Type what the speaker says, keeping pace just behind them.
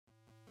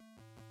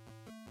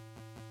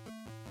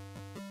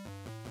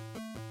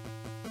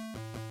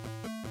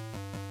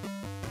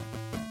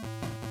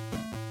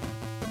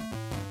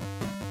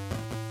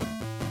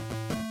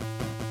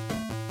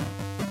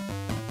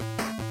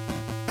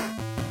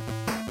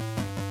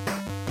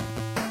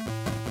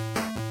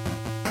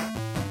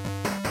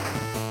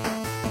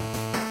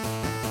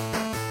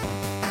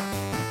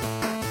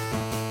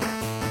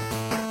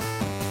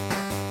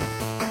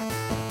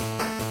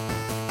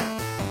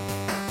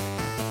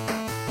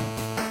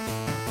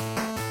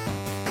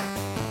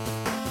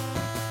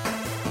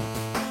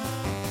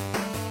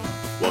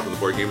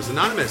Board Gamers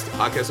Anonymous, the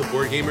podcast of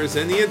board gamers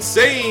and the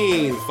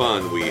insane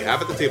fun we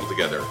have at the table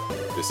together.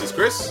 This is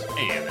Chris.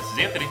 And this is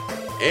Anthony.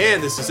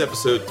 And this is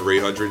episode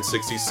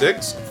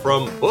 366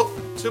 from Book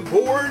to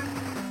Board,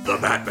 The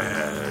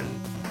Batman.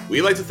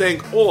 We'd like to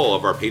thank all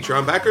of our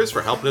Patreon backers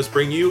for helping us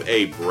bring you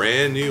a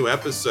brand new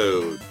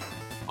episode.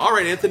 All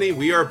right, Anthony,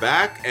 we are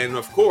back. And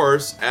of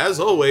course, as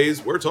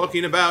always, we're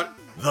talking about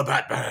The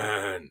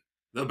Batman.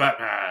 The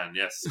Batman,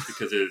 yes,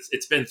 because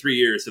it's been 3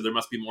 years, so there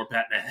must be more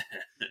Batman.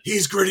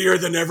 He's grittier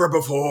than ever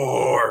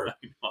before.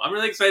 I'm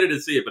really excited to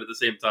see it, but at the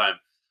same time,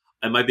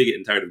 I might be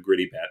getting tired of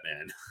gritty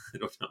Batman. I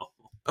don't know.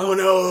 Oh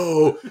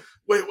no!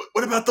 Wait,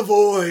 what about the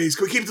voice?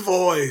 Can we keep the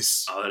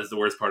voice? Oh, that is the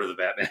worst part of the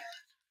Batman.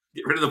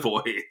 Get rid of the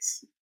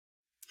voice.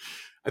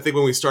 I think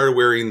when we started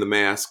wearing the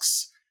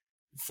masks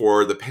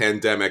for the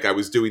pandemic, I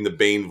was doing the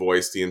Bane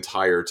voice the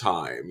entire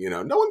time. You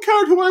know, no one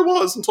cared who I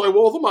was until I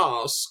wore the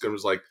mask. I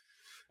was like,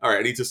 all right,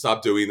 I need to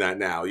stop doing that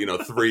now.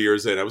 3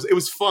 years in, it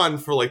was fun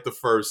for like the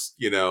first,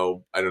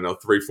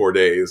 3-4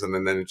 days,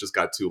 and then it just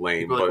got too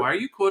lame. Like, why are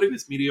you quoting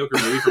this mediocre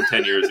movie from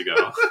 10 years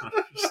ago?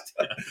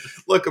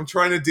 Look, I'm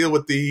trying to deal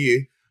with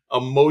the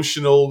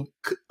emotional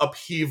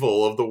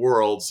upheaval of the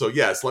world. So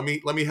yes, let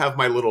me have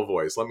my little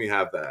voice. Let me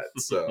have that.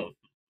 So,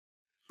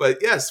 but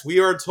yes,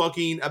 we are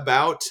talking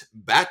about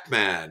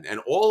Batman and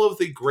all of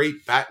the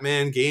great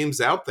Batman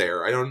games out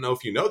there. I don't know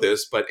if you know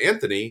this, but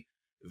Anthony,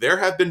 there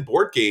have been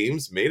board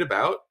games made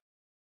about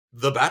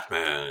the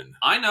Batman.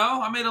 I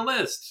know. I made a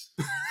list.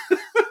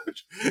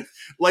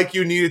 Like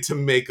you needed to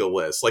make a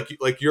list.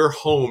 Like your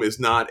home is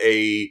not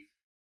a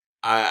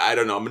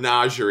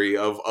menagerie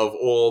of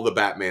all the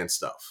Batman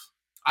stuff.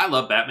 I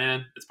love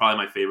Batman. It's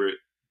probably my favorite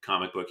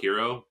comic book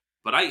hero.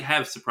 But I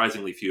have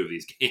surprisingly few of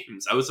these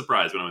games. I was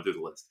surprised when I went through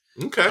the list.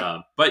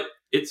 Okay. But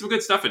it's some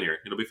good stuff in here.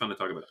 It'll be fun to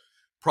talk about.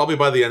 Probably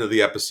by the end of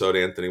the episode,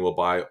 Anthony will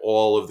buy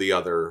all of the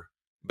other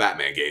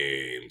Batman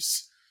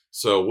games.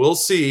 So we'll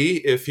see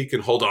if he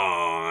can hold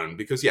on.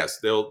 Because yes,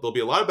 there'll be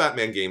a lot of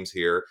Batman games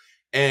here.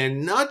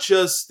 And not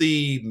just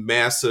the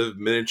massive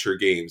miniature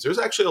games. There's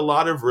actually a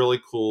lot of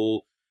really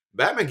cool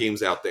Batman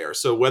games out there.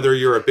 So whether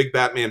you're a big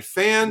Batman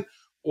fan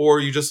or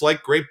you just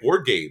like great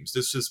board games,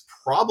 this is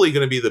probably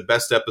going to be the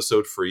best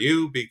episode for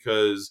you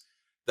because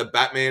the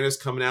Batman is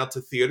coming out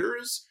to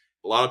theaters.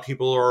 A lot of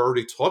people are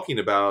already talking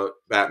about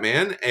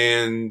Batman,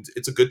 and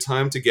it's a good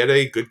time to get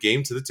a good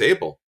game to the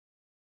table.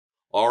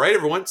 All right,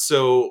 everyone.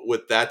 So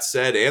with that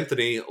said,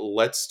 Anthony,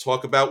 let's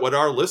talk about what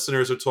our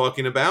listeners are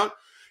talking about.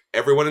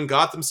 Everyone in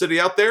Gotham City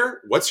out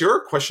there, what's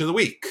your question of the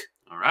week?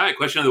 All right,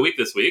 question of the week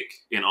this week,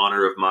 in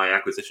honor of my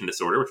acquisition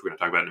disorder, which we're going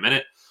to talk about in a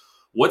minute.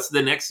 What's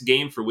the next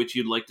game for which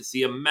you'd like to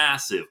see a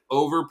massive,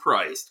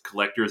 overpriced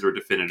collector's or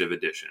definitive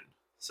edition?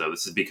 So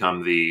this has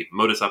become the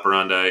modus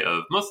operandi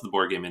of most of the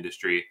board game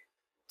industry.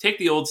 Take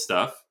the old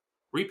stuff,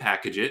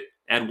 repackage it,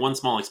 add one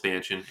small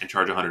expansion, and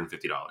charge $150.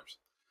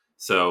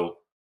 So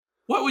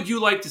what would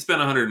you like to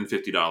spend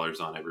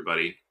 $150 on,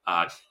 everybody?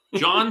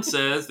 John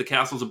says the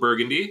Castles of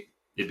Burgundy.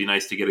 It'd be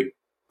nice to get a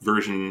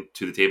version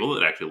to the table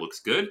that actually looks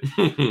good.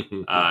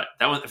 That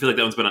one, I feel like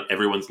that one's been on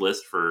everyone's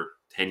list for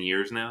 10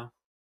 years now.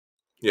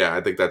 Yeah,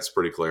 I think that's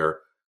pretty clear.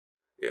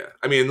 Yeah.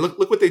 I mean,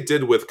 look what they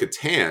did with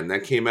Catan.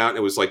 That came out and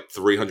it was like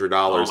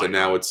 $300 and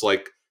now it's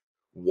like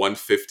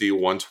 $150,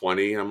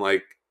 $120. I'm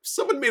like,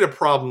 someone made a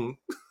problem,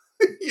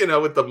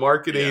 with the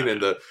marketing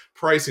and the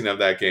pricing of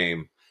that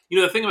game.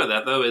 The thing about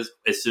that though is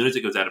as soon as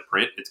it goes out of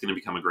print, it's going to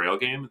become a Grail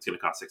game. It's going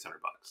to cost $600.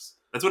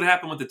 That's what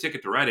happened with the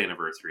Ticket to Ride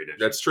Anniversary Edition.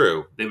 That's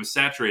true. They was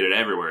saturated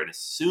everywhere, and as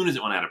soon as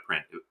it went out of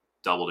print, it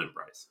doubled in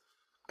price.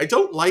 I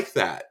don't like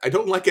that. I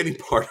don't like any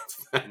part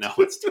of that. No,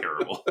 it's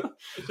terrible.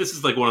 This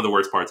is like one of the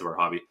worst parts of our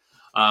hobby.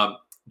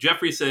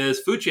 Jeffrey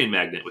says, Food Chain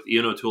Magnet with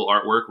Ian O'Toole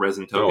artwork,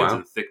 resin tokens,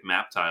 and thick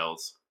map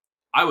tiles.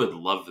 I would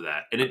love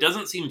that. And it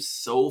doesn't seem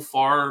so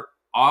far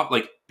off.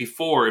 Like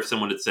before, if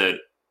someone had said,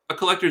 a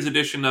collector's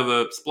edition of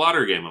a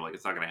Splotter game, I'm like,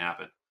 it's not going to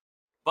happen.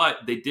 But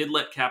they did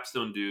let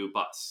Capstone do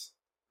Bus.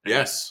 And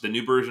yes. The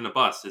new version of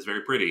Bus is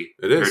very pretty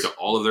compared to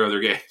all of their other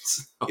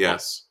games.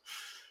 Yes.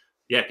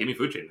 Yeah, give me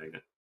Food Chain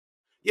Magnet.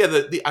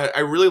 Yeah, I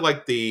really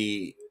like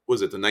the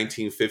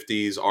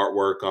 1950s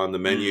artwork on the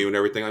menu and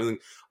everything. I mean,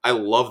 I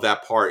love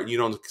that part, and you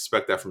don't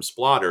expect that from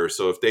Splotter.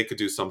 So if they could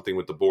do something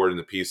with the board and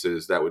the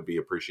pieces, that would be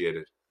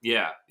appreciated.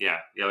 Yeah.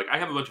 Like I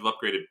have a bunch of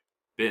upgraded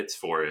bits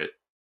for it,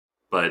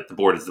 but the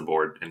board is the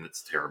board, and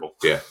it's terrible.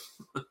 Yeah.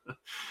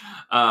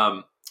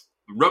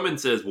 Roman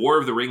says War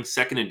of the Rings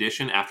 2nd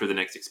edition after the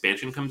next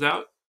expansion comes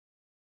out.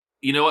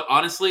 You know what?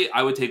 Honestly,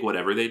 I would take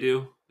whatever they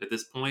do at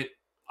this point.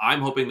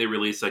 I'm hoping they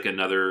release like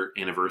another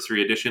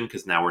anniversary edition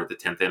because now we're at the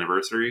 10th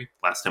anniversary.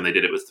 Last time they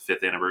did it was the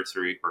 5th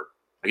anniversary, or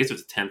I guess it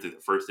was the 10th of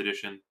the 1st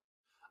edition.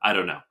 I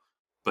don't know.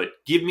 But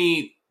give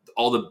me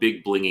all the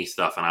big blingy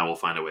stuff and I will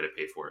find a way to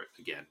pay for it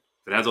again.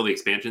 If it has all the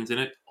expansions in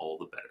it, all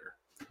the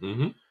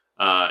better.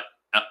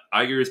 Mm-hmm.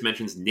 Igers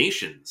mentions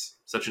Nations,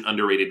 such an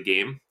underrated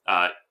game.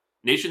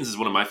 Nations is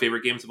one of my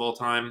favorite games of all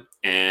time,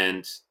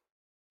 and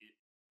it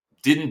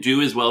didn't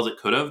do as well as it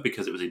could have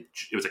because it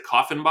was a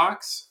coffin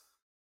box,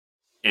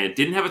 and it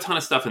didn't have a ton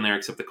of stuff in there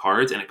except the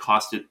cards, and it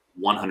costed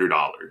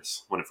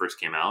 $100 when it first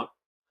came out.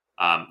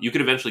 You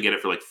could eventually get it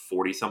for like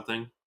 40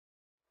 something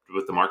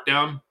with the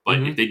markdown,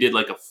 but if they did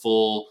like a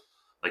full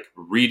like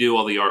redo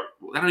all the art,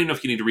 I don't even know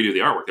if you need to redo the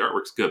artwork. The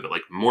artwork's good, but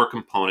like more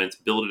components,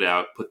 build it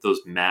out, put those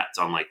mats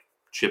on like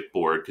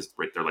chipboard because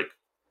they're like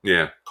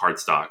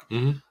cardstock,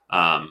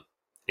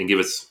 and give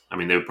us. I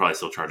mean, they would probably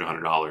still charge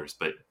 $100,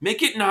 but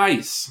make it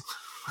nice.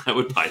 I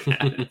would buy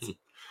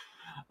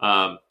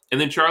that. And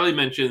then Charlie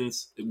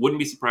mentions it wouldn't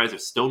be surprised if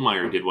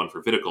Stonemaier did one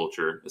for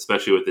viticulture,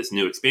 especially with this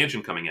new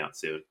expansion coming out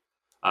soon.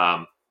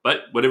 But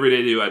whatever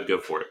they do, I'd go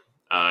for it.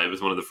 It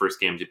was one of the first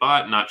games you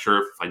bought. Not sure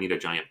if I need a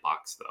giant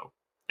box, though.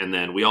 And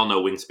then we all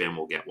know Wingspan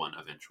will get one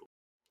eventually.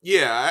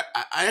 Yeah,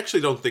 I actually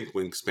don't think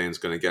Wingspan's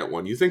going to get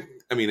one. You think,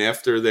 I mean,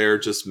 after their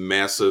just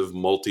massive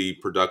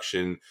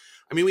multi-production,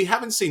 I mean, we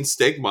haven't seen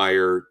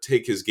Stegmaier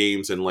take his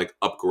games and like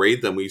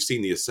upgrade them. We've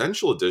seen the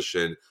Essential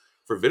Edition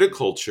for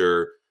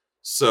viticulture.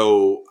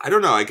 So I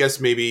don't know. I guess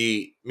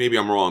maybe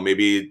I'm wrong.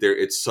 Maybe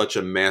it's such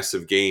a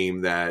massive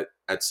game that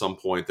at some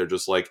point they're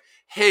just like,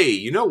 hey,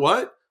 you know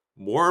what?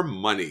 More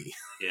money.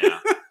 Yeah.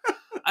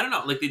 I don't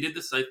know. Like they did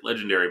the Scythe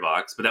Legendary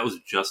box, but that was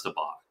just a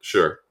box.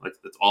 Sure. Like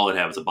that's all it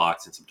had was a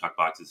box and some tuck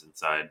boxes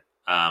inside.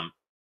 And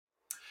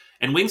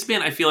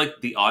Wingspan, I feel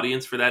like the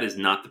audience for that is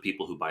not the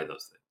people who buy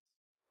those things,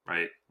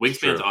 right?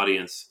 Wingspan's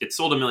audience, it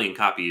sold 1 million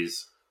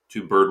copies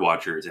to bird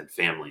watchers and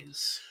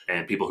families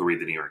and people who read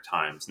the New York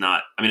Times.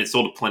 It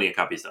sold plenty of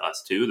copies to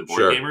us too, the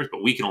board gamers,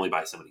 but we can only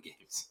buy so many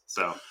games.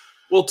 So,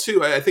 well,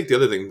 too, I think the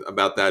other thing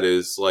about that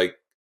is like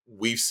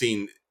we've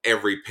seen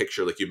every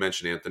picture, like you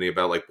mentioned, Anthony,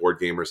 about like board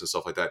gamers and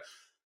stuff like that.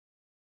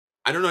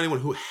 I don't know anyone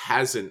who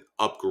hasn't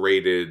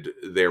upgraded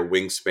their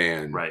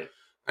Wingspan. Right.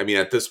 I mean,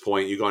 at this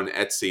point, you go on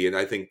Etsy, and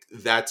I think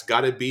that's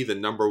got to be the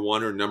number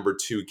 1 or number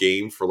 2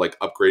 game for like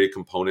upgraded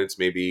components.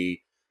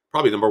 Maybe,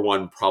 probably number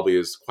 1 probably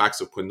is Quacks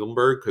of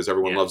Quedlinburg because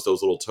everyone loves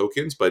those little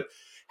tokens. But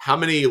how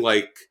many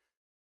like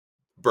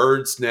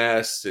bird's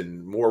nests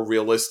and more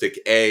realistic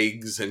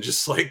eggs and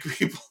just like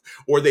people,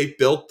 or they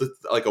built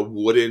like a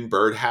wooden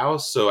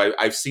birdhouse. So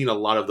I've seen a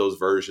lot of those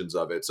versions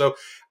of it. So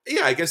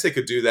yeah, I guess they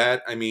could do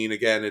that. I mean,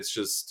 again, it's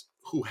just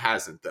who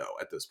hasn't though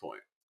at this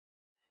point.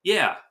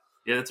 Yeah,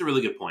 that's a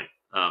really good point.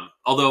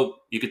 Although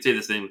you could say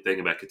the same thing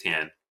about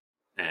Catan,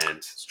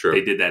 and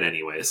they did that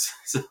anyways.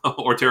 So,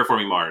 or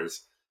Terraforming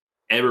Mars.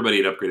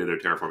 Everybody had upgraded their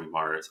Terraforming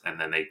Mars, and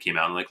then they came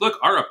out and like, look,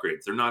 our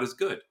upgrades, they're not as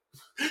good.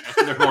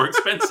 And they're more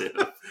expensive.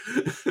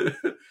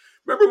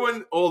 Remember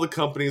when all the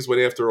companies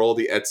went after all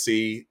the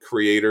Etsy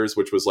creators,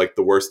 which was like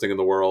the worst thing in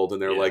the world,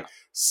 and they're like,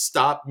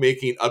 stop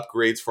making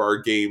upgrades for our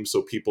games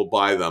so people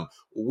buy them.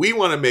 We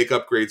want to make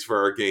upgrades for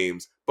our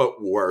games,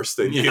 but worse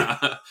than you.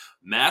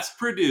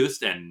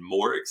 Mass-produced and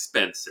more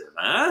expensive,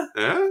 huh?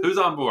 Who's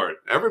on board?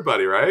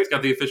 Everybody, right? It's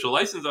got the official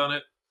license on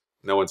it.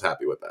 No one's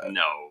happy with that.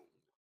 No.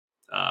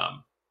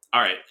 All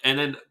right, and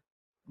then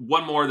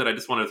one more that I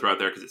just wanted to throw out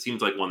there because it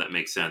seems like one that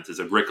makes sense is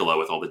Agricola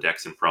with all the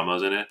decks and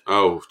promos in it.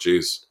 Oh,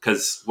 geez.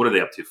 Because what are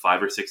they up to?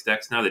 5 or 6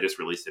 decks now? They just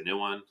released a new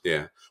one.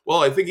 Yeah.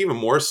 Well, I think even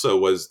more so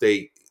was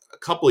a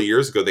couple of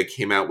years ago, they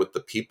came out with the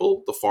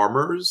people, the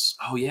farmers.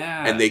 Oh,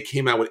 yeah. And they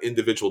came out with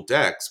individual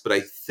decks. But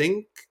I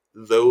think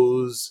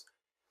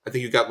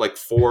you got like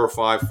 4 or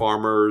 5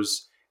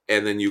 farmers.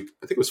 And then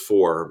I think it was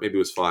 4, maybe it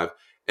was 5.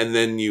 And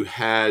then you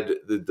had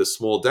the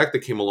small deck that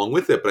came along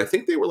with it. But I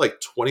think they were like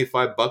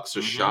 $25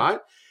 a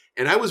shot.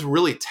 And I was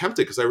really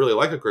tempted because I really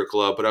like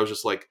Agricola, but I was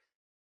just like,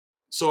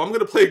 so I'm going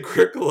to play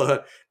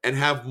Agricola and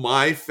have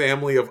my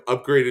family of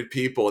upgraded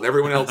people, and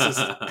everyone else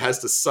has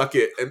to suck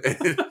it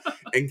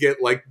and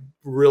get like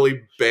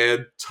really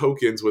bad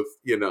tokens with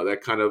that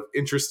kind of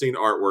interesting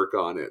artwork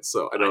on it.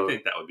 So I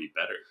think that would be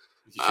better.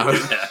 You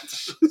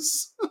should do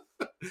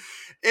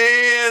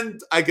that.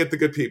 And I get the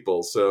good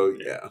people. So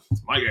yeah,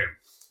 it's my game.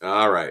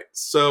 All right.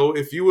 So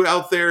if you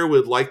out there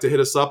would like to hit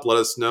us up, let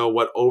us know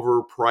what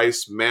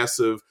overpriced,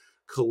 massive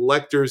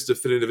collector's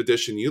definitive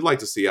edition you'd like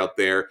to see out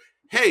there.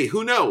 Hey,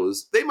 who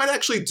knows? They might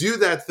actually do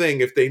that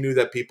thing if they knew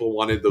that people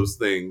wanted those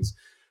things.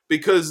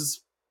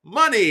 Because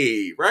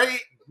money, right?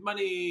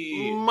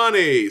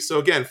 Money. So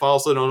again, follow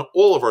us on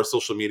all of our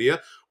social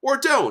media. Or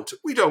don't.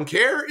 We don't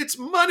care. It's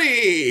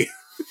money.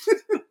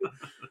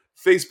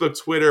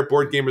 Facebook, Twitter,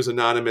 Board Gamers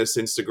Anonymous,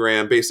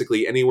 Instagram.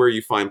 Basically anywhere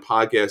you find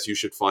podcasts, you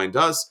should find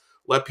us.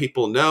 Let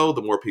people know.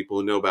 The more people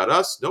who know about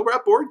us, know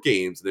about board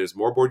games. And there's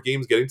more board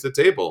games getting to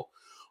the table.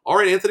 All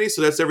right, Anthony,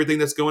 so that's everything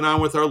that's going on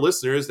with our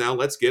listeners. Now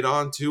let's get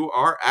on to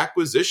our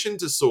acquisition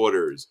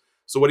disorders.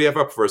 So what do you have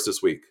up for us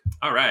this week?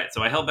 All right,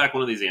 so I held back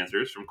one of these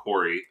answers from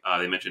Corey.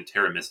 They mentioned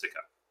Terra Mystica.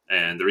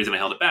 And the reason I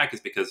held it back is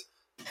because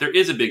there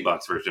is a big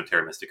box version of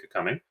Terra Mystica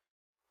coming.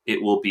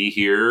 It will be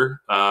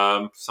here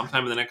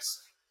sometime in the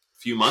next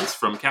few months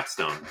from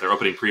Capstone. They're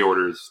opening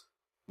pre-orders.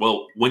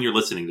 Well, when you're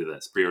listening to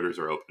this, pre-orders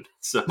are open.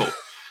 So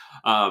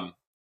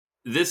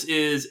this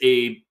is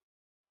a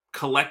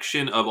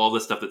collection of all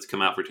the stuff that's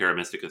come out for Terra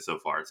Mystica so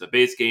far. It's a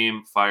base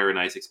game, Fire and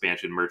Ice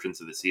expansion,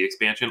 Merchants of the Sea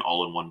expansion,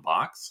 all in one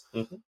box,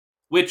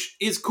 which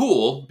is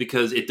cool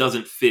because it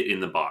doesn't fit in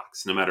the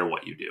box no matter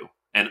what you do.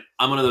 And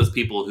I'm one of those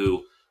people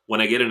who, when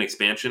I get an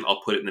expansion,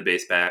 I'll put it in the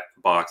base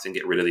box and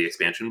get rid of the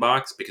expansion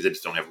box because I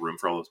just don't have room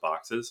for all those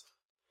boxes.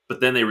 But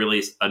then they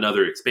release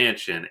another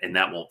expansion and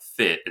that won't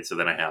fit. And so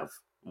then I have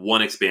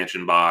one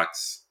expansion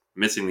box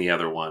missing the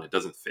other one. It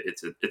doesn't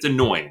fit. It's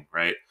annoying,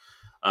 right?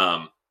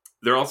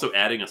 They're also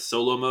adding a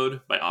solo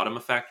mode by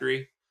Automa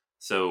Factory.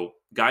 So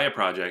Gaia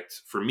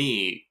Project, for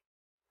me,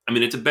 I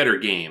mean, it's a better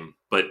game,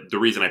 but the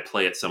reason I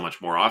play it so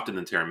much more often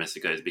than Terra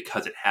Mystica is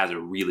because it has a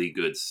really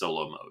good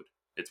solo mode.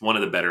 It's one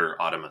of the better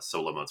Automa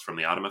solo modes from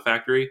the Automa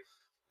Factory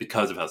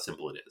because of how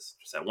simple it is.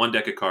 Just that one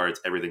deck of cards,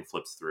 everything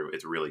flips through.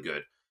 It's really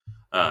good.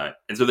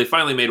 And so they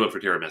finally made one for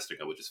Terra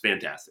Mystica, which is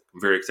fantastic.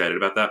 I'm very excited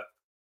about that.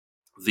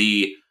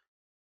 The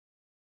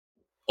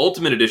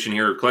Ultimate Edition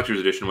here, or Collector's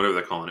Edition, whatever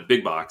they're calling it,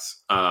 big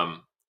box.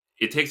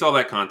 It takes all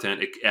that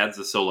content. It adds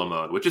the solo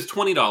mode, which is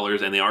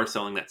 $20, and they are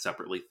selling that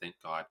separately, thank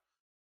God.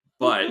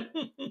 But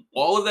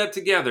all of that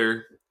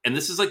together, and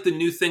this is like the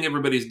new thing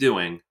everybody's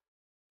doing,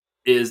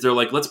 is they're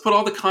like, let's put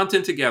all the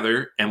content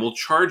together, and we'll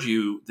charge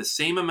you the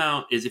same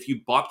amount as if you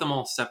bought them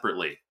all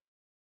separately.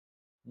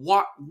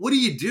 What are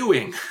you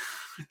doing?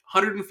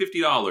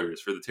 $150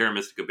 for the Terra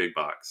Mystica big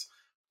box.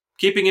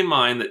 Keeping in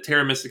mind that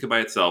Terra Mystica by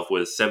itself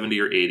was 70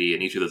 or 80,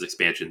 and each of those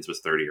expansions was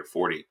 30 or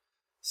 40.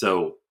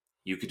 So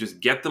you could just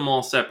get them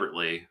all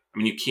separately. I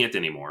mean, you can't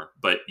anymore,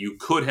 but you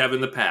could have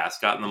in the past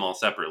gotten them all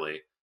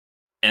separately.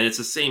 And it's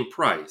the same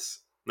price.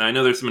 Now, I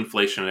know there's some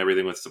inflation and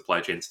everything with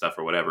supply chain stuff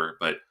or whatever,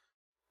 but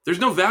there's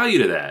no value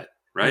to that,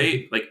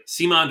 right? Like,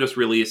 Simon just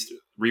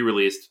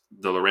re-released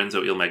the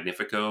Lorenzo Il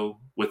Magnifico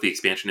with the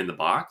expansion in the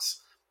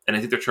box, and I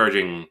think they're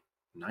charging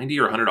 $90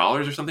 or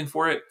 $100 or something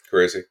for it.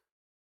 Crazy.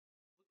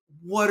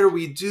 What are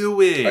we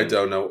doing? I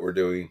don't know what we're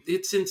doing.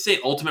 It's insane.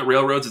 Ultimate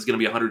Railroads is going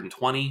to be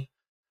 $120,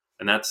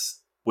 and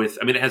that's with,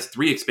 I mean, it has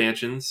 3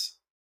 expansions,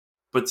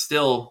 but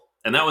still,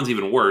 and that one's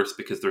even worse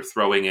because they're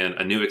throwing in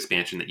a new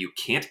expansion that you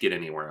can't get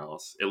anywhere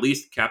else. At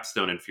least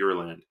Capstone and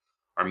Fureland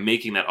are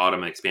making that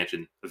Automa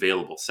expansion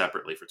available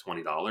separately for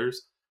 $20.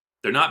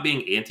 They're not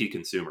being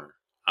anti-consumer,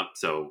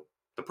 so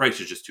the price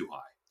is just too high.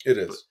 It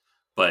is.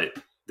 But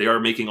they are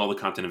making all the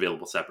content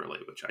available separately,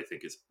 which I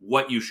think is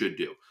what you should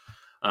do.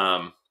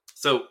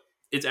 So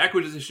it's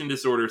acquisition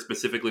disorder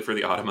specifically for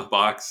the Automa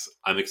box.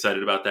 I'm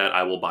excited about that.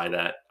 I will buy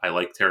that. I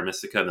like Terra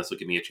Mystica, and this will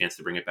give me a chance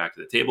to bring it back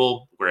to the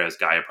table, whereas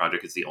Gaia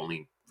Project is the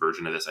only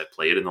version of this I've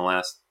played in the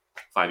last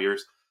 5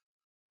 years.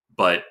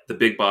 But the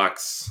big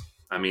box,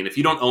 I mean, if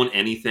you don't own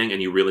anything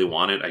and you really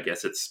want it, I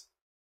guess it's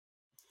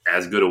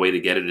as good a way to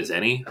get it as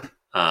any.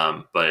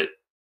 But,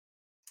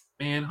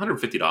 man,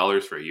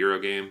 $150 for a Euro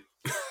game.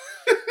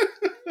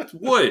 It's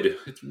wood.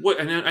 It's wood.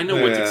 I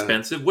know wood's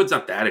expensive. Wood's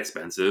not that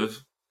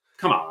expensive.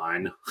 Come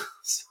on.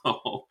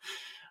 So,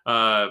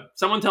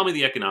 someone tell me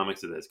the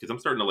economics of this, because I'm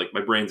starting to, like,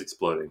 my brain's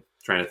exploding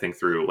trying to think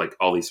through, like,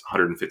 all these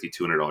 $150,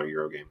 $200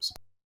 Euro games.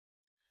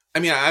 I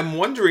mean, I'm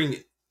wondering,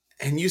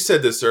 and you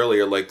said this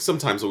earlier, like,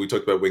 sometimes when we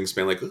talk about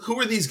Wingspan, like, who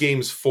are these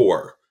games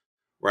for,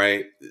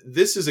 right?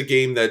 This is a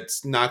game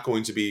that's not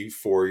going to be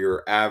for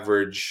your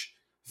average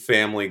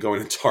family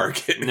going to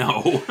Target.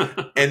 No.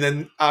 And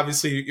then,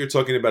 obviously, you're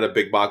talking about a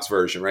big box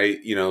version,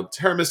 right? You know,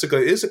 Terra Mystica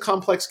is a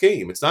complex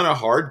game. It's not a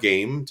hard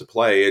game to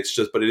play. It's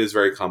just, but it is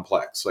very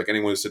complex. Like,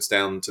 anyone who sits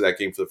down to that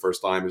game for the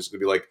first time is going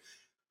to be like,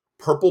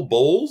 purple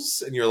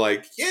bowls? And you're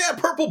like, yeah,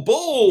 purple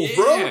bowls,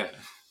 bro.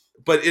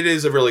 But it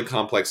is a really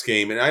complex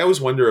game. And I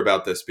always wonder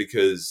about this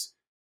because,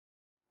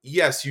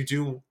 yes, you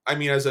do. I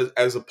mean, as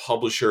a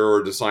publisher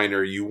or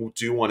designer, you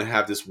do want to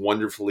have this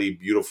wonderfully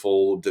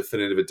beautiful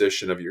definitive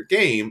edition of your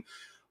game.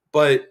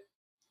 But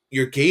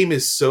your game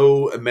is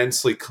so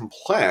immensely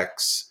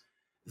complex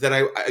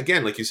that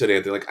again, like you said,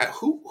 Anthony, like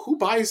who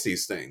buys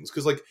these things?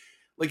 Because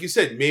like you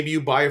said, maybe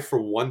you buy it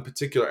for one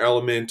particular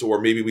element,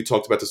 or maybe we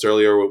talked about this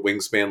earlier with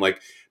Wingspan.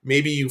 Like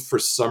maybe you, for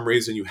some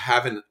reason, you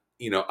haven't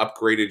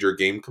upgraded your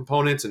game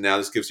components, and now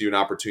this gives you an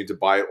opportunity to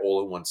buy it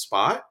all in one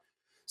spot.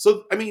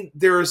 So I mean,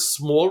 there are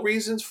small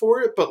reasons for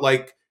it, but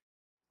like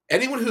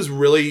anyone who's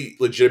really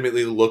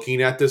legitimately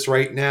looking at this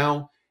right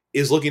now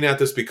is looking at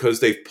this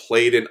because they've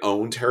played and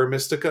owned Terra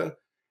Mystica.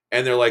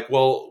 And they're like,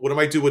 well, what do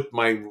I do with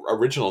my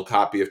original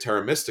copy of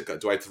Terra Mystica?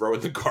 Do I throw it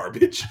in the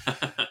garbage?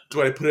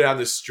 Do I put it on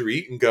the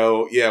street and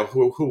go, yeah,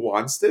 who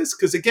wants this?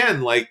 Because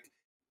again, like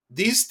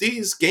these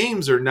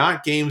games are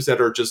not games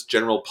that are just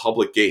general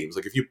public games.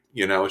 Like if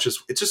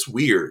it's just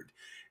weird.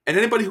 And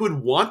anybody who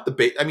would want the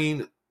base,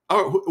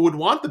 who would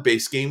want the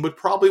base game would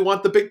probably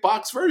want the big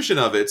box version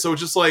of it. So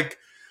it's just like,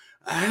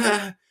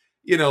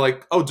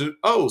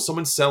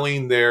 someone's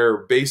selling their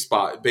base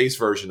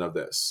version of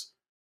this.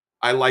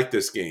 I like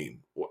this game.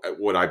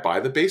 Would I buy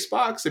the base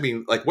box? I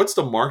mean, like, what's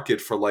the market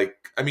for, like,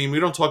 I mean, we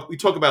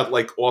talk about,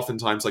 like,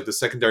 oftentimes, like, the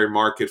secondary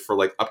market for,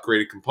 like,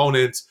 upgraded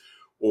components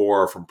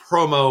or from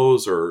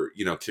promos or,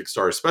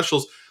 Kickstarter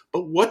specials.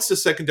 But what's the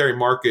secondary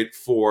market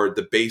for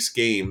the base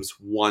games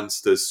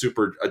once the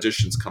super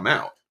editions come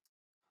out?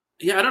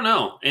 Yeah, I don't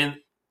know. And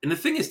the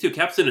thing is, too,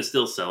 Capstone is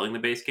still selling the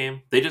base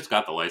game. They just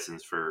got the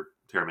license for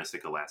Terra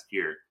Mystica last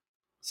year.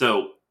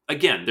 So,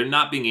 again, they're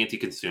not being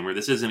anti-consumer.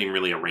 This isn't even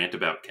really a rant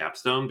about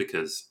Capstone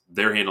because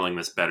they're handling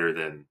this better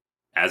than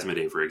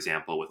Asmodee, for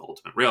example, with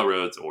Ultimate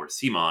Railroads, or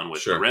Simon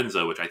with Sure.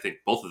 Lorenzo, which I think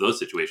both of those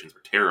situations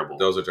were terrible.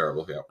 Those are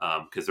terrible, yeah.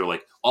 Because they're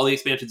like, all the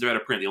expansions are out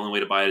of print. The only way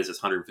to buy it is this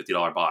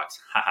 $150 box.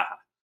 Ha ha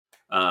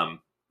ha.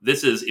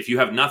 This is, if you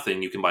have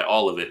nothing, you can buy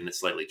all of it and it's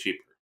slightly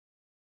cheaper.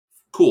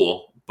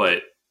 Cool,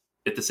 but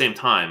at the same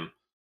time,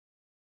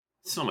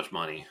 so much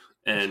money.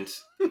 And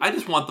I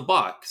just want the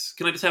box.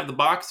 Can I just have the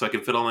box so I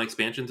can fit all my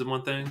expansions in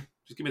one thing?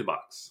 Just give me the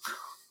box.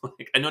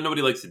 Like, I know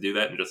nobody likes to do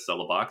that and just sell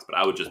a box, but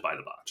I would just buy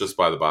the box. Just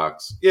buy the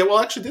box. Yeah, well,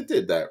 actually, they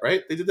did that,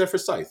 right? They did that for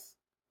Scythe.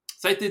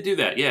 Scythe did do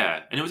that,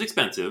 yeah. And it was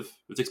expensive.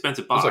 It was an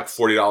expensive box. It was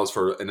like $40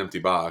 for an empty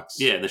box.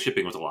 Yeah, and the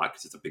shipping was a lot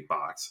because it's a big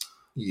box.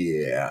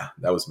 Yeah,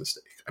 that was a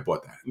mistake. I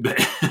bought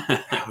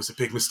that. That was a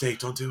big mistake.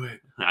 Don't do it.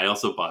 I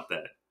also bought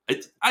that.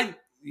 I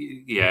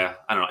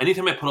don't know.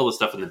 Anytime I put all the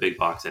stuff in the big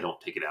box, I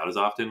don't take it out as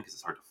often because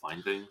it's hard to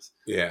find things.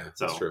 Yeah,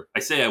 so that's true. I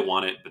say I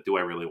want it, but do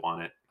I really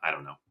want it? I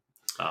don't know.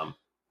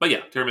 But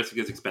yeah, Terra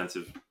Mystica is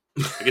expensive.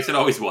 I guess it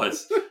always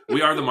was.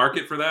 We are the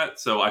market for that,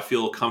 so I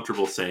feel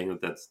comfortable saying that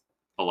that's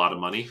a lot of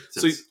money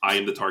since I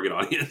am the target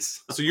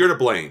audience. So you're to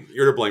blame.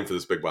 You're to blame for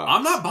this big box.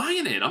 I'm not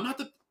buying it. I'm not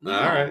the. No,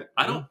 all right.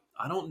 I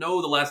don't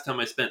know the last time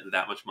I spent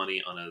that much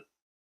money on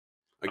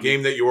a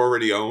game that you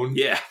already own.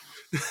 Yeah.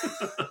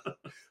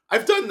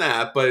 I've done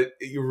that, but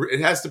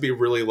it has to be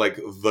really like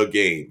the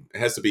game. It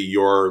has to be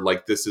your,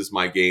 like, this is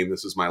my game.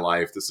 This is my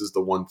life. This is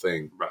the one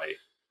thing. Right.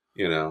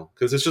 You know,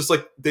 because it's just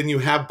like, then you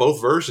have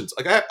both versions.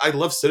 Like I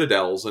love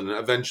Citadels, and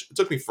eventually it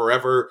took me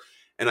forever,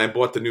 and I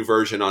bought the new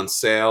version on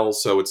sale,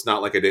 so it's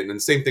not like I didn't. And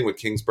the same thing with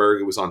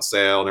Kingsburg, it was on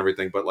sale and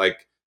everything. But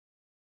like,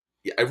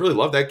 yeah, I really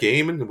love that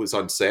game, and it was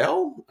on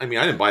sale. I mean,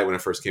 I didn't buy it when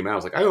it first came out. I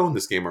was like, I own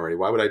this game already.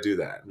 Why would I do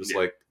that? It was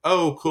like,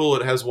 oh, cool,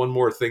 it has one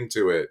more thing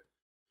to it.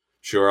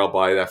 Sure, I'll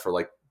buy that for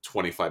like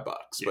 $25,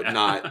 but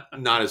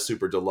not a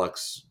super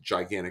deluxe,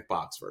 gigantic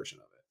box version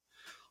of it.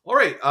 All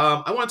right,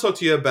 I want to talk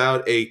to you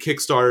about a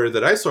Kickstarter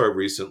that I saw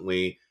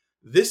recently.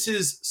 This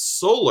is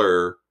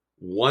Solar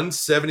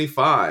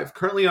 175,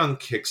 currently on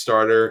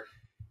Kickstarter,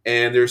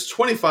 and there's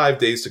 25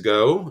 days to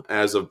go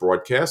as of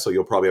broadcast, so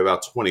you'll probably have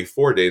about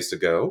 24 days to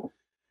go.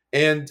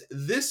 And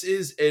this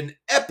is an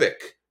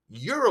epic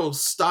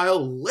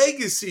Euro-style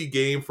legacy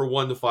game for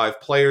 1 to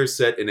 5 players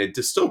set in a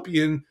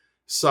dystopian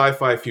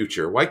sci-fi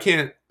future. Why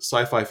can't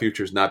sci-fi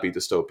futures not be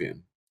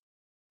dystopian?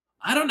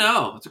 I don't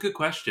know. It's a good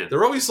question.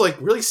 They're always like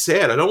really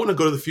sad. I don't want to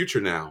go to the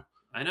future now.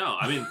 I know.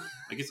 I mean,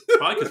 I guess it's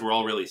probably because we're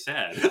all really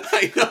sad.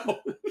 I know.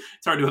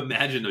 It's hard to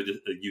imagine a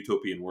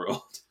utopian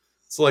world.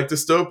 It's like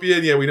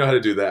dystopian. Yeah, we know how to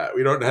do that.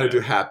 We don't know how to do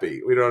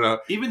happy. We don't know.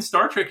 Even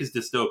Star Trek is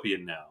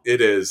dystopian now.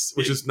 It is,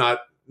 which is not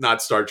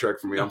Star Trek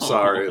for me. I'm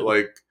sorry.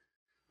 Like,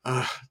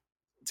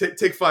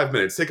 take 5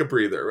 minutes. Take a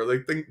breather.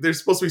 Like, there's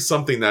supposed to be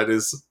something that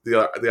is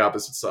the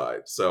opposite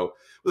side. So,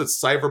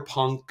 it's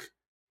cyberpunk.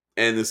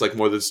 And it's like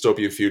more the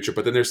dystopian future.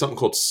 But then there's something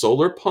called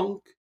solar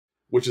punk,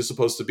 which is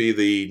supposed to be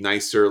the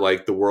nicer,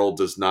 like the world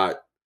does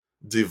not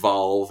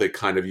devolve. It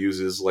kind of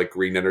uses like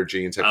green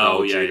energy and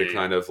technology to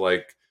kind of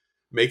like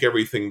make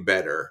everything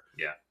better.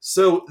 Yeah.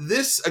 So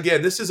this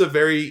is a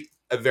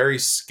very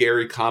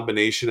scary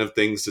combination of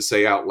things to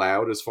say out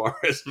loud as far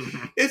as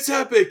it's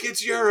epic,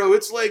 it's Euro,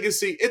 it's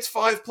legacy, it's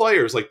 5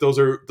 players. Like those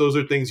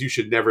are things you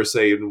should never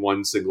say in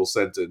one single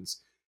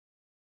sentence.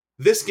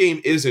 This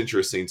game is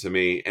interesting to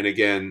me. And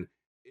again,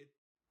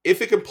 if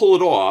it can pull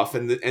it off,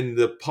 and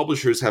the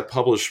publishers have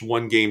published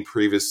one game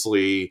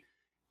previously,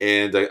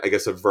 and I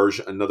guess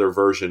another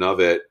version of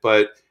it,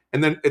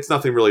 and then it's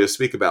nothing really to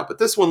speak about. But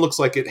this one looks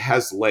like it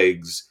has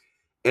legs,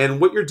 and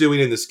what you're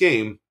doing in this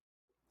game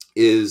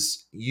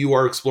is you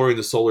are exploring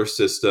the solar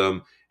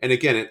system, and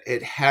again,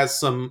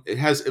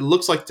 it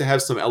looks like to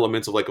have some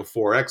elements of like a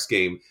 4X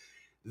game.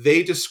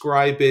 They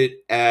describe it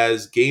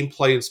as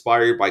gameplay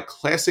inspired by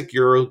classic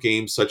Euro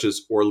games such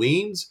as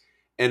Orleans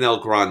and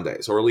El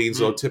Grande. So Orleans,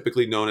 though,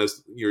 typically known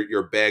as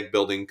your bag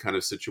building kind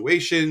of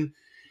situation,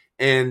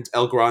 and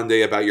El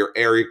Grande about your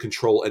area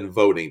control and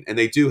voting. And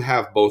they do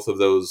have both of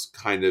those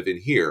kind of in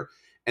here.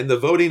 And the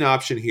voting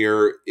option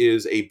here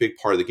is a big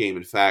part of the game.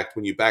 In fact,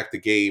 when you back the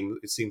game,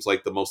 it seems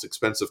like the most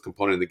expensive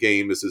component of the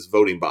game is this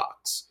voting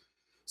box.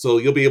 So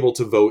you'll be able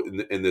to vote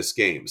in this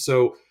game.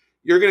 So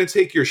you're going to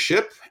take your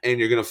ship and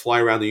you're going to fly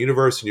around the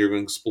universe and you're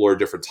going to explore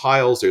different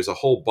tiles. There's a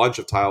whole bunch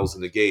of tiles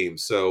in the game.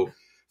 So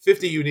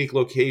 50 unique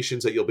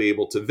locations that you'll be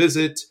able to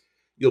visit.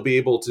 You'll be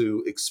able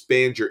to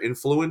expand your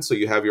influence. So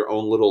you have your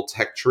own little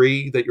tech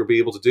tree that you'll be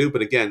able to do.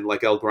 But again,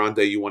 like El Grande,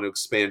 you want to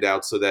expand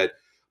out so that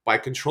by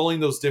controlling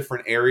those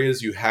different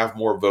areas, you have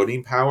more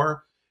voting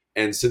power.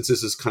 And since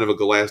this is kind of a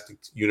galactic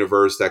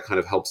universe, that kind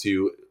of helps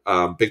you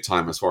big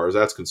time as far as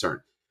that's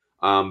concerned.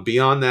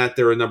 Beyond that,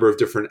 there are a number of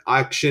different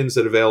actions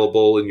that are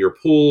available in your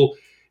pool,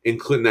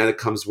 including that it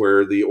comes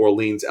where the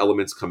Orleans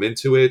elements come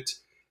into it.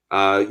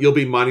 You'll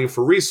be mining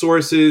for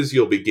resources.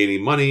 You'll be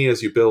gaining money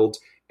as you build.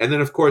 And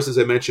then, of course, as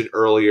I mentioned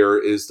earlier,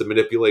 is the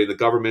manipulating the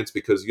governments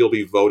because you'll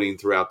be voting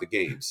throughout the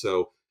game.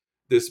 So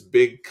this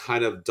big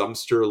kind of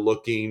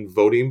dumpster-looking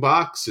voting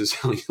box is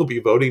how you'll be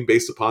voting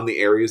based upon the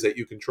areas that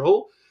you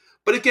control.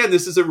 But again,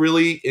 this is a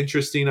really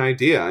interesting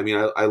idea. I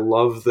mean, I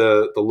love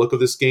the look of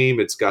this game.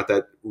 It's got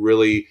that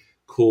really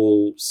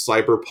cool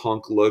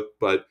cyberpunk look,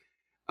 but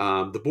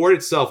the board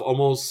itself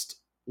almost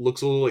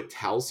looks a little like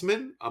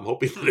Talisman. I'm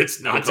hoping that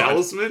it's not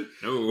Talisman.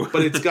 No.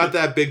 But it's got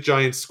that big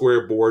giant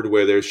square board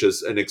where there's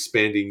just an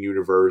expanding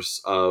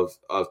universe of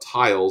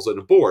tiles and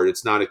a board.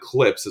 It's not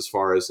Eclipse as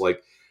far as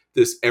like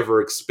this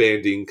ever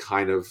expanding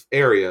kind of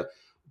area.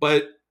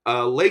 But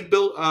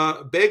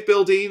bag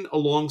building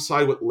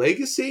alongside with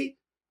Legacy,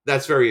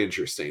 that's very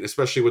interesting,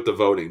 especially with the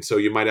voting. So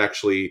you might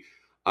actually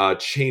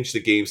change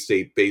the game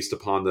state based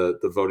upon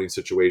the voting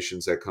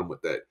situations that come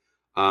with it.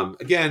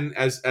 Again,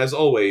 as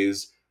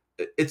always,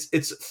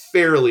 it's a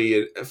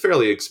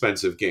fairly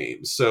expensive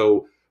game.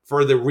 So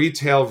for the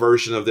retail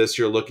version of this,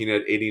 you're looking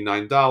at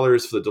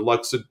 $89 for the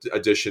deluxe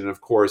edition.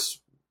 Of course,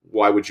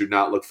 why would you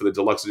not look for the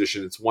deluxe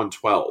edition? It's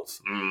 $112.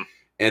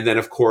 And then,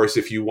 of course,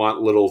 if you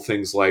want little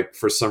things like,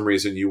 for some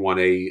reason, you want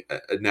a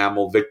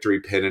enamel victory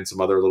pin and some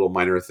other little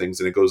minor things,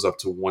 and it goes up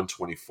to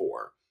 $124.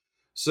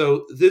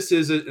 So this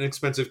is an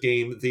expensive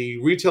game.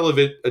 The retail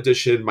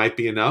edition might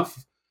be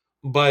enough.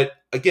 But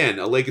again,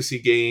 a legacy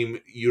game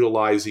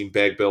utilizing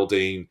bag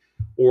building,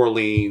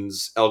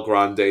 Orleans, El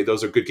Grande,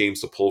 those are good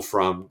games to pull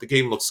from. The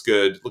game looks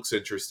good, looks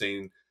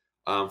interesting.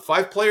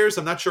 5 players,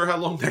 I'm not sure how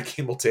long that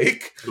game will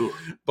take,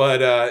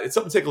 but it's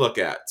something to take a look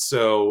at.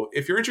 So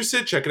if you're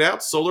interested, check it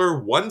out. Solar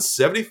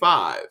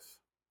 175.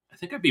 I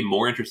think I'd be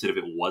more interested if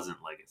it wasn't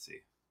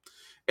Legacy.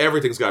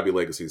 Everything's got to be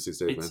Legacy these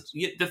days, man.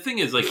 Yeah, the thing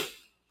is, like,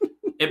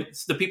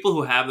 it's the people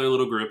who have their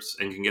little groups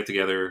and can get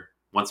together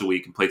once a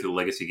week and play through the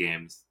Legacy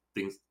games.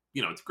 Things,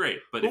 it's great.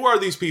 But who are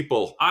these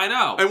people? I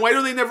know. And why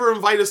do they never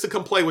invite us to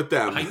come play with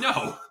them? I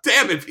know.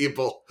 Damn it,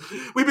 people.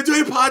 We've been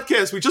doing a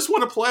podcast. We just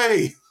want to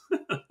play.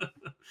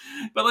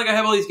 But like, I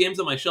have all these games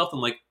on my shelf. I'm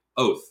like,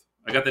 Oath.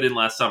 I got that in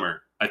last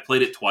summer. I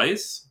played it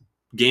twice.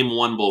 Game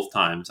 1 both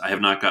times. I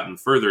have not gotten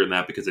further in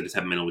that because I just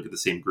haven't been able to get the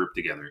same group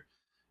together.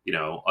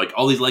 Like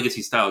all these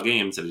legacy style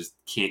games, I just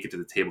can't get to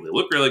the table. They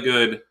look really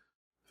good. If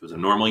it was a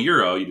normal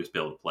Euro, you'd just be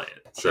able to play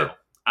it. Sure. So,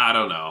 I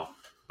don't know.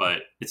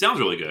 But it sounds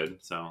really good.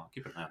 So I'll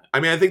keep an eye on it. I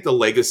mean, I think the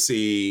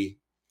legacy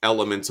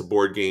element to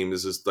board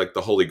games is like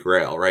the holy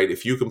grail, right?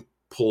 If you can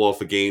pull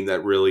off a game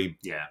that really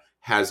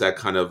has that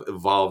kind of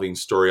evolving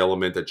story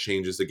element that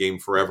changes the game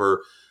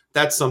forever,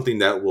 that's something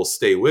that will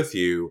stay with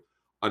you.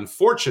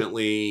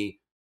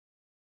 Unfortunately,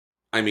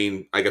 I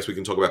mean, I guess we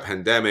can talk about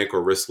Pandemic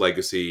or Risk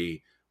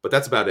Legacy, but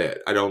that's about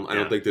it. I don't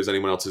think there's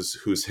anyone else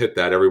who's hit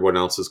that. Everyone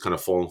else has kind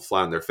of fallen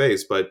flat on their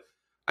face, but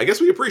I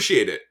guess we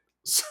appreciate it.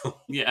 So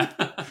yeah,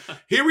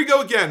 here we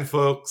go again,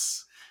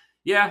 folks.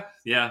 Yeah.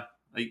 It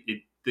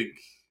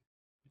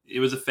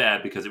was a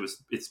fad because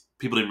it's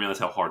people didn't realize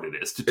how hard it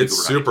is to do.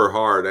 It's super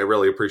hard. I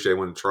really appreciate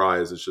when it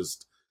tries.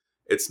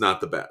 It's not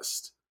the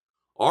best.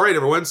 All right,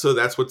 everyone. So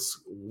that's what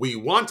we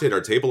want at our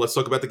table. Let's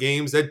talk about the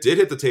games that did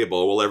hit the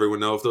table. Will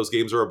everyone know if those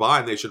games are a buy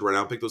and they should run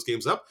out and pick those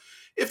games up?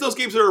 If those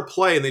games are a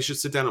play and they should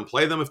sit down and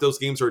play them? If those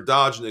games are a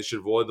dodge and they should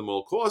avoid them at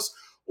all costs?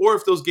 Or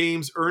if those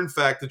games are in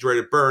fact the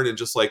dreaded burn, and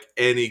just like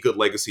any good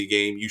legacy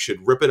game, you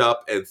should rip it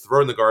up and throw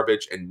it in the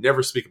garbage and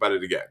never speak about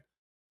it again.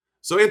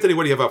 So, Anthony,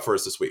 what do you have up for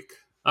us this week?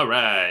 All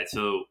right.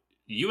 So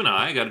you and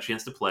I got a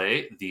chance to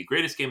play the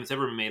greatest game that's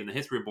ever been made in the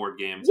history of board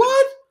games.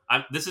 What?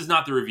 This is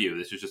not the review.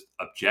 This is just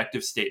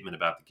objective statement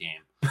about the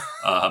game.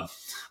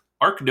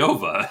 Arc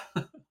Nova.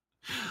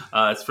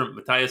 It's from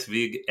Matthias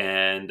Wieg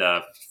and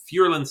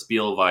Furlan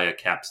Spiel via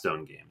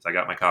Capstone Games. I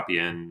got my copy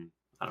in,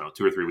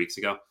 2 or 3 weeks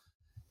ago.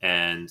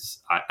 And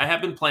I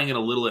have been playing it a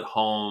little at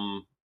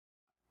home,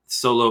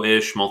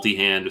 solo-ish,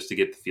 multi-hand, just to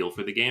get the feel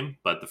for the game.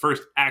 But the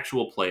first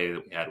actual play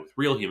that we had with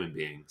real human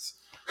beings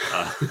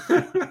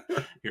here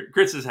at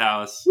Chris's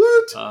house.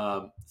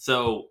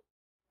 So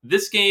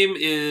this game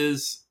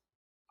is,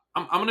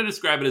 I'm going to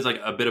describe it as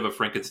like a bit of a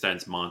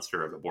Frankenstein's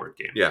monster of a board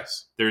game.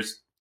 Yes.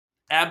 There's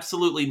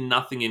absolutely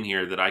nothing in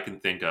here that I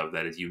can think of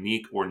that is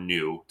unique or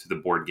new to the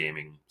board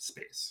gaming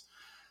space.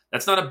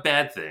 That's not a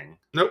bad thing.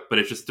 Nope. But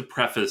it's just to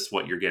preface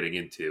what you're getting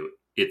into.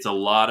 It's a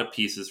lot of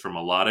pieces from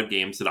a lot of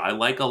games that I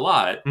like a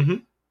lot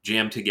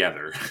jammed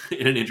together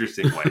in an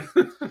interesting way.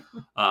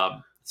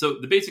 So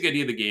the basic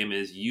idea of the game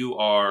is you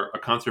are a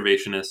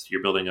conservationist.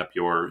 You're building up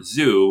your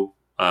zoo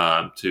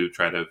to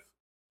try to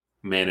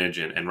manage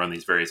and run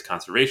these various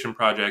conservation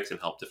projects and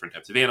help different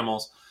types of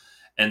animals.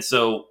 And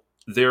so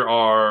you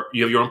have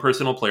your own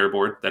personal player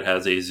board that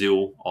has a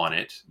zoo on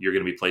it. You're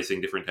going to be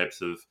placing different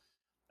types of,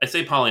 I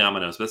say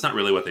polyominoes, but that's not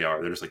really what they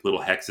are. They're just like little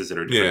hexes that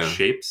are different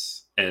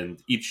shapes, and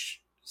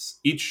each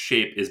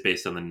shape is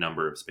based on the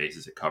number of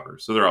spaces it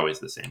covers. So they're always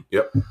the same.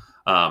 Yep.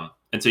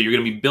 And so you're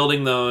going to be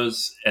building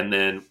those and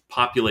then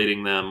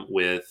populating them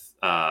with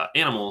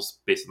animals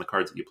based on the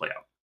cards that you play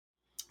out.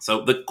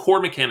 So the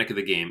core mechanic of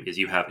the game is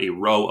you have a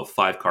row of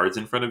 5 cards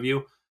in front of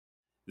you.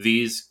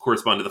 These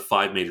correspond to the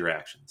 5 major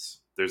actions.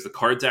 There's the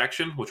cards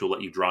action, which will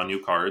let you draw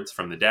new cards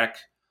from the deck,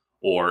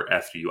 or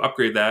after you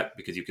upgrade that,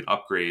 because you can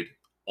upgrade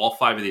all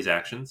 5 of these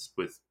actions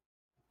with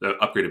the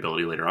upgrade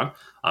ability later on.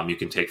 You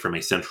can take from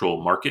a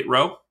central market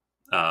row,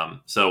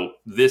 So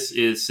this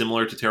is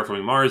similar to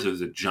Terraforming Mars.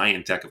 There's a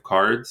giant deck of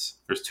cards.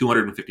 There's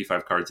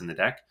 255 cards in the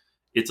deck.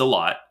 It's a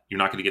lot. You're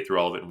not going to get through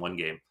all of it in one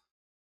game.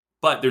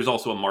 But there's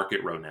also a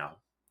market row now.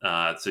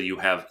 So you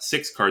have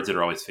 6 cards that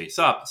are always face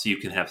up, so you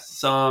can have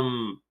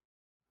some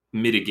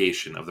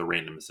mitigation of the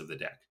randomness of the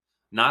deck.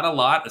 Not a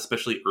lot,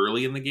 especially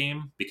early in the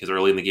game, because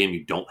early in the game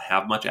you don't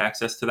have much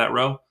access to that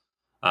row.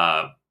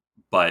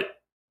 But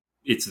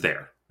it's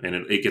there, and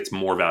it gets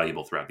more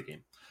valuable throughout the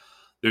game.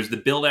 There's the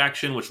build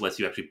action, which lets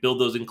you actually build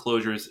those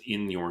enclosures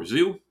in your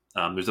zoo.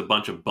 There's a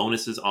bunch of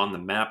bonuses on the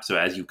map, so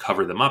as you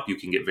cover them up, you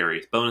can get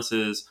various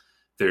bonuses.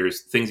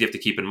 There's things you have to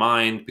keep in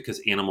mind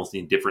because animals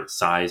need different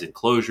size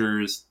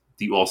enclosures.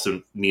 You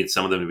also need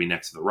some of them to be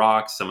next to the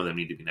rocks. Some of them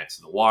need to be next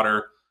to the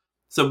water.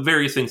 So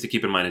various things to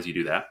keep in mind as you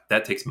do that.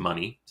 That takes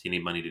money, so you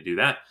need money to do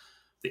that.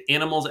 The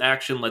animals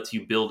action lets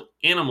you build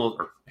animals,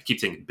 or I keep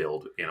saying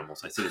build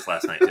animals. I said this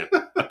last night too.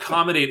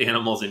 Accommodate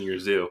animals in your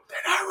zoo. They're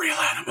not real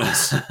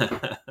animals.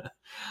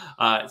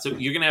 So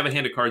you're going to have a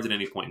hand of cards at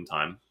any point in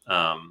time.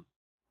 At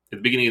the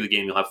beginning of the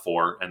game, you'll have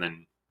 4, and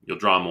then you'll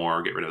draw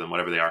more, get rid of them,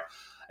 whatever they are.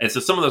 And so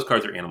some of those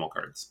cards are animal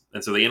cards.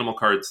 And so the animal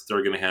cards,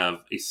 they're going to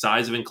have a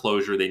size of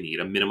enclosure they need,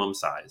 a minimum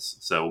size.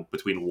 So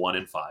between 1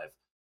 and 5.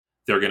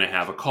 They're going to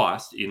have a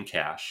cost in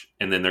cash,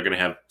 and then they're going to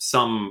have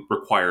some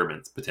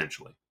requirements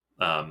potentially.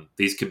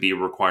 These could be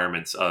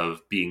requirements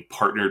of being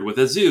partnered with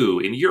a zoo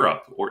in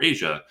Europe or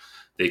Asia.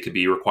 They could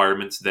be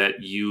requirements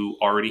that you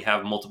already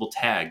have multiple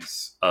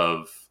tags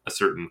of a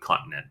certain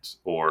continent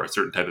or a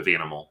certain type of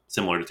animal,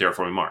 similar to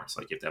Terraforming Mars.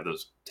 Like you have to have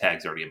those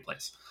tags already in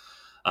place.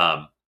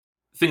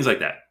 Things like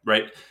that,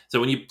 right? So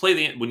when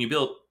you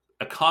build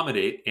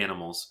accommodate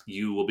animals,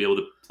 you will be able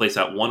to place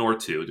out 1 or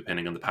 2,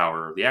 depending on the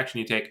power of the action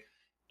you take.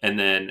 And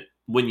then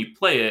when you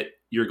play it,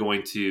 you're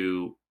going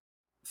to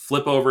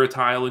flip over a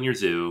tile in your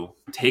zoo,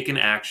 take an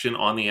action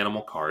on the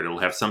animal card. It'll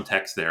have some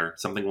text there.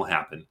 Something will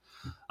happen.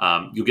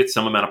 You'll get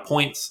some amount of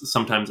points,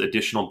 sometimes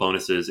additional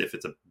bonuses if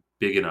it's a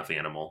big enough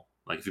animal.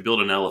 Like if you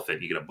build an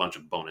elephant, you get a bunch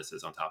of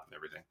bonuses on top of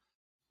everything.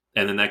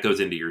 And then that goes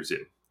into your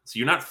zoo. So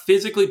you're not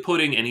physically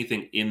putting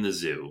anything in the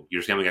zoo.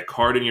 You're just having a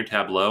card in your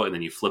tableau, and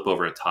then you flip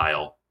over a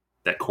tile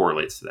that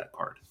correlates to that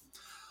card.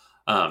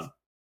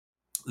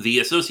 The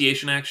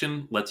association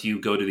action lets you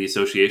go to the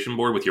association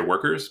board with your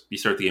workers. You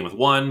start the game with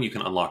 1. You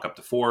can unlock up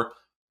to 4.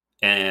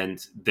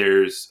 And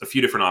there's a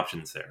few different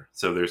options there.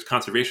 So there's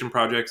conservation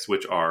projects,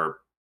 which are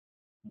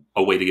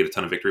a way to get a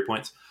ton of victory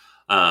points.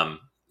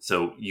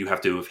 So you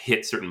have to have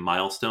hit certain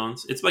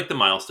milestones. It's like the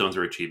milestones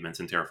or achievements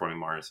in Terraforming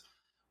Mars,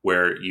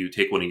 where you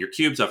take one of your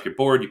cubes off your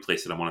board, you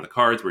place it on one of the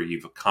cards where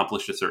you've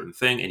accomplished a certain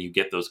thing, and you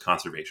get those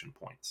conservation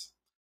points.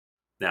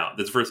 Now,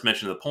 this first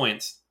mention of the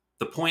points.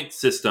 The point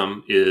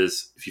system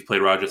is, if you've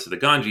played Rajas of the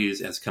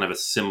Ganges, has kind of a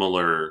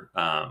similar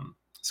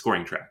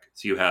scoring track.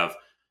 So you have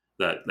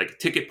the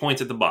ticket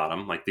points at the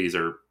bottom, like these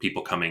are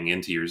people coming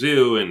into your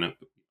zoo and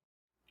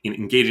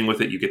engaging with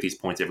it. You get these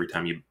points every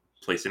time you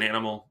place an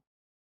animal.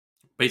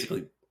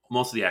 Basically,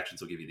 most of the actions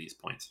will give you these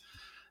points.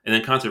 And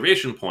then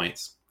conservation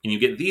points, and you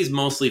get these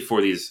mostly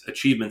for these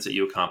achievements that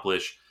you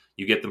accomplish.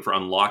 You get them for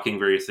unlocking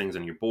various things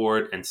on your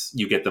board, and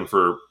you get them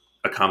for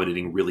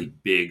accommodating really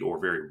big or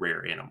very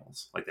rare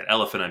animals. Like that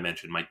elephant I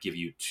mentioned might give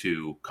you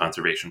 2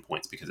 conservation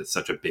points because it's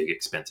such a big,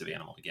 expensive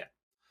animal to get.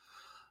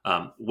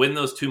 When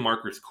those 2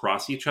 markers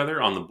cross each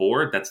other on the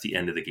board, that's the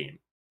end of the game.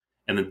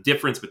 And the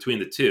difference between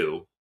the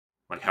 2,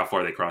 like how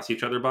far they cross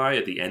each other by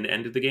at the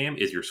end of the game,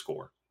 is your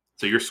score.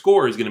 So your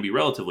score is going to be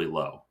relatively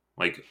low.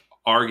 Like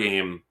our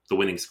game, the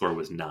winning score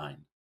was 9.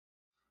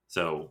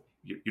 So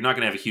you're not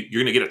going to have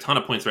you're going to get a ton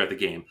of points throughout the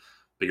game,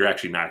 but you're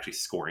actually not actually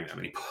scoring that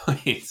many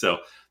points. So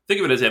think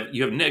of it as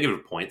you have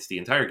negative points the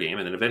entire game,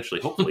 and then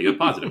eventually, hopefully, you have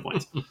positive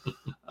points.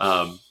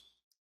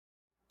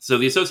 So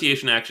the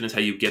association action is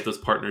how you get those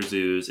partner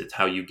zoos. It's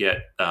how you get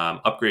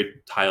upgrade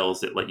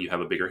tiles that let you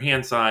have a bigger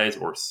hand size,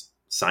 or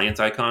science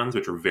icons,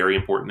 which are very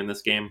important in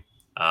this game.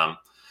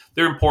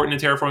 They're important in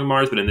Terraforming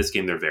Mars, but in this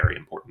game, they're very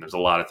important. There's a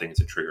lot of things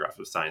that trigger off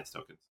of science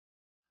tokens.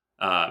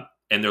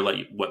 And they're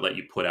what let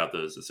you put out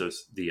those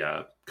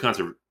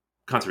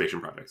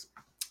conservation projects.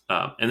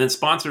 And then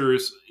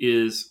sponsors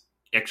is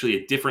actually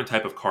a different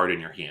type of card in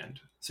your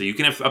hand. So you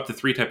can have up to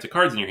 3 types of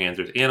cards in your hands.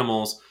 There's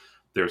animals,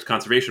 there's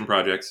conservation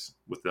projects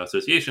with the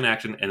association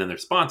action, and then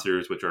there's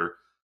sponsors, which are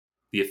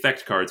the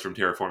effect cards from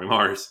Terraforming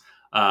Mars.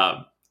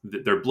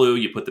 They're blue,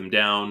 you put them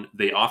down.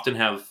 They often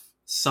have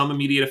some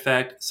immediate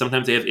effect.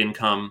 Sometimes they have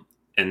income,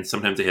 and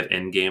sometimes they have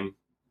end game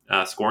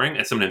scoring,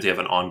 and sometimes they have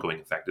an ongoing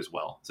effect as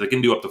well. So they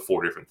can do up to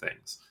 4 different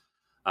things.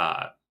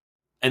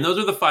 And those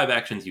are the 5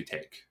 actions you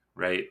take,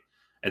 right?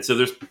 And so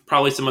there's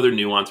probably some other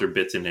nuance or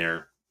bits in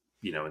there,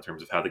 in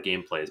terms of how the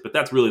game plays, but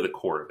that's really the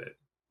core of it.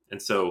 And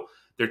so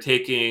they're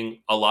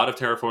taking a lot of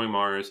Terraforming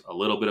Mars, a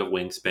little bit of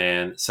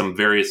Wingspan, some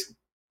various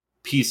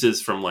pieces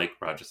from like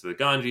Rajas of the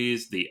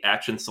Ganges, the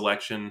action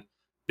selection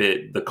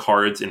bit, the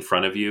cards in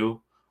front of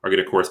you are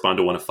going to correspond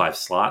to one of 5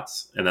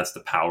 slots, and that's the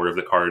power of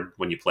the card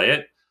when you play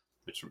it,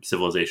 which is from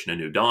Civilization: A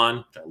New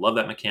Dawn. I love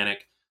that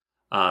mechanic.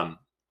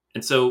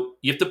 And so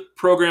you have to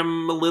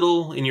program a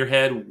little in your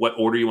head what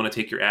order you want to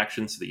take your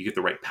actions so that you get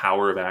the right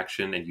power of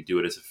action and you do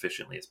it as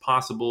efficiently as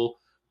possible.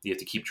 You have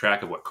to keep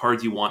track of what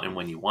cards you want and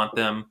when you want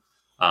them.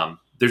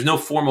 There's no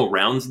formal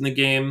rounds in the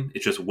game.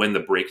 It's just when the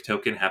break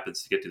token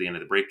happens to get to the end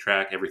of the break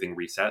track, everything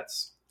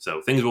resets.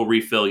 So things will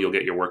refill, you'll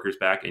get your workers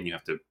back, and you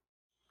have to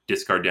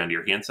discard down to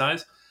your hand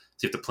size.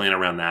 So you have to plan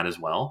around that as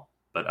well.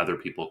 But other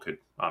people could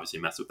obviously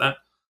mess with that.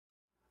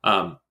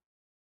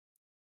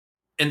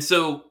 And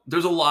so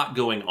there's a lot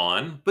going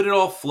on, but it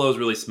all flows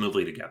really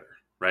smoothly together,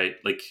 right?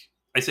 Like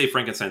I say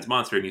Frankenstein's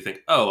monster and you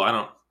think, oh, I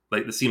don't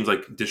like this seems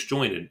like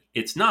disjointed.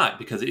 It's not,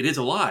 because it is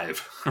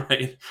alive,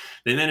 right?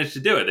 They managed to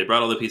do it. They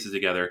brought all the pieces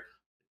together.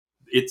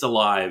 It's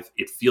alive.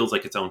 It feels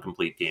like its own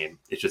complete game.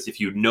 It's just, if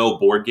you know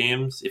board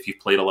games, if you've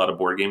played a lot of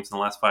board games in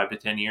the last 5 to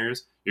 10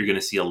 years, you're going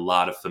to see a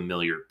lot of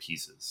familiar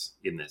pieces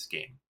in this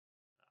game.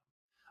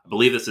 I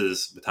believe this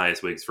is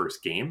Matthias Wigg's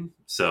first game,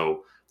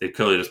 so they've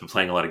clearly just been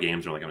playing a lot of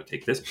games. They're like, I'm going to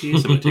take this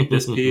piece, I'm going to take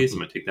this piece, I'm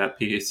going to take that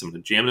piece, I'm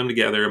going to jam them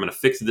together, I'm going to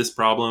fix this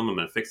problem, I'm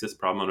going to fix this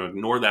problem, I'm going to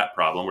ignore that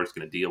problem, we're just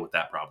going to deal with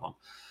that problem.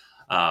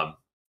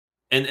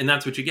 And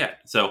that's what you get.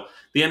 So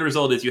the end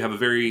result is you have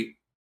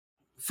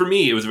for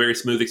me, it was a very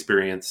smooth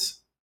experience.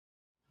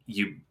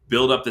 You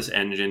build up this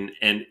engine,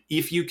 and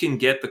if you can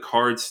get the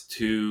cards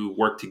to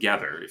work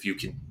together, if you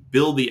can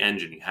build the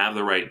engine, you have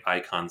the right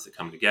icons that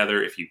come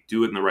together, if you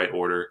do it in the right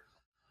order,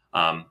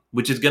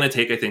 which is going to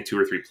take, I think, 2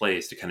 or 3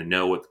 plays to kind of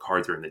know what the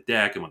cards are in the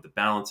deck and what the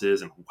balance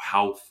is and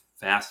how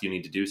fast you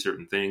need to do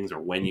certain things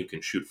or when you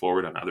can shoot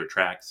forward on other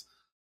tracks.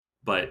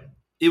 But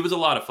it was a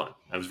lot of fun.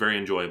 It was very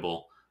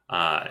enjoyable.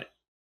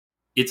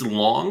 It's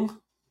long.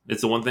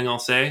 It's the one thing I'll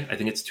say. I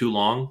think it's too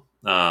long.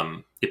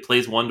 It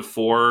plays 1 to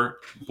 4.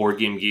 Board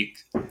Game Geek,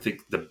 I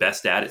think the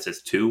best at it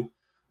says 2,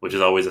 which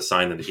is always a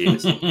sign that the game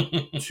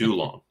is too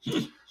long.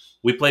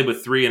 We played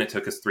with 3, and it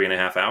took us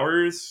 3.5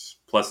 hours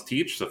plus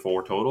teach, so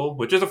 4 total,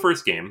 which is a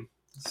first game.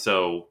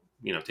 So,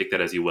 take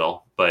that as you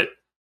will. But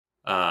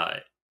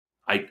I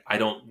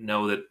don't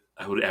know that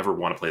I would ever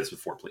want to play this with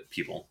 4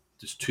 people.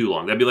 Just too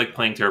long. That'd be like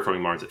playing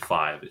Terraforming Mars at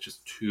 5. It's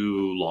just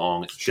too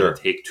long. It's going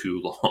to take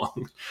too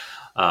long.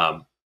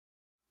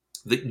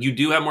 You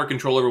do have more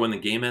control over when the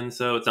game ends,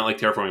 though. It's not like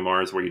Terraforming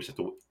Mars where you just have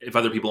to, if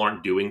other people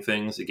aren't doing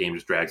things, the game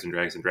just drags and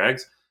drags and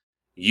drags.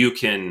 You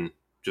can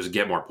just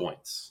get more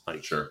points.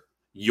 Like,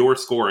 your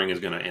scoring is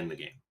going to end the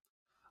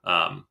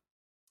game.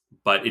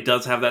 But it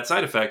does have that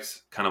side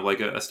effect, kind of like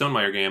a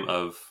Stonemaier game,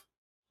 of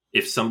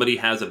if somebody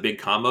has a big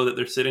combo that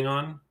they're sitting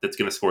on that's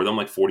going to score them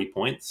like 40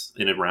 points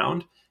in a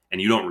round, and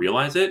you don't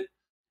realize it,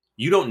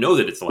 you don't know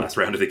that it's the last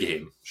round of the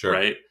game,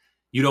 right?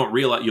 You don't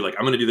realize, you're like,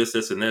 I'm going to do this,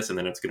 this, and this, and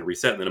then it's going to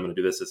reset, and then I'm going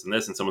to do this, this, and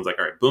this, and someone's like,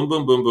 all right, boom,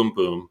 boom, boom, boom,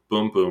 boom,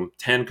 boom, boom,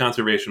 10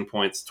 conservation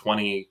points,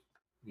 20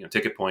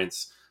 ticket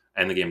points,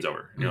 and the game's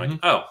over. And you're like,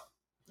 oh,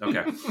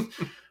 okay.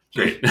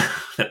 Great.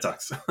 That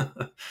sucks.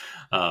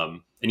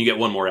 And you get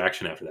 1 more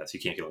action after that, so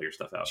you can't get all your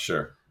stuff out.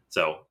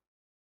 So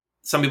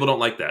some people don't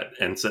like that.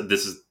 And so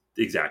this is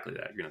exactly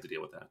that. You're going to have to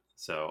deal with that.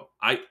 So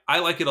I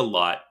like it a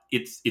lot.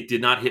 It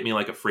did not hit me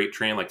like a freight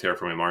train like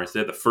Terraforming Mars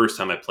did. The first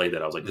time I played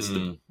that, I was like, this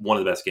is one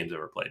of the best games I've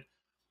ever played.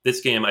 This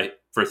game,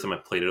 first time I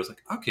played it, I was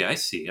like, okay, I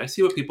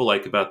see what people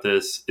like about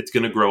this. It's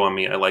going to grow on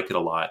me. I like it a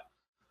lot.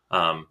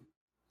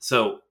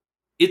 So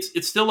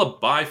it's still a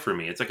buy for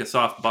me. It's like a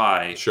soft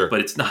buy, but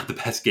it's not the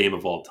best game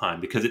of all time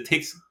because it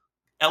takes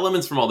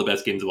elements from all the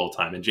best games of all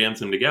time and jams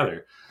them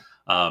together.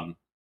 And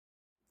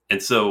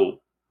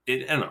so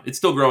I don't know. It's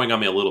still growing on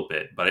me a little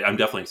bit, but I'm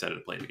definitely excited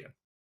to play it again.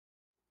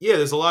 Yeah,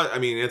 there's a lot. I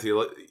mean, Anthony,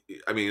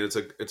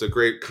 it's a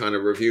great kind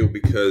of review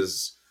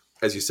because,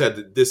 as you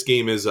said, this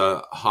game is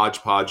a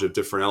hodgepodge of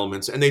different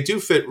elements, and they do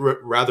fit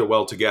rather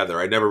well together.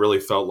 I never really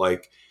felt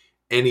like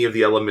any of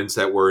the elements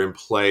that were in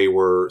play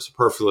were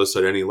superfluous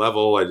at any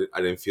level.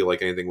 I didn't feel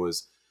like anything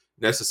was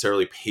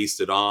necessarily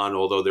pasted on,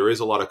 although there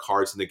is a lot of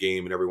cards in the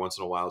game, and every once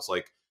in a while it's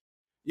like,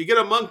 you get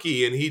a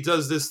monkey and he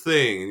does this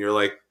thing, and you're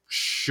like,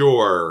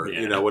 sure,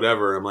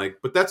 whatever. I'm like,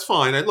 but that's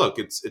fine. Look,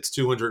 it's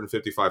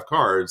 255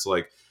 cards.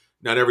 Like,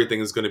 not everything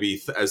is going to be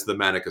as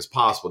thematic as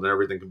possible. Not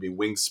everything can be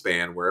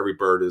Wingspan, where every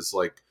bird is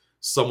like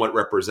somewhat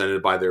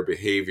represented by their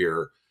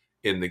behavior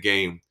in the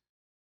game.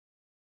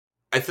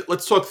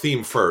 Let's talk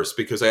theme first,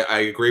 because I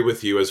agree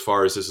with you as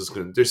far as this is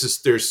going.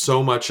 There's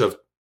so much of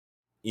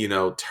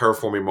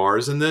Terraforming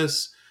Mars in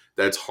this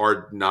that it's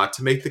hard not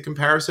to make the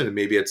comparison, and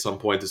maybe at some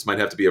point this might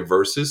have to be a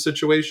versus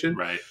situation,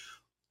 right?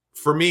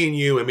 For me and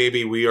you, and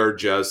maybe we are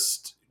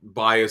just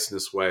biased in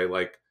this way.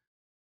 Like,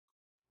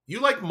 you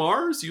like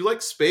Mars, you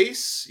like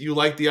space, you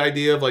like the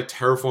idea of like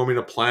terraforming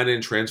a planet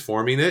and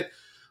transforming it.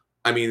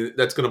 I mean,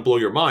 that's going to blow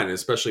your mind,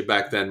 especially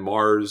back then.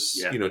 Mars,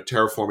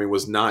 terraforming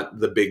was not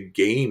the big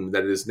game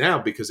that it is now,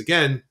 because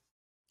again,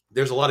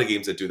 there's a lot of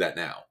games that do that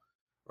now,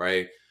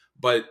 right?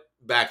 But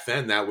back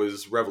then, that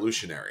was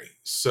revolutionary.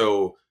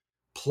 So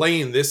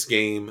playing this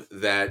game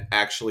that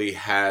actually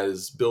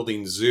has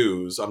building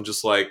zoos, I'm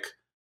just like,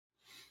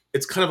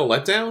 it's kind of a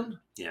letdown.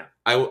 Yeah.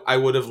 I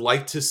would have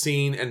liked to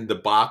seen, and the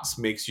box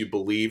makes you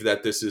believe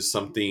that this is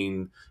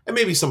something, and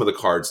maybe some of the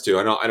cards too.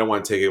 I don't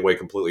want to take it away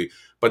completely,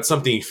 but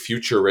something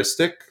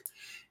futuristic.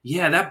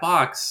 Yeah, that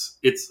box,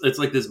 it's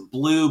like this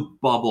blue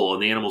bubble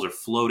and the animals are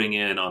floating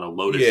in on a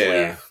lotus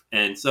Yeah, leaf.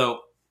 And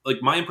so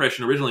like my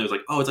impression originally was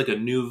like, oh, it's like a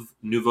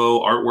nouveau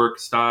artwork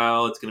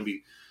style. It's going to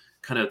be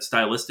kind of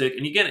stylistic.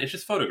 And again, it's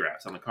just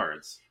photographs on the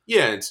cards.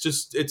 yeah.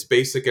 It's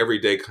basic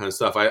everyday kind of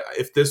stuff.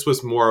 If this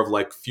was more of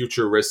like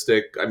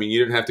futuristic, I mean,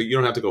 you don't have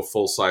to go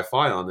full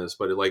sci-fi on this,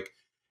 but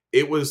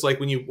it was like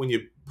when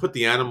you put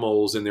the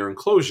animals in their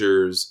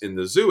enclosures in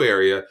the zoo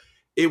area,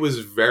 it was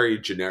very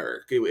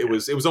generic. It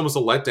was almost a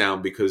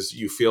letdown because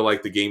you feel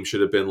like the game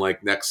should have been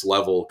like next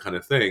level kind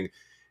of thing,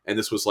 and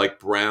this was like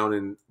brown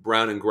and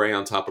gray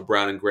on top of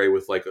brown and gray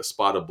with like a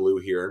spot of blue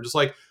here. I'm just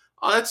like,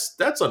 oh,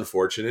 that's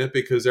unfortunate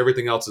because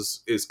everything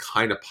else is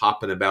kind of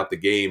popping about the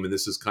game, and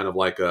this is kind of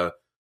like a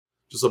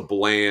just a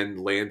bland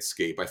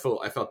landscape. I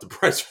felt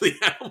depressed for the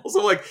animals.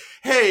 I'm like,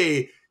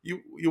 hey,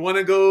 you want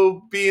to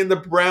go be in the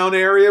brown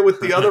area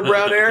with the other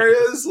brown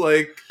areas?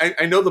 Like,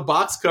 I know the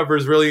box cover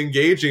is really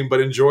engaging,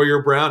 but enjoy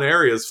your brown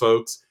areas,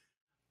 folks.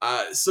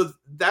 So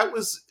that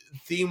was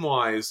theme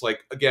wise.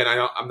 Like, again,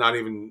 I'm not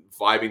even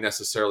vibing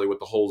necessarily with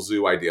the whole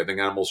zoo idea. I think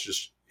animals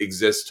just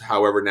exist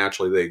however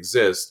naturally they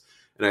exist.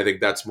 And I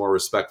think that's more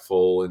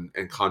respectful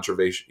and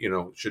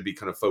conservation, should be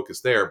kind of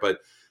focused there. But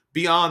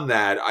beyond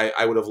that,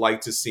 I would have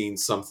liked to seen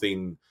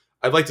something.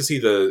 I'd like to see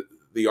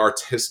the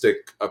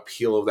artistic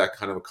appeal of that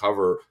kind of a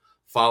cover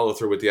follow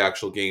through with the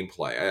actual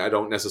gameplay. I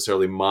don't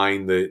necessarily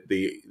mind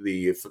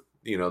the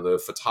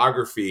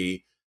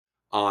photography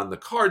on the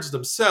cards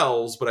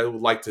themselves, but I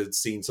would like to have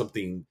seen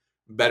something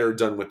better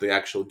done with the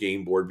actual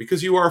game board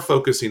because you are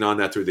focusing on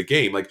that through the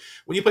game. Like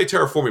when you play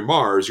Terraforming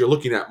Mars, you're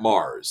looking at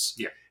Mars.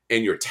 Yeah.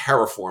 And you're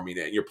terraforming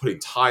it and you're putting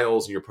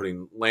tiles and you're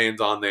putting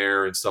land on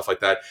there and stuff like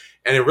that.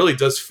 And it really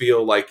does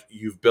feel like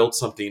you've built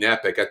something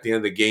epic. At the end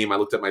of the game, I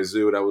looked at my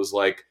zoo and I was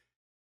like,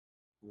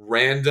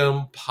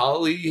 random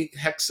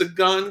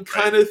polyhexagon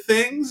kind of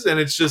things. And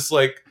it's just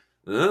like,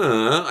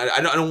 I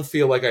don't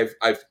feel like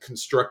I've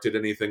constructed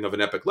anything of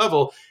an epic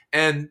level.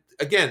 And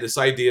again, this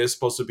idea is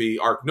supposed to be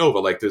Ark Nova,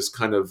 like this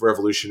kind of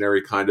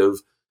revolutionary kind of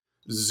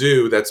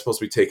zoo that's supposed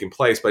to be taking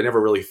place, but I never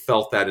really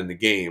felt that in the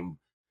game.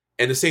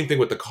 And the same thing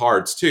with the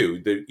cards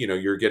too.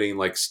 You're getting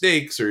like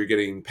snakes or you're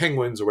getting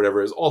penguins or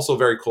whatever is also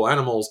very cool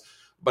animals.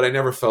 But I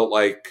never felt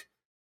like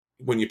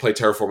when you play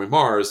Terraforming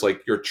Mars,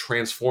 like you're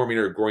transforming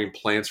or growing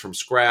plants from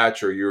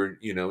scratch, or you're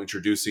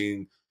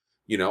introducing,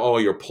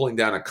 you're pulling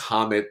down a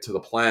comet to the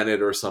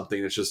planet or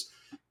something. It's just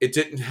it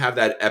didn't have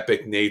that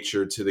epic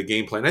nature to the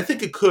gameplay, and I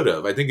think it could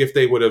have. I think if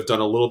they would have done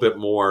a little bit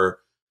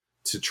more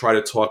to try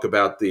to talk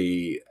about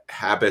the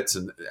habits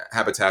and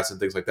habitats and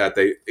things like that,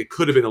 it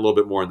could have been a little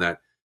bit more in that.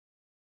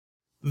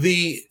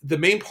 The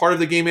main part of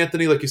the game,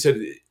 Anthony, like you said,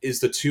 is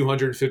the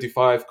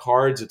 255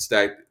 cards. It's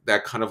that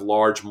kind of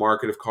large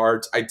market of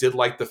cards. I did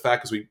like the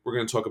fact, because we're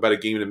going to talk about a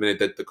game in a minute,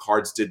 that the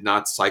cards did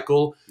not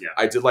cycle. Yeah.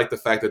 I did like the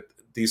fact that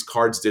these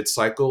cards did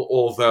cycle,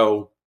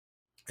 although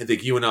I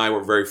think you and I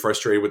were very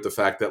frustrated with the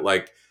fact that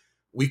like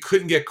we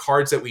couldn't get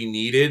cards that we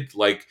needed.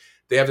 Like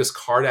they have this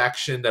card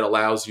action that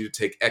allows you to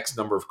take X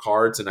number of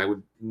cards, and I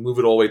would move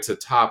it all the way to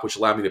the top, which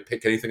allowed me to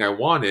pick anything I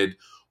wanted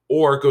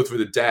or go through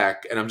the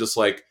deck. And I'm just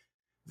like,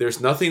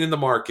 there's nothing in the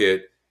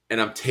market, and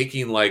I'm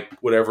taking like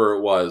whatever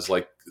it was,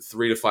 like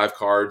 3 to 5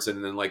 cards,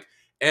 and then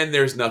and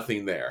there's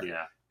nothing there.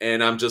 Yeah.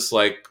 And I'm just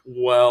like,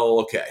 well,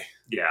 okay.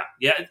 Yeah.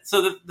 Yeah.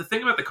 So the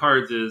thing about the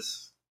cards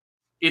is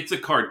it's a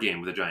card game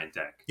with a giant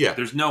deck. Yeah.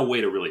 There's no way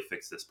to really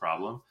fix this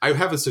problem. I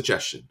have a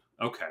suggestion.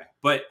 Okay.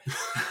 But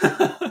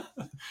but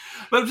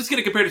I'm just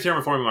going to compare to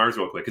Terraforming Mars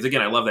real quick, because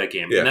again, I love that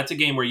game. Yeah. And that's a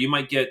game where you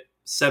might get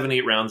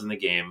 7-8 rounds in the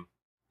game.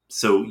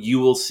 So you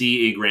will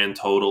see a grand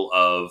total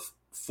of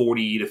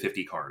 40 to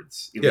 50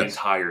 cards in the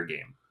entire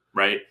game,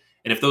 right?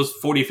 And if those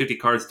 40 to 50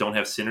 cards don't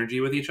have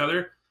synergy with each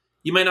other,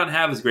 you might not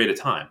have as great a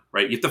time,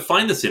 right? You have to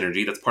find the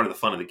synergy. That's part of the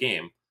fun of the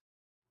game.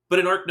 But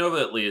in Ark Nova,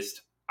 at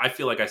least, I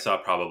feel like I saw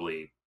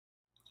probably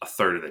a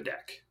third of the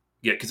deck.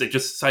 Yeah, because I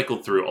just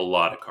cycled through a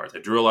lot of cards. I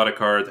drew a lot of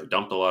cards. I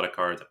dumped a lot of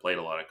cards. I played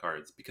a lot of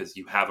cards because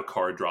you have a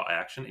card draw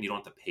action and you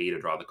don't have to pay to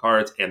draw the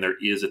cards. And there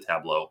is a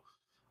tableau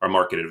or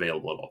market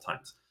available at all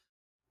times.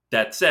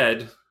 That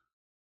said,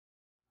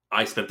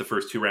 I spent the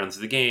first 2 rounds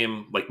of the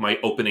game, like my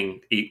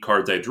opening 8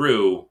 cards I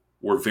drew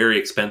were very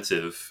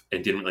expensive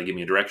and didn't really give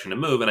me a direction to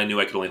move. And I knew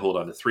I could only hold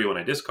on to 3 when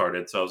I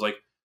discarded. So I was like,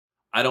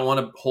 I don't want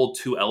to hold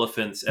 2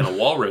 elephants and a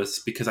walrus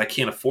because I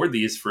can't afford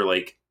these for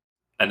like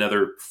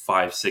another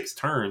 5-6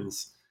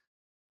 turns.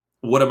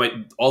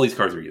 All these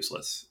cards are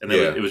useless. And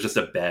then it was just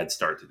a bad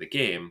start to the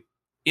game.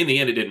 In the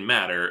end, it didn't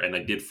matter. And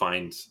I did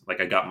find,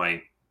 like, I got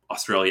my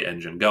Australia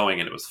engine going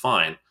and it was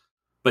fine.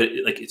 But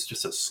it's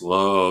just a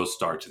slow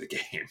start to the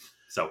game.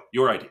 So,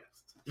 your idea.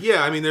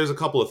 Yeah, I mean, there's a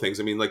couple of things.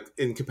 I mean, like,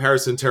 in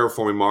comparison to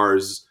Terraforming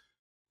Mars,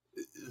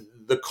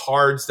 the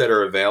cards that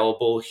are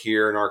available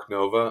here in Ark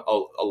Nova,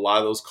 a lot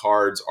of those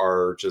cards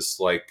are just,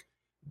 like,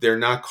 they're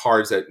not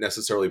cards that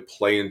necessarily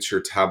play into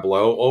your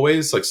tableau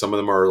always. Like some of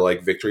them are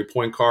like victory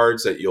point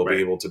cards that you'll be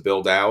Right. able to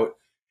build out,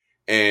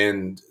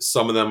 and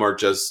some of them are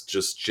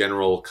just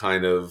general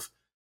kind of,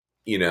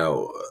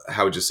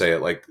 how would you say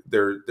it? Like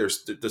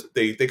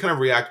they kind of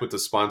react with the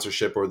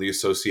sponsorship or the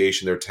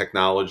association, their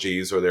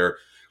technologies or their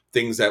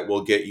things that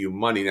will get you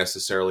money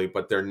necessarily,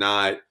 but they're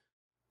not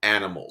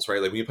animals,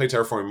 right? Like when you play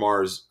Terraforming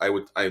Mars,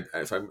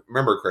 if I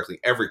remember correctly,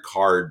 every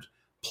card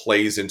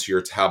plays into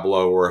your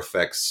tableau or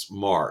affects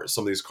Mars.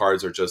 Some of these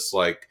cards are just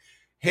like,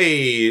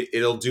 hey,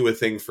 it'll do a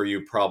thing for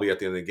you probably at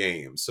the end of the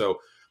game. So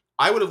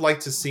I would have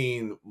liked to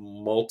seen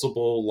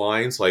multiple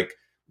lines, like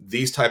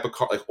these type of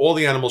cards, like all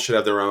the animals should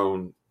have their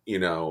own,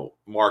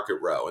 market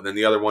row, and then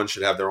the other one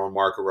should have their own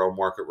market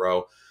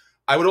row.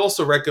 I would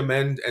also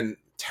recommend, and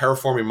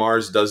Terraforming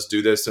Mars does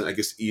do this, and I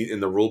guess in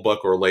the rule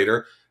book or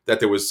later, that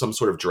there was some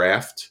sort of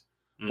draft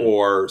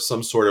or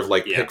some sort of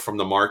like pick from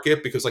the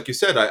market. Because like you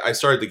said, I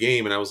started the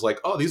game and I was like,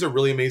 oh, these are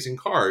really amazing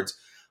cards.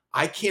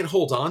 I can't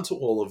hold on to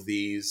all of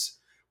these,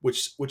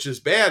 which is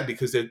bad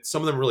because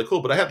some of them are really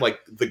cool. But I had like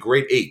the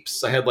great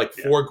apes. I had like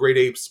 4 great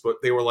apes, but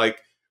they were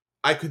like,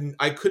 I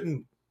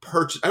couldn't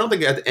purchase. I don't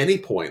think at any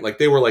point, like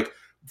they were like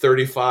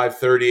 35,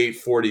 38,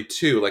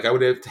 42. Like I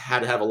would have had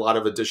to have a lot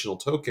of additional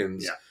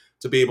tokens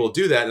to be able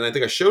to do that. And I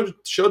think I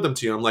showed them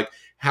to you. I'm like,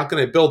 how can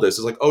I build this?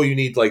 It's like, oh, you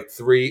need like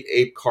 3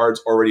 ape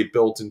cards already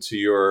built into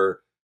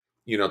your,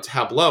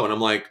 tableau. And I'm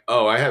like,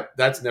 oh,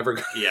 that's never.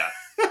 Yeah.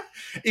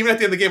 Even at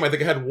the end of the game, I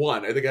think I had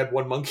 1. I think I had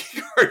 1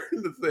 monkey card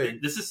in the thing.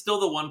 This is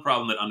still the one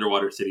problem that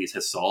Underwater Cities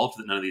has solved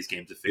that none of these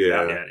games have figured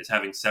out yet, is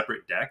having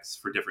separate decks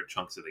for different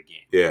chunks of the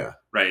game. Yeah.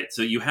 Right?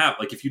 So you have,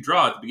 like, if you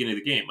draw at the beginning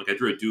of the game, like I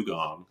drew a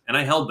Dugong, and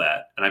I held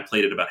that, and I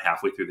played it about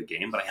halfway through the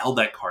game, but I held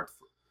that card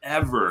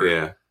forever.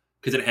 Yeah.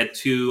 Because it had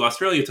 2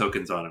 Australia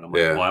tokens on it. I'm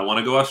like, well, I want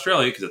to go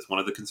Australia because it's one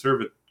of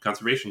the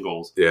conservation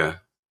goals. Yeah.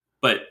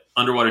 But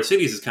Underwater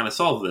Cities has kind of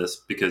solved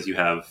this because you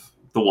have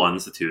the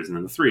 1s, the 2s, and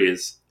then the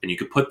 3s, and you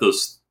could put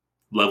those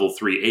level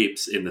 3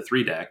 apes in the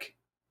 3 deck,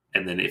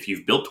 and then if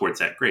you've built towards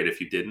that, great.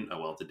 If you didn't, oh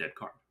well, it's a dead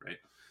card, right?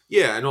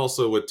 Yeah, and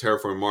also with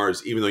Terraforming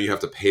Mars, even though you have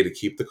to pay to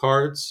keep the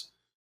cards,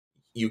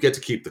 you get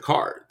to keep the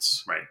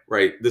cards.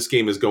 Right. This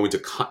game is going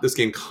to this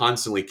game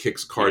constantly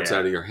kicks cards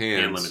out of your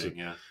hands. And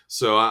limiting,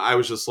 So I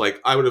was just like,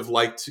 I would have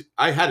liked to.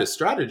 I had a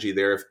strategy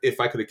there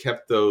if I could have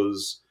kept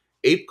those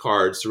ape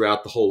cards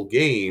throughout the whole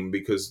game,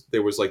 because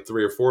there was like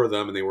 3 or 4 of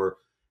them, and they were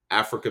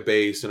Africa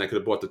based, and I could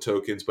have bought the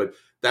tokens, but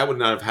that would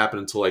not have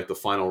happened until like the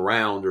final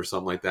round or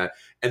something like that.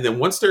 And then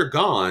once they're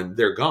gone,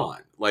 they're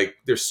gone. Like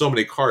there's so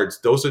many cards,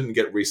 those didn't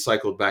get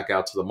recycled back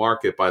out to the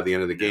market by the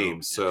end of the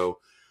game. So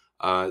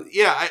I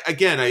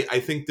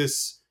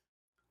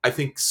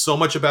think so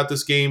much about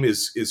this game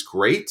is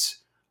great.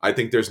 I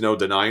think there's no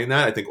denying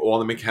that. I think all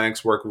the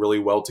mechanics work really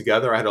well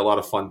together. I had a lot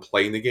of fun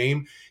playing the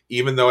game,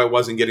 even though I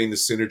wasn't getting the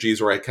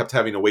synergies, or I kept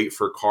having to wait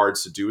for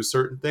cards to do a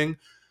certain thing.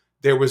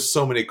 There was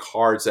so many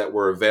cards that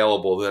were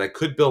available that I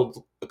could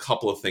build a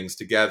couple of things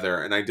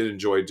together, and I did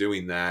enjoy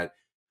doing that.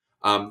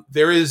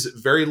 There is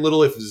very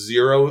little, if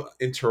zero,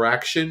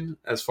 interaction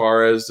as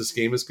far as this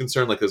game is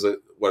concerned. Like, there's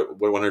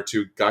 1 or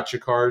 2 gotcha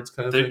cards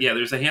kind of thing? Yeah,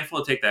 there's a handful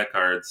of take that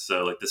cards.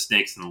 So, like, the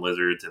snakes and the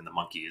lizards and the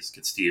monkeys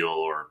can steal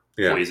or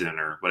poison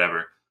or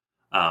whatever.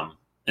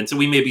 And so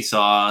we maybe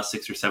saw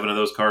 6 or 7 of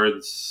those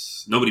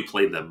cards. Nobody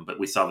played them, but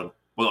we saw them.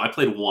 Well, I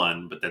played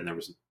 1, but then there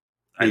was...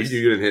 You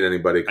didn't hit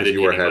anybody because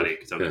you were ahead.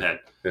 Because I was ahead.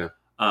 Yeah.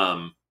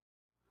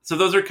 So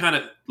those are kind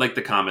of like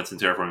the comments in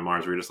Terraforming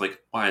Mars where you're just like,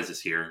 why is this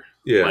here?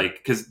 Yeah. Like,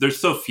 because there's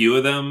so few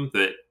of them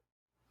that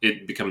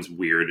it becomes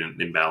weird and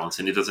imbalanced,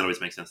 and it doesn't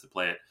always make sense to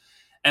play it.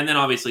 And then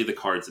obviously the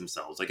cards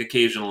themselves. Like,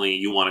 occasionally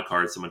you want a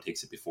card, someone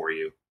takes it before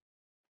you.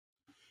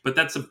 But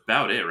that's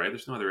about it, right?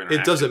 There's no other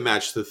interaction. It doesn't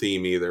match the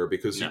theme either,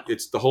 because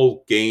it's the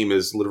whole game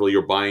is literally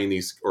you're buying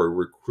these or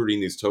recruiting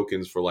these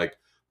tokens for like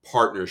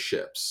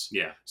partnerships.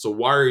 Yeah. So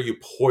why are you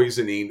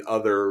poisoning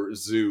other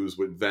zoos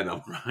with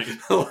venom? Right.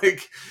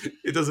 Like,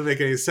 it doesn't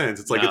make any sense.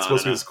 It's like it's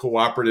supposed to be this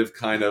cooperative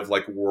kind of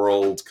like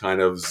world kind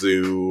of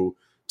zoo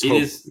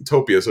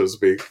utopia, so to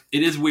speak.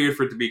 It is weird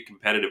for it to be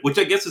competitive, which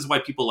I guess is why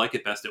people like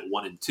it best at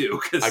 1 and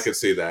 2. I could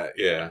see that,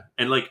 yeah.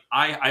 And like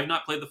I've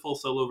not played the full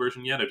solo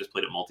version yet. I've just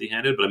played it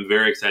multi-handed, but I'm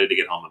very excited to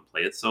get home and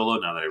play it solo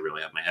now that I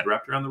really have my head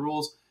wrapped around the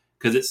rules,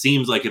 because it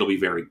seems like it'll be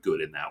very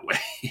good in that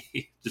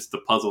way. Just the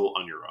puzzle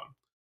on your own.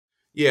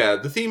 Yeah,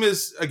 the theme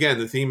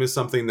is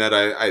something that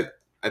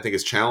I think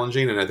is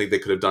challenging, and I think they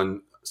could have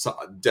done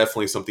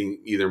definitely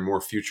something either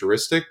more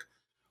futuristic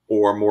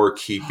or more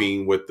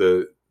keeping with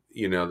the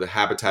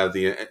habitat of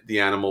the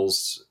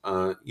animals,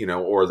 or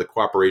the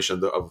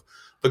cooperation of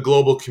the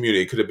global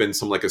community. It could have been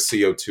some like a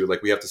CO2,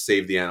 like we have to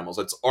save the animals.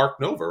 That's Ark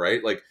Nova,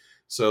 right? Like,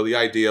 so the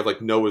idea of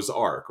like Noah's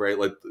Ark, right?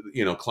 Like,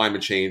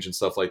 climate change and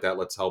stuff like that.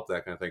 Let's help,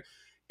 that kind of thing.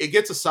 It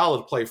gets a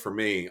solid play for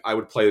me. I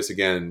would play this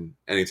again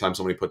anytime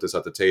somebody put this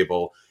at the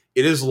table.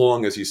 It is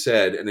long, as you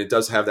said, and it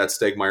does have that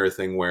Stegmeyer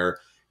thing where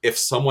if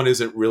someone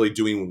isn't really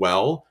doing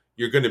well,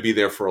 you're going to be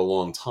there for a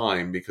long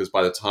time, because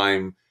I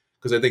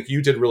think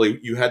you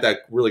had that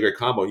really great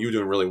combo. You were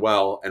doing really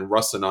well, and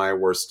Russ and I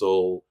were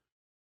still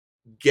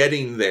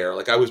getting there.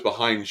 Like I was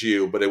behind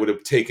you, but it would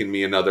have taken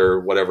me another,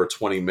 whatever,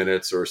 20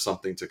 minutes or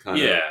something to kind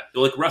of. Yeah.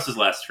 Like Russ's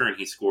last turn,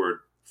 he scored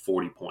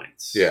 40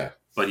 points. Yeah.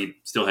 But he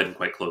still hadn't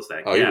quite closed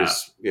that Oh, gap. he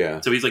was,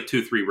 yeah. So he's like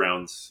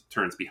 2-3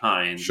 turns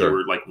behind. Sure. You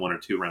were like 1 or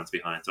 2 rounds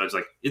behind. So I was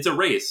like, it's a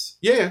race.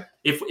 Yeah.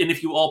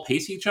 If you all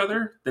pace each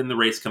other, then the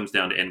race comes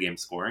down to endgame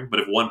scoring. But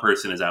if one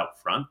person is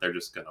out front, they're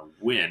just going to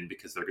win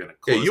because they're going to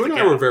close. Yeah, you and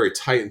I were very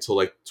tight until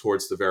like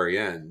towards the very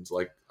end.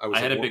 Like I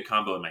had a big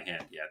combo in my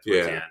hand. Yeah,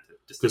 towards the end.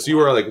 Because you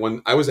were like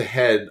when I was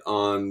ahead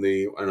on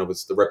the, I don't know if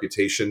it's the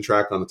reputation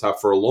track on the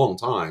top for a long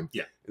time.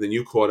 Yeah. And then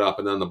you caught up,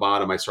 and then on the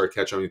bottom I started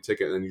catching on your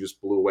ticket, and then you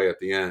just blew away at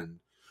the end.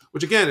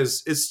 Which again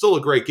is still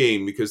a great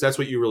game because that's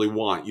what you really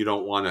want. You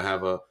don't want to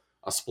have a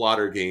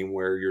splatter game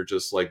where you're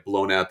just like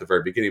blown out at the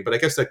very beginning. But I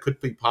guess that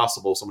could be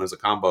possible. Someone has a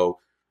combo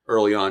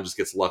early on, just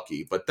gets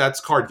lucky. But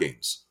that's card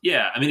games.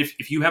 Yeah, I mean,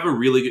 if you have a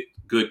really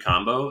good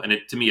combo, and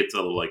to me it's a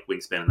little like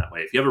Wingspan in that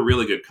way. If you have a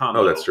really good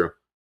combo, oh, that's true.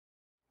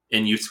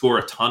 And you score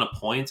a ton of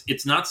points,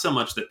 it's not so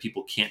much that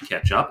people can't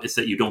catch up, it's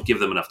that you don't give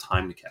them enough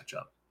time to catch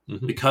up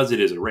because it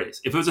is a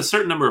race. If it was a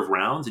certain number of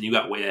rounds and you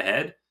got way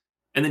ahead,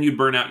 and then you'd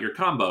burn out your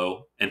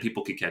combo and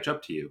people could catch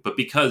up to you. But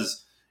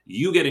because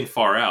you getting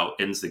far out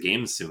ends the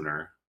game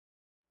sooner,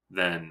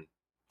 then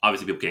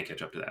obviously people can't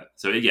catch up to that.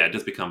 So yeah, it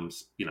just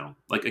becomes,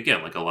 like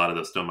again, like a lot of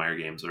those Stonemaier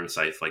games or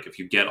Scythe, like if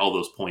you get all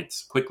those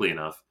points quickly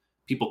enough,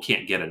 people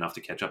can't get enough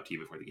to catch up to you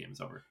before the game is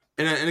over.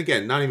 And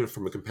again, not even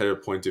from a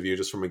competitive point of view,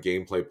 just from a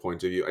gameplay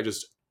point of view.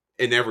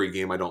 In every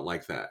game, I don't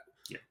like that.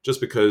 Yeah. Just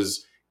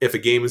because if a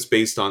game is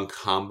based on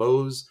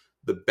combos,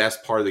 the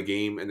best part of the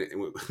game, and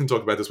we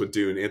talked about this with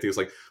Dune, Anthony was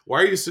like,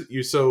 why are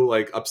you so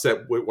like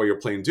upset while you're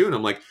playing Dune?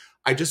 I'm like,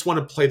 I just want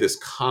to play this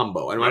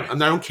combo. And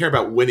I don't care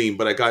about winning,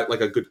 but I got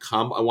like a good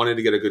combo. I wanted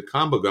to get a good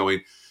combo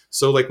going.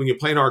 So like when you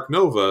play an Arc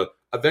Nova,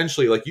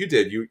 eventually, like you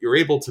did, you're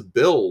able to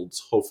build,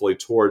 hopefully,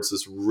 towards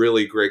this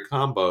really great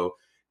combo.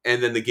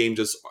 And then the game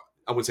just,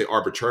 I wouldn't say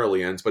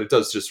arbitrarily ends, but it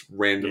does just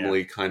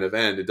randomly kind of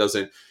end. It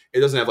doesn't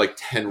have like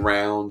 10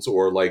 rounds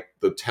or like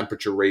the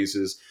temperature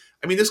raises.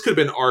 I mean, this could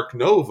have been Arc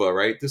Nova,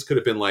 right? This could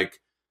have been like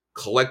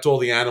collect all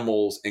the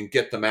animals and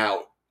get them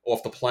out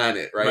off the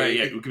planet, right? Right,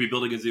 yeah. We could be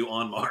building a zoo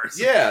on Mars.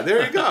 Yeah,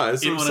 there you go.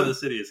 In one of the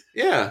cities.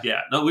 Yeah.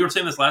 Yeah. No, we were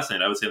saying this last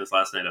night. I was saying this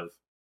last night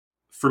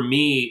for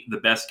me, the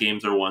best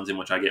games are ones in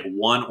which I get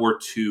 1 or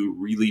 2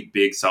 really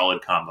big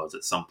solid combos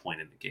at some point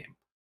in the game.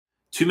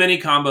 Too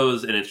many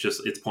combos and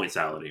it's point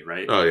salady,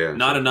 right? Oh, yeah.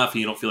 Not enough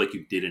and you don't feel like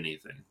you did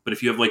anything. But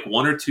if you have like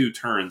 1 or 2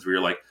 turns where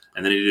you're like,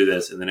 and then I do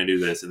this, and then I do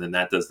this, and then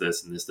that does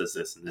this, and this does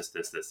this, and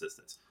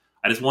this.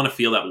 I just want to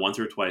feel that once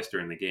or twice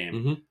during the game.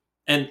 Mm-hmm.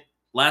 And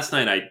last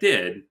night I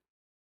did,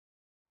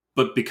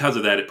 but because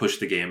of that, it pushed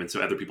the game, and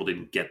so other people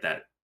didn't get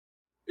that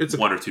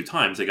 1 or 2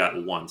 times. They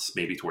got once,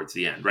 maybe towards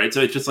the end, right?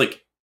 So it's just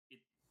like,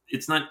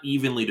 it's not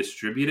evenly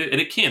distributed, and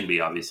it can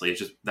be, obviously. It's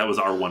just, that was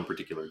our one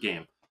particular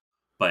game.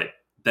 But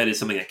that is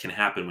something that can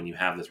happen when you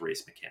have this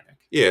race mechanic.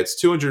 Yeah, it's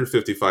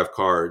 255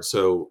 cards,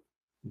 so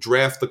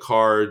draft the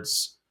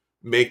cards,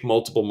 make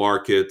multiple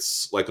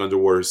markets like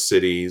Underwater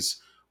Cities,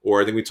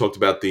 or I think we talked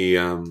about the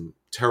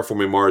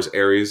Terraforming Mars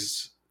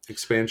Ares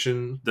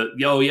expansion. The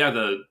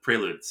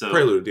Prelude. So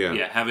Prelude, yeah.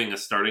 Yeah, having a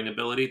starting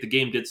ability. The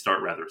game did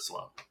start rather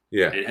slow.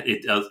 Yeah.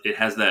 It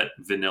has that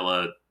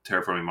vanilla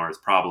Terraforming Mars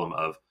problem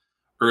of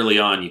early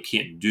on you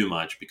can't do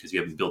much because you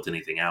haven't built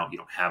anything out. You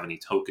don't have any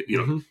token.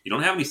 You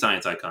don't have any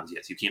science icons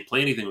yet. So you can't play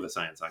anything with a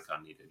science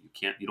icon needed.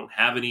 You don't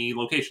have any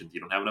locations.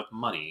 You don't have enough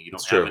money. You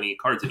don't have any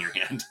cards in your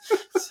hand.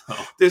 So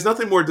there's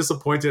nothing more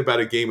disappointing about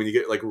a game when you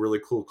get like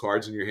really cool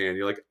cards in your hand.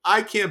 You're like,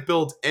 I can't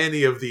build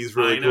any of these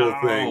really cool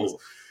things.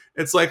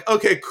 It's like,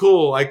 okay,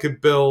 cool. I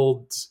could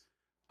build,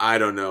 I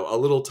don't know, a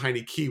little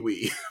tiny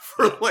kiwi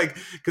for like,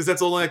 because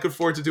that's all I could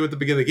afford to do at the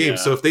beginning of the game.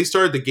 Yeah. So if they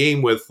started the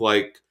game with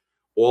like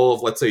all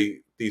of, let's say,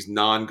 these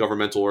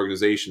non-governmental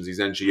organizations, these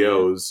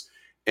NGOs,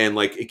 and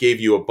like it gave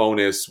you a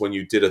bonus when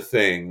you did a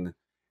thing,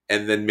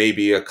 and then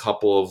maybe a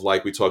couple of,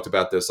 like we talked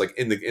about this, like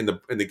in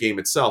the game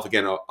itself,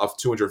 again, of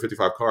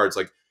 255 cards,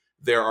 like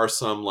there are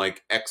some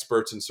like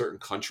experts in certain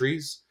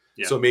countries.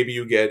 Yeah. So maybe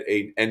you get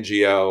an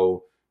NGO,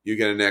 you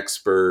get an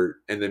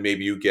expert, and then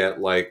maybe you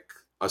get like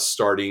a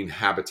starting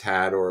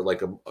habitat or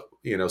like a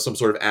some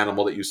sort of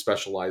animal that you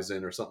specialize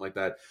in or something like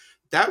that.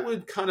 That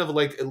would kind of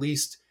like at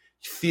least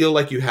feel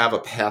like you have a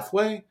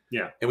pathway.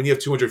 Yeah. And when you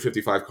have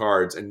 255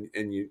 cards and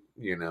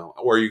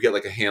or you get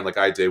like a hand like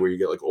I did where you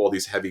get like all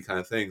these heavy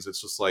kind of things,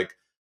 it's just like,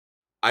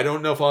 I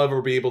don't know if I'll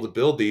ever be able to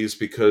build these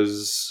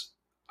because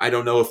I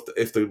don't know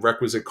if the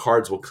requisite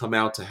cards will come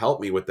out to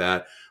help me with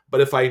that.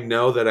 But if I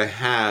know that I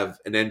have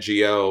an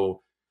NGO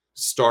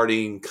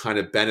starting kind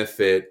of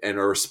benefit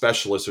or a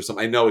specialist or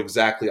something, I know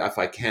exactly if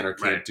I can or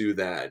can't do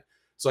that.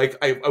 So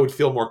I would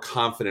feel more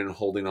confident in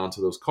holding on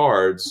to those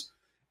cards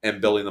and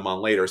building them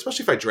on later,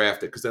 especially if I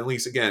draft it, because then at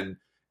least, again,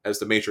 as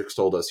the Matrix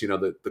told us,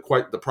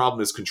 the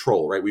problem is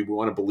control, right? We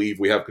want to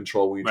believe we have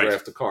control when we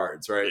draft the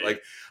cards, right? Yeah.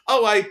 Like,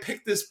 oh, I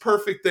picked this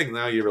perfect thing.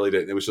 No, you really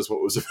didn't. It was just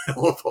what was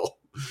available.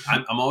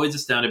 I'm always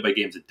astounded by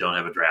games that don't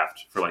have a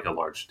draft for like a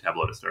large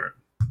tableau to start.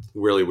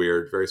 Really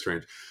weird, very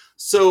strange.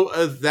 So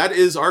that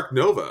is Arc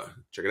Nova.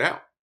 Check it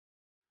out.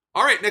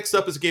 All right, next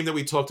up is a game that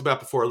we talked about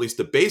before, at least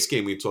the base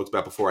game we talked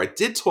about before. I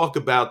did talk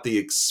about the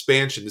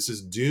expansion. This is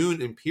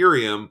Dune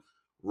Imperium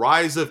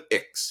Rise of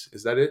Ix.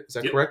 Is that it? Is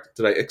that correct?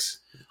 Did I Ix?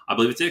 I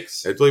believe it's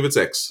Ix. I believe it's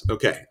Ix.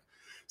 Okay.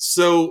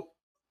 So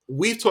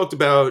we've talked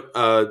about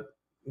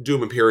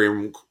Doom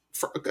Imperium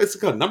for it's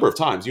a number of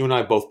times. You and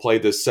I both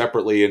played this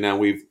separately, and now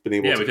we've been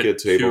able to get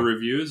to table. 2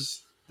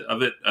 reviews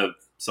of it, of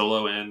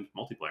solo and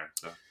multiplayer.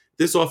 So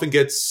this often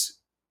gets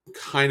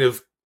kind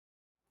of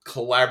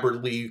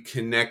collaboratively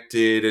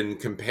connected and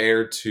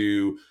compared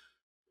to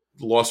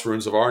Lost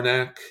Ruins of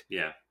Arnak.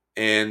 Yeah.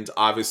 And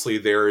obviously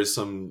there is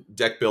some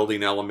deck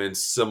building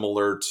elements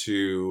similar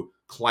to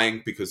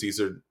Clank because this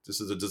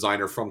is a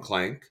designer from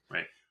Clank.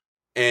 Right.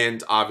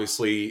 And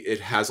obviously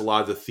it has a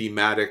lot of the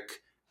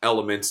thematic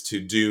elements to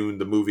Dune,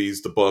 the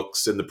movies, the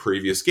books, and the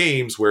previous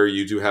games where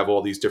you do have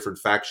all these different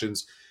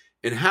factions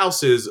and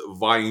houses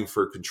vying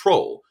for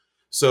control.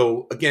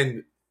 So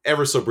again,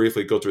 ever so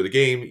briefly go through the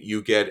game,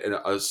 you get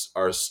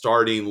our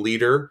starting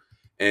leader,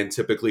 and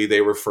typically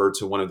they refer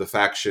to one of the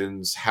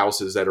factions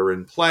houses that are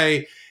in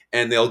play,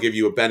 and they'll give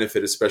you a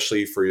benefit,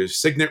 especially for your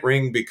signet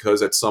ring,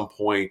 because at some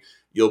point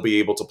you'll be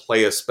able to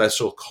play a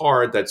special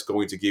card that's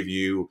going to give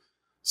you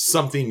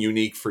something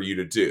unique for you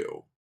to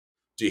do.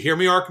 Do you hear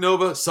me, Arc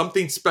Nova?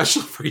 Something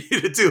special for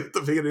you to do at the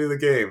beginning of the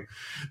game.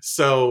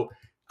 So,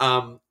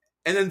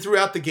 and then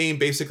throughout the game,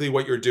 basically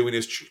what you're doing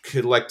is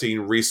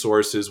collecting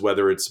resources,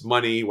 whether it's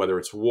money, whether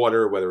it's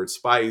water, whether it's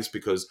spice,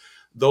 because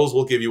those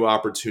will give you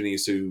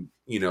opportunities to,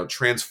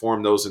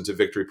 transform those into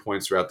victory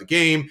points throughout the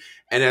game.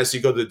 And as you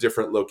go to the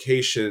different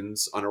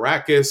locations on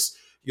Arrakis,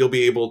 you'll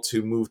be able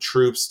to move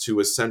troops to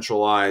a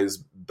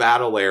centralized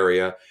battle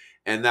area.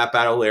 And that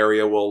battle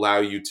area will allow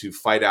you to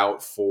fight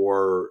out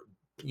for,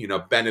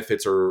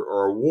 benefits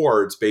or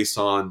awards based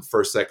on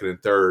first, second,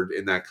 and third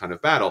in that kind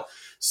of battle.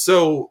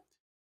 So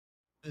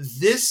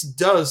this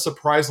does,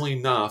 surprisingly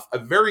enough, a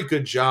very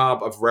good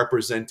job of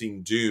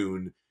representing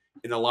Dune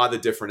in a lot of the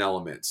different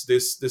elements.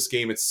 This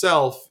game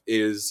itself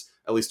is,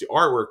 at least the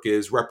artwork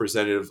is,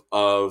 representative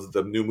of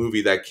the new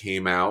movie that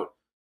came out.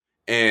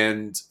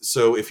 And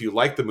so if you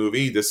like the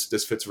movie, this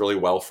fits really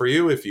well for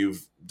you. If you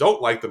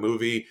don't like the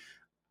movie,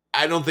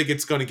 I don't think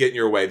it's going to get in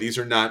your way. These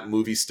are not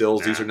movie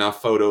stills. Nah. These are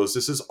not photos.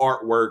 This is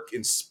artwork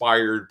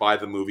inspired by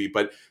the movie,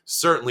 but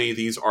certainly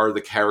these are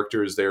the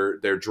characters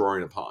they're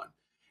drawing upon.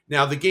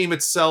 Now, the game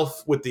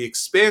itself, with the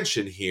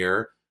expansion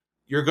here,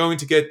 you're going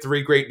to get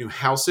 3 great new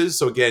houses.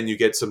 So again, you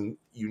get some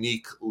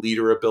unique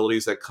leader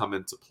abilities that come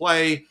into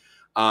play.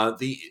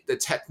 The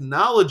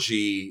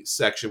technology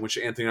section, which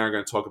Anthony and I are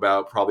going to talk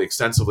about probably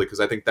extensively, because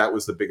I think that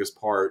was the biggest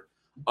part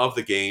of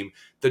the game.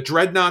 The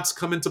dreadnoughts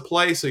come into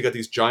play. So you got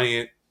these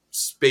giant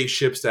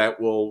spaceships that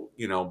will,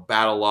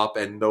 battle up,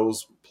 and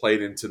those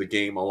played into the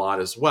game a lot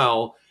as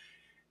well.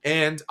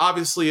 And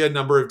obviously a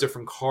number of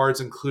different cards,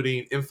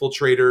 including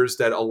infiltrators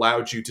that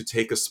allowed you to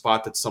take a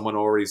spot that someone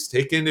already has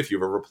taken. If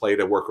you've ever played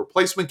a worker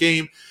placement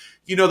game,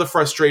 you know the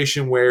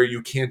frustration where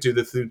you can't do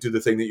the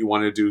thing that you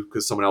want to do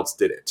because someone else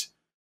did it.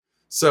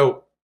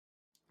 So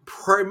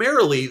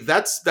primarily,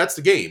 that's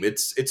the game.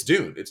 It's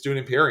Dune. It's Dune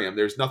Imperium.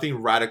 There's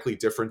nothing radically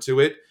different to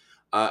it.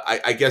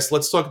 I guess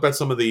let's talk about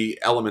some of the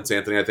elements,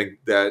 Anthony, I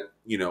think that,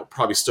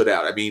 probably stood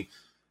out. I mean,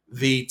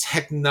 the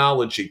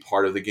technology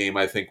part of the game,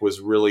 I think, was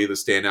really the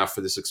standout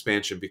for this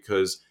expansion,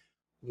 because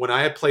when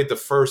I had played the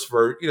first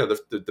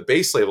the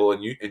base level,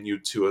 and you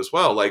too as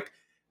well, like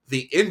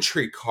the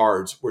entry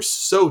cards were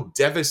so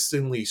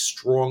devastatingly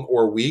strong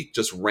or weak,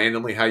 just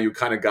randomly how you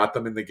kind of got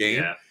them in the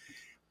game. Yeah.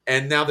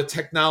 And now the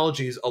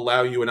technologies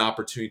allow you an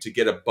opportunity to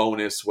get a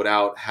bonus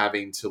without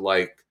having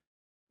to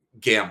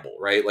gamble,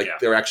 right?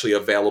 They're actually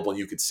available and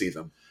you could see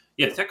them.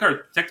 Yeah, tech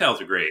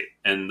tiles are great,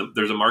 and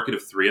there's a market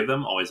of 3 of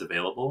them always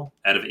available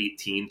out of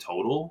 18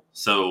 total.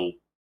 So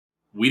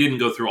we didn't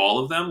go through all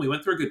of them. We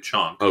went through a good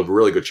chunk. Oh, a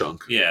really good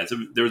chunk. Yeah, so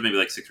there was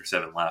maybe 6 or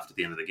 7 left at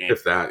the end of the game.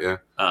 If that, yeah.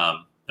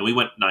 And we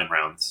went 9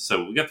 rounds,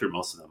 so we got through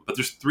most of them. But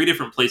there's 3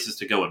 different places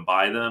to go and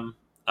buy them,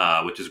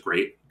 which is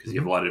great because you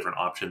have a lot of different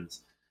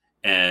options.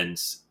 And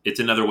it's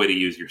another way to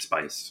use your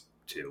spice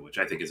too, which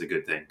I think is a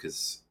good thing,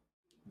 because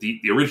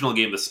the original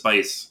game, the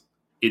spice,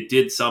 it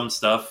did some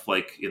stuff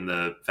in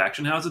the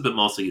faction houses, but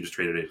mostly you just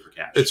traded it for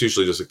cash. It's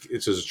usually just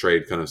a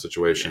trade kind of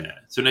situation. Yeah.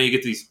 So now you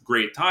get these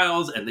great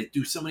tiles, and they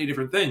do so many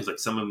different things.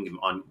 Some of them give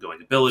ongoing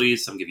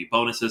abilities, some give you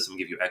bonuses, some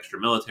give you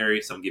extra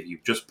military, some give you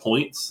just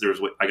points.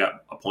 I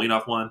got a point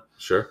off one.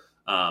 Sure.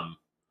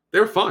 They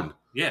were fun.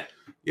 Yeah.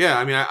 Yeah,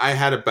 I mean, I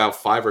had about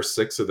 5 or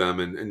 6 of them,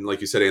 and like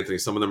you said, Anthony,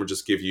 some of them would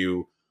just give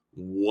you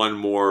one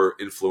more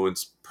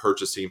influence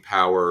purchasing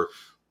power.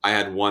 I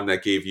had one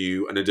that gave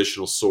you an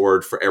additional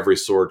sword for every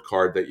sword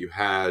card that you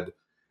had.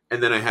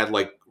 And then I had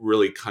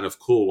really kind of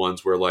cool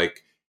ones where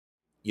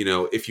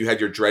if you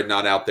had your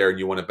dreadnought out there and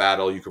you want to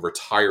battle, you could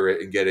retire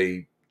it and get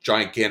a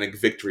gigantic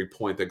victory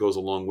point that goes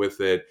along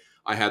with it.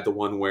 I had the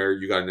one where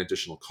you got an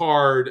additional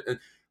card. And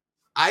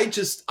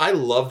I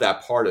love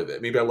that part of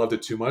it. Maybe I loved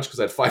it too much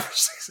because I had 5 or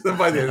 6 of them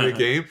by the end of the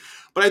game.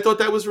 But I thought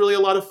that was really a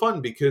lot of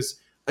fun, because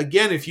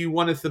again, if you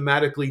want to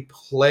thematically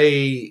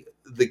play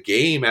the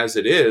game as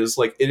it is,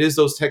 like it is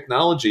those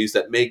technologies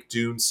that make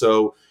Dune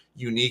so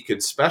unique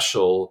and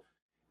special.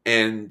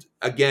 And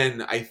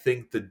again, I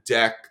think the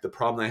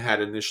problem I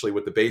had initially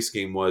with the base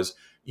game was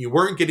you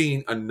weren't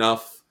getting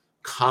enough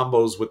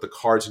combos with the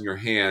cards in your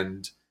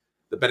hand.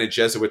 The Bene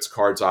Gesserit's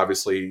cards,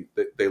 obviously,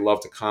 they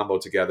love to combo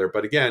together.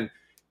 But again,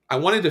 I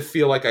wanted to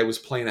feel like I was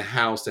playing a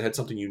house that had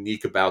something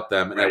unique about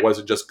them, and I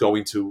wasn't just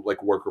going to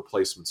like worker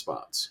placement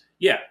spots.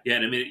 Yeah,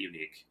 and it made it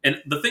unique.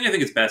 And the thing I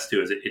think is best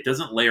too is it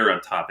doesn't layer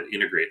on top; it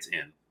integrates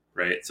in,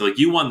 right? So like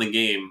you won the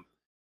game,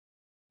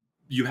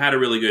 you had a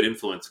really good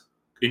influence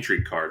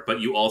intrigue card, but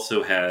you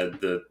also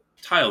had the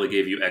tile that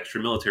gave you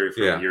extra military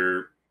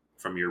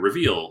from your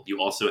reveal. You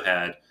also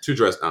had two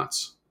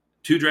dreadnoughts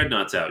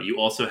out. You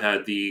also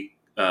had the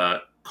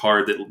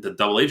card the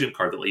double agent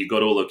card that let you go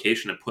to a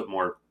location and put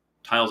more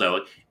tiles out.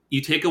 Like,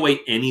 you take away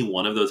any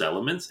one of those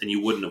elements and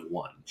you wouldn't have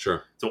won.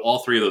 Sure. So all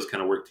three of those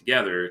kind of work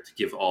together to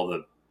give all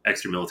the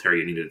extra military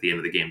you needed at the end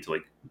of the game to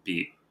like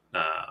beat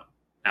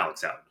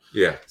Alex out.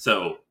 Yeah.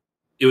 So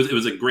it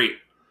was a great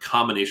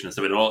combination of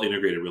stuff. It all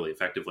integrated really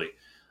effectively.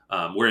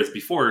 Whereas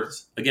before,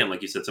 again,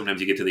 like you said,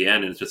 sometimes you get to the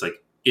end and it's just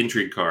like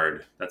intrigue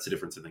card. That's the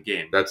difference in the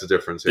game. That's the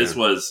difference. Yeah. This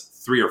was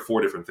 3 or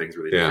 4 different things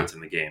were the difference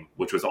in the game,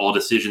 which was all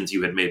decisions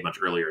you had made much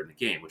earlier in the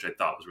game, which I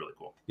thought was really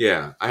cool.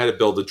 Yeah, I had to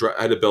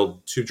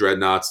build 2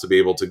 dreadnoughts to be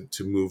able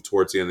to move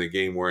towards the end of the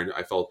game, where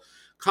I felt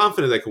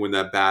confident I could win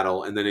that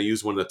battle. And then I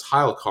used one of the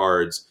tile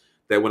cards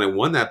that when I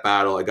won that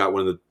battle, I got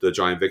one of the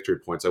giant victory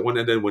points. I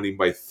ended up winning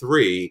by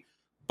 3,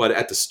 but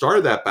at the start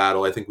of that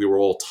battle, I think we were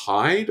all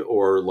tied,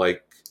 or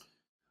like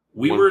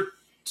we were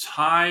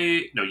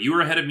tied. No, you were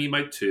ahead of me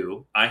by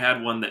 2. I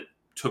had one that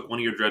took one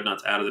of your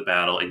dreadnoughts out of the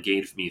battle and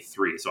gave me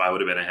 3, so I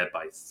would have been ahead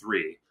by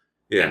 3.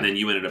 Yeah, and then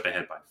you ended up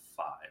ahead by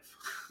 5.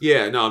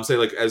 Yeah, no, I'm saying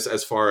like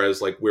as far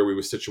as like where we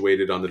were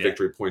situated on the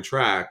victory point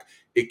track,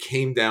 it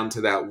came down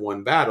to that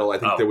one battle. I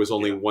think there was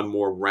only one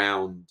more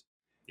round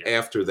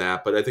after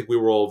that, but I think we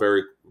were all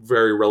very,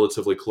 very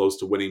relatively close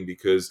to winning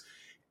because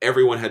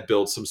everyone had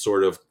built some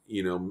sort of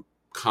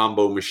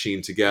combo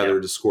machine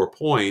together to score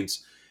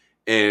points.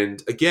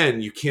 And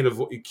again, you can't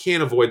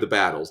avoid the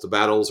battles. The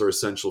battles are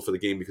essential for the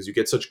game because you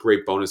get such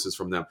great bonuses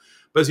from them.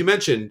 But as you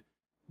mentioned,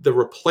 the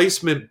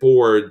replacement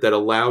board that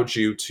allowed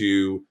you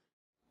to,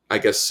 I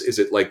guess, is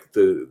it like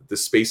the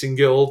spacing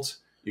guild?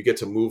 You get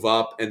to move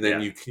up, and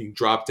then you can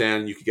drop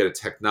down. You can get a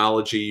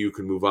technology. You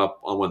can move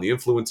up on one of the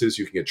influences.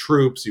 You can get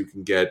troops. You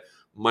can get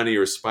money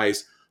or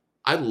spice.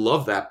 I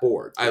love that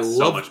board. It's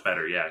so much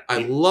better. Yeah, I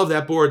love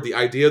that board. The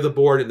idea of the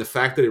board and the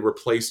fact that it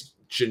replaced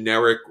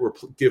generic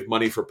give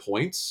money for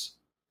points.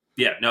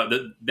 Yeah, no,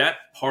 that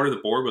part of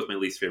the board was my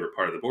least favorite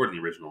part of the board in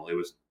the original. It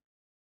was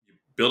you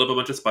build up a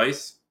bunch of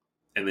spice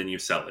and then you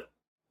sell it.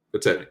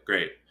 That's it. Like,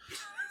 great.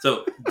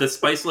 So the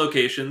spice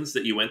locations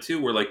that you went to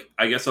were like,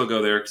 I guess I'll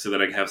go there so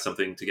that I have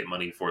something to get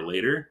money for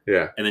later.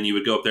 Yeah. And then you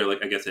would go up there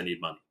like, I guess I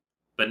need money.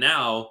 But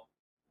now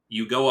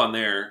you go on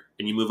there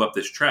and you move up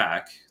this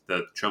track,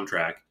 the Chum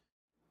track,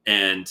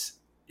 and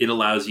it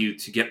allows you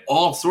to get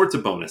all sorts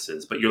of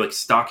bonuses, but you're like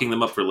stocking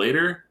them up for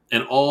later.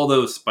 And all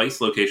those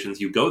spice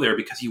locations, you go there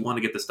because you want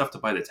to get the stuff to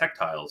buy the tech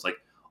tiles. Like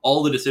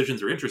all the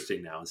decisions are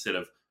interesting now instead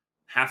of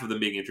half of them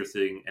being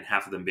interesting and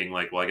half of them being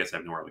like, well, I guess I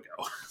have nowhere to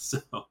go. So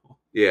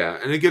yeah,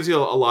 and it gives you a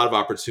lot of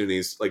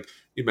opportunities. Like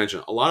you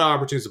mentioned, a lot of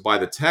opportunities to buy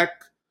the tech,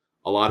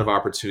 a lot of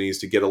opportunities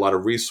to get a lot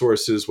of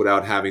resources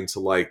without having to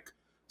like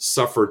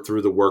suffer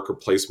through the worker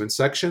placement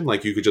section.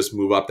 Like you could just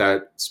move up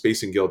that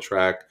Space and Guild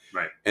track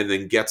and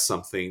then get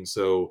something.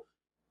 So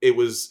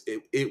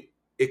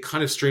it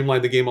kind of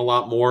streamlined the game a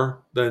lot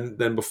more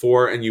than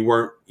before, and you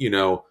weren't,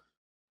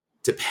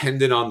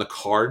 dependent on the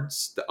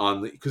cards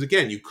because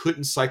again, you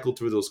couldn't cycle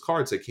through those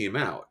cards that came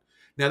out.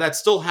 Now that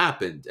still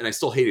happened, and I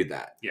still hated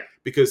that. Yeah,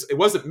 because it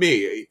wasn't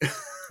me.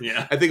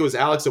 Yeah, I think it was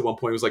Alex at one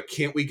point. It was like,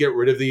 "Can't we get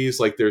rid of these?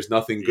 Like, there's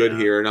nothing good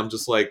here." And I'm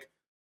just like,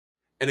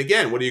 and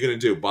again, what are you going to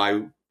do?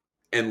 Buy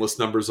endless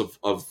numbers of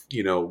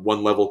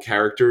 1 level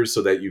characters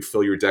so that you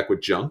fill your deck with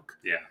junk?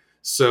 Yeah.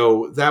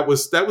 So that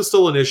was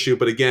still an issue,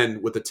 but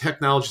again, with the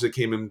technologies that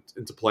came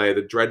into play,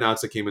 the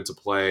dreadnoughts that came into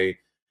play,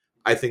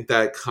 I think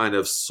that kind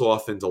of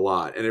softened a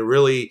lot, and it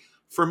really,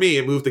 for me,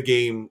 it moved the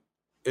game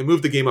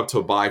up to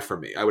a buy for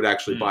me. I would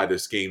actually buy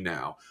this game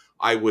now.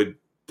 I would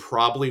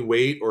probably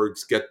wait or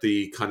get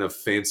the kind of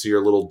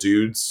fancier little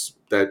dudes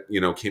that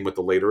came with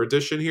the later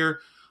edition here,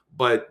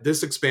 but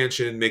this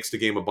expansion makes the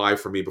game a buy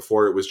for me.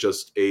 Before it was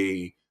just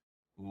a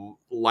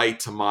light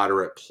to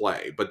moderate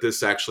play, but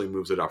this actually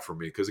moves it up for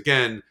me because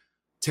again,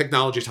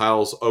 technology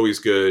tiles always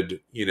good,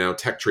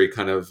 tech tree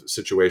kind of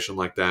situation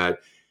like that.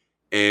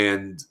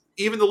 And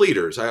even the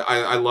leaders,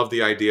 I love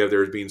the idea of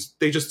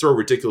they just throw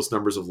ridiculous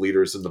numbers of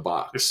leaders in the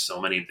box. There's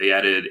so many. They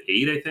added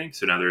 8, I think.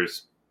 So now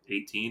there's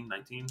 18,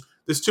 19.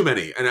 There's too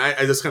many. And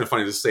I just kind of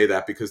funny to say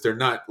that because they're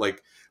not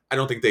like, I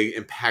don't think they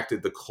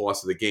impacted the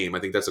cost of the game. I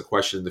think that's a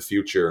question in the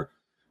future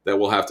that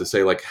we'll have to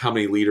say, like, how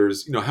many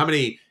leaders, how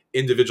many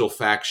individual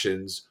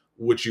factions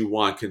would you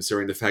want,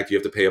 considering the fact you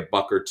have to pay $1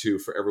 or $2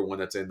 for everyone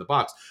that's in the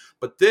box.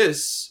 But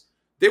this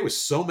there was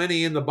so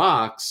many in the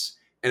box,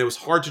 and it was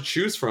hard to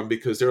choose from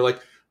because they're like,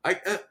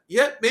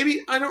 yeah,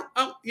 maybe I don't,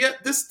 yeah,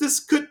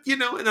 this could,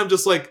 and I'm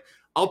just like,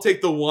 I'll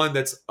take the one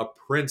that's a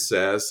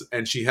princess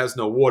and she has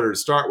no water to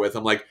start with.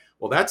 I'm like,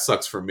 well, that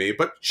sucks for me,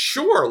 but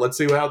sure, let's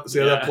see how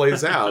that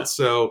plays out.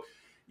 So,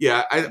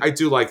 yeah, I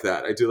do like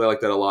that. I do like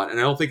that a lot, and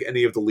I don't think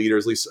any of the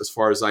leaders, at least as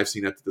far as I've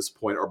seen at this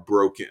point, are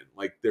broken.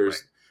 Like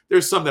there's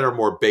some that are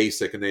more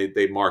basic, and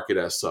they mark it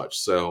as such.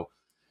 So,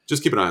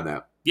 just keep an eye on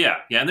that. Yeah,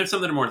 and there's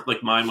some that are more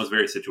like mine was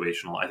very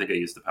situational. I think I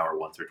used the power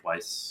once or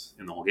twice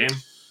in the whole game.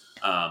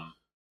 I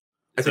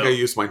think I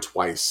used mine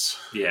twice.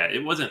 Yeah,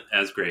 it wasn't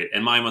as great,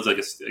 and mine was like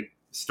a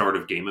start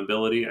of game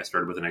ability. I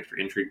started with an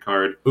extra intrigue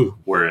card,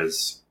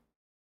 whereas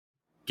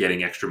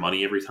getting extra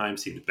money every time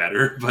seemed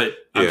better, but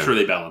I'm sure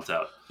they balance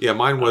out. Yeah,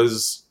 mine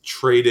was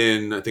trade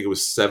in, I think it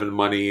was 7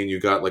 money, and you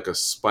got like a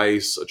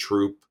spice, a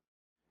troop,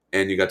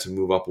 and you got to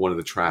move up one of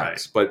the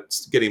tracks. Right. But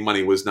getting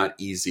money was not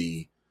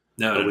easy,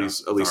 at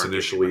least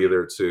initially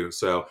either, too.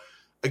 So,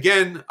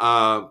 again,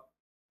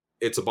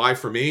 it's a buy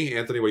for me.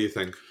 Anthony, what do you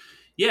think?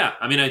 Yeah,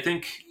 I mean, I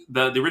think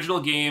the original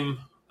game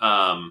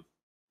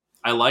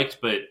I liked,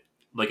 but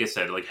like I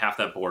said, like half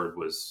that board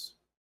was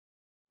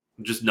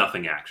just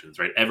nothing actions,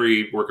 right?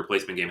 Every worker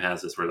placement game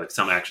has this where like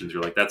some actions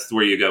are like, that's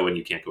where you go and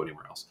you can't go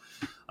anywhere else.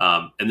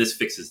 And this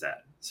fixes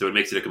that. So it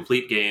makes it a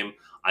complete game.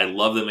 I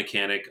love the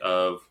mechanic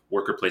of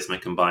worker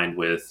placement combined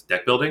with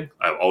deck building.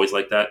 I've always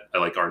liked that. I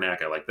like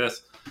Arnak. I like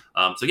this.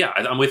 So yeah,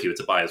 I'm with you.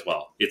 It's a buy as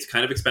well. It's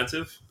kind of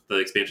expensive. The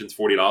expansion's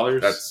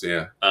 $40. That's,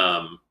 yeah.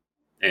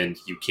 And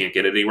you can't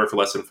get it anywhere for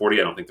less than 40.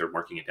 I don't think they're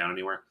marking it down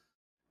anywhere.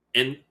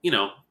 And,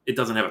 it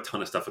doesn't have a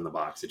ton of stuff in the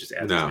box. It just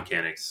adds those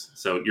mechanics.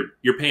 So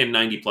you're paying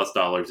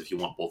 $90+ if you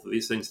want both of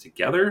these things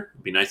together.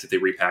 It'd be nice if they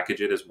repackage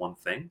it as one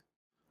thing.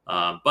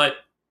 But,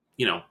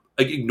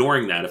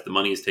 ignoring that, if the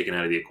money is taken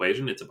out of the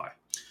equation, it's a buy.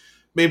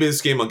 Maybe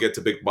this game will get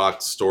to big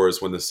box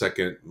stores when the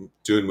second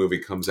Dune movie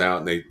comes out,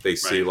 and they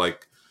see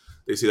like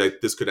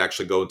this could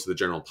actually go into the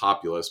general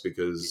populace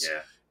because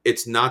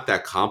it's not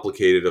that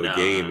complicated of a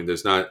game, and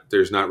there's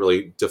not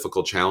really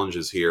difficult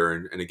challenges here.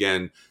 And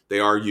again, they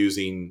are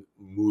using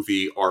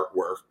movie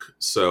artwork,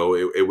 so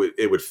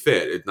it would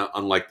fit. It's not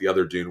unlike the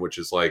other Dune, which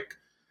is like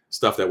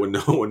stuff that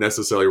no one would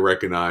necessarily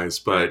recognize.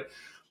 But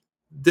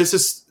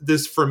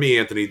this for me,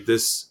 Anthony.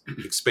 This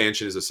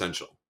expansion is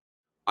essential.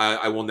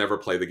 I will never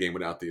play the game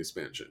without the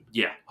expansion.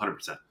 Yeah,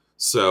 100%.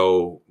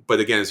 So, but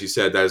again, as you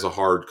said, that is a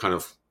hard kind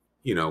of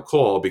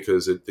call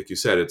because, like you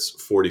said, it's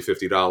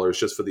 $40-$50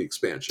 just for the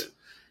expansion.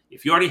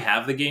 If you already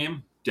have the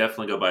game,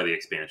 definitely go buy the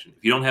expansion.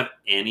 If you don't have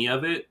any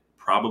of it,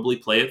 probably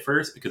play it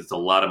first because it's a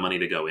lot of money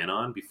to go in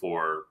on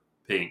before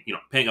paying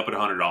up at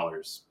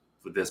 $100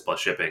 with this plus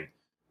shipping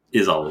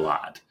is a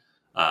lot.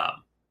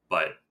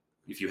 But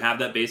if you have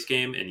that base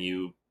game and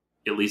you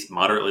at least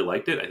moderately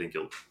liked it, I think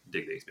you'll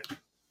dig the expansion.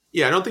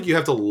 Yeah, I don't think you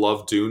have to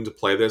love Dune to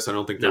play this. I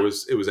don't think it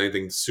was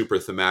anything super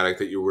thematic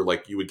that you were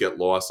like you would get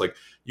lost. Like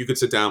you could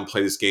sit down and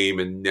play this game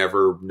and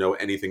never know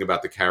anything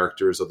about the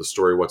characters or the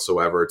story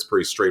whatsoever. It's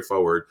pretty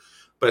straightforward.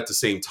 But at the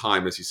same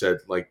time, as you said,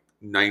 like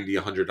 $90,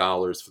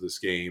 $100 for this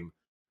game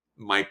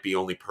might be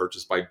only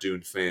purchased by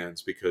Dune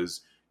fans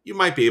because you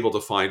might be able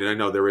to find, and I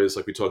know there is,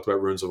 like we talked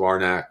about Runes of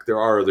Arnak, there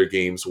are other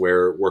games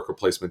where worker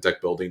placement deck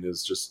building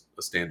is just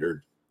a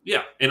standard.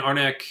 Yeah, and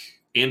Arnak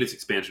and its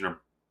expansion are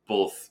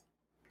both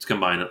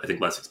combined, I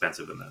think, less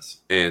expensive than this.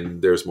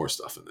 And there's more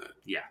stuff in that.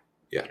 Yeah.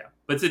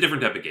 But it's a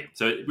different type of game.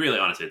 So really,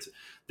 honestly,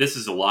 this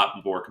is a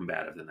lot more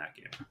combative than that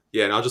game.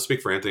 Yeah, and I'll just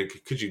speak for Anthony.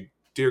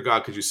 Dear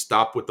God, could you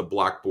stop with the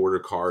black border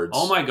cards?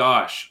 Oh my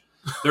gosh.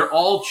 They're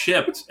all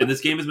chipped, and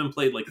this game has been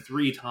played like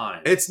 3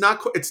 times. It's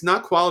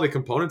not quality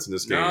components in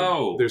this game.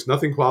 No. There's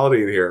nothing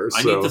quality in here.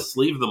 I need to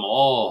sleeve them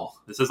all.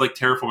 This is like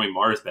Terraforming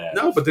Mars bad.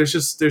 No, but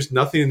there's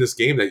nothing in this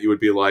game that you would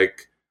be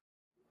like,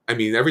 I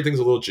mean, everything's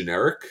a little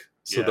generic.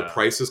 So the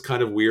price is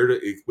kind of weird,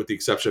 with the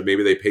exception of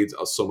maybe they paid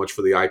so much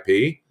for the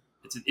IP.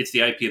 It's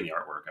the IP and the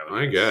artwork,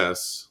 I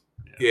guess.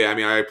 Yeah, I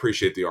mean, I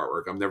appreciate the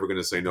artwork. I'm never going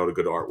to say no to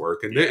good artwork,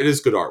 and it is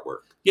good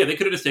artwork. Yeah, they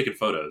could have just taken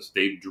photos.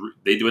 They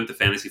went the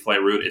Fantasy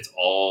Flight route. It's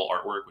all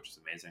artwork, which is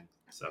amazing.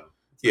 So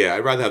yeah,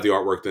 I'd rather have the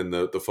artwork than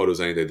the photos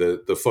any day.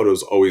 The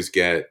photos always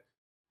get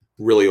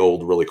really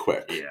old really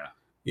quick. Yeah,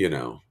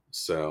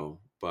 So,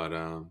 but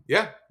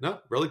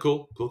really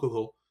cool.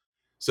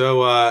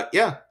 So,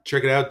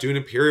 check it out. Dune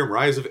Imperium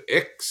Rise of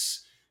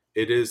Ix.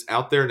 It is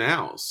out there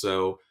now.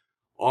 So,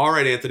 all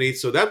right, Anthony.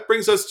 So that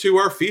brings us to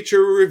our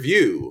feature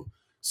review.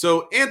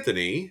 So,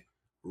 Anthony,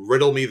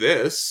 riddle me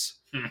this.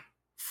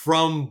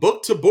 From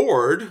book to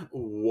board,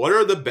 what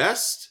are the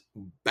best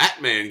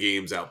Batman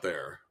games out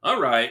there?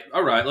 All right.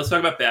 Let's talk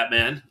about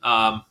Batman.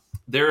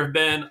 There have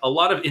been a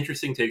lot of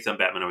interesting takes on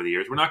Batman over the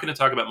years. We're not going to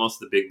talk about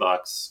most of the big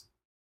box.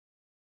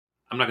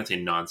 I'm not going to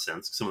say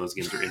nonsense. Some of those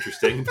games are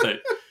interesting,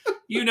 but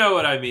you know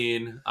what I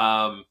mean.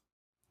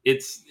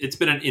 It's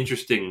been an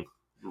interesting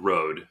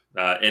road,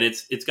 and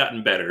it's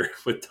gotten better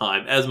with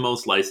time, as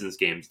most licensed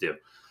games do.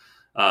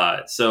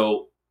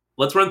 So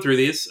let's run through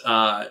these.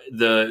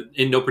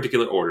 In no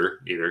particular order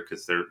either,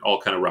 because they're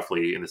all kind of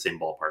roughly in the same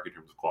ballpark in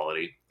terms of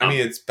quality. I mean,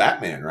 it's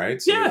Batman,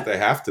 right? So yeah, they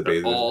have to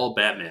be. they're all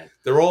Batman.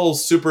 They're all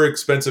super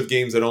expensive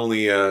games that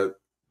only a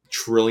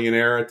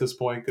trillionaire at this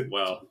point could.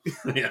 Well,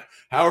 yeah.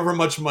 However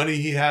much money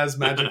he has,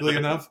 magically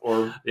enough,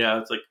 or yeah,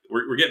 it's like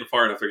we're getting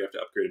far enough. We have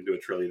to upgrade into a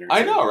trillionaire.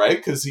 I know, right?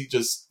 Because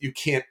you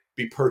can't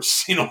be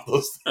purchasing all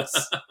those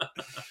things.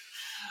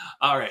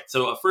 All right,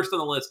 so first on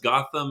the list,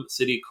 Gotham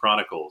City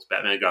Chronicles,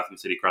 Batman Gotham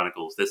City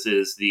Chronicles. This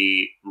is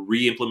the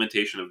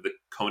re-implementation of the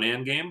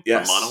Conan game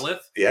from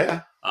Monolith.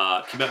 Yeah.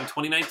 Came out in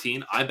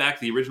 2019. I backed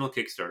the original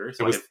Kickstarter.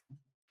 So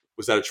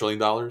was that $1 trillion?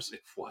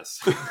 It was.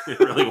 It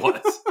really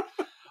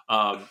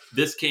was.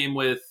 This came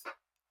with,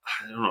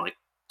 I don't know, like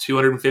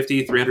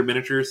 250, 300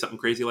 miniatures, something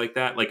crazy like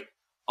that. Like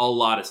a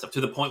lot of stuff, to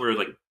the point where it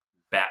was like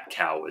Bat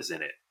Cow was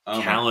in it.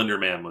 Calendar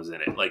Man was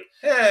in it. Like,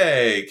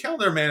 hey,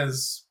 Calendar Man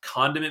is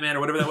Condiment Man or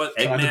whatever that was.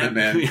 Condiment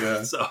Man.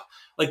 Yeah. So,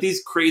 like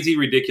these crazy,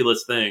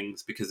 ridiculous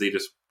things because they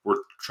just were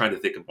trying to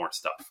think of more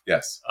stuff.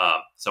 Yes.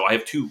 So I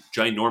have 2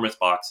 ginormous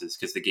boxes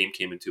because the game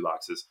came in 2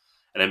 boxes,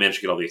 and I managed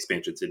to get all the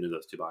expansions into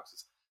those 2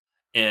 boxes.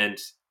 And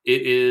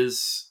it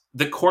is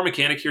the core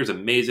mechanic here is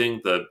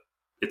amazing.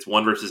 It's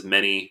one versus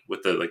many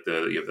with you have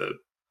the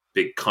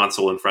big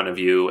console in front of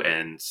you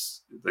and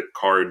the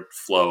card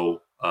flow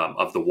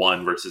of the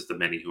one versus the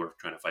many who are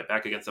trying to fight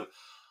back against them.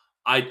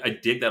 I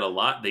dig that a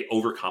lot. They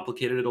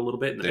overcomplicated it a little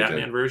bit in the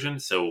Batman version.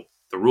 So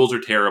the rules are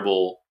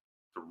terrible,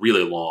 they're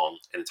really long,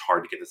 and it's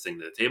hard to get this thing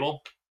to the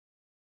table.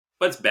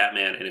 But it's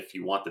Batman, and if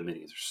you want the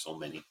minis, there's so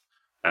many.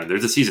 And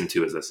there's a season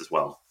 2 of this as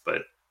well,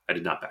 but I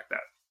did not back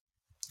that.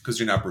 Because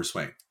you're not Bruce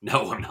Wayne.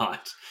 No, I'm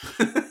not.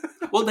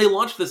 Well, they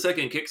launched the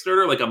second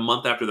Kickstarter like a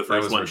month after the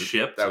first one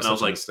shipped. That was and I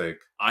was like, mistake.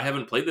 I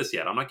haven't played this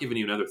yet. I'm not giving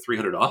you another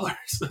 $300.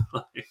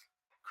 Like,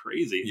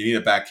 crazy. You need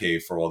a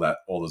Batcave for all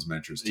those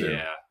miniatures too.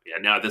 Yeah.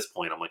 Now at this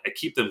point, I'm like, I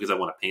keep them because I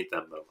want to paint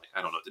them, but I'm like,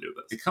 I don't know what to do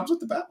with this. It comes with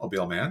the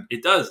Batmobile, man.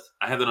 It does.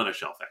 I have it on a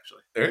shelf,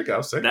 actually. There you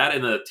go. Sick. That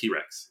and the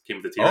T-Rex. Came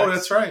with the T-Rex. Oh,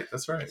 that's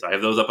right. So I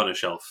have those up on a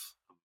shelf.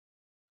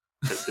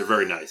 They're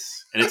very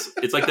nice. And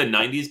it's like the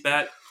 90s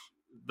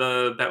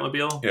the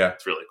Batmobile. Yeah.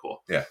 It's really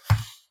cool. Yeah.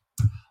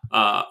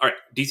 All right.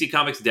 DC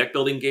Comics deck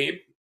building game.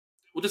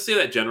 We'll just say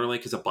that generally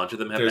because a bunch of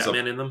them have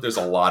Batman in them. There's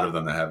a lot of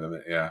them that have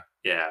them. Yeah.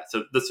 Yeah.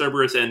 So the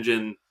Cerberus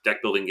engine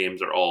deck building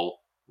games are all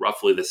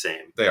roughly the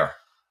same. They are.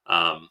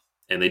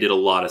 And they did a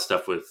lot of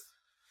stuff with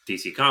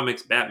DC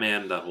Comics,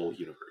 Batman, the whole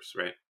universe,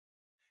 right?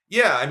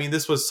 Yeah, I mean,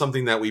 this was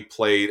something that we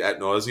played ad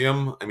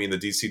nauseum. I mean, the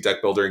DC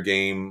deck builder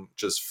game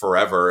just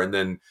forever. And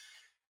then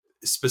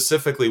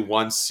specifically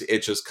once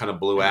it just kind of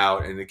blew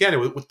out. And again,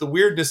 with the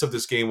weirdness of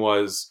this game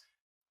was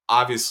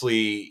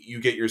obviously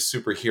you get your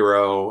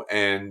superhero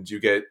and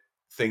you get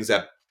things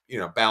that,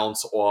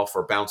 bounce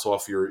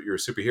off your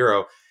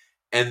superhero.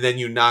 And then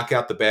you knock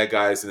out the bad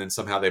guys, and then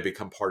somehow they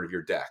become part of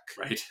your deck.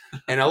 Right.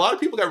 And a lot of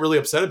people got really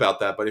upset about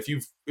that. But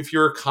if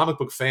you're a comic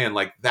book fan,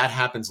 like that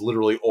happens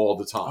literally all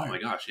the time. Oh my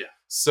gosh, yeah.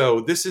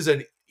 So this is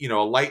a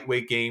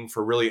lightweight game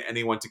for really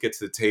anyone to get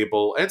to the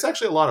table, and it's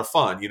actually a lot of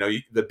fun.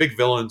 The big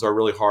villains are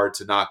really hard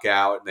to knock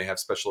out, and they have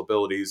special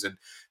abilities, and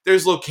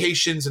there's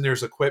locations and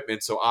there's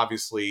equipment. So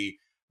obviously,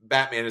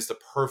 Batman is the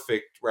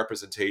perfect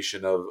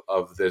representation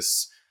of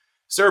this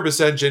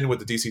Cerberus engine with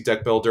the DC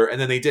deck builder.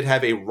 And then they did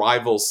have a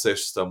rival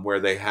system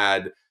where they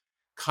had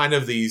kind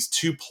of these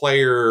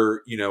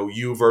 2-player,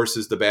 you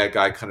versus the bad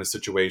guy kind of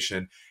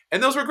situation.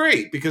 And those were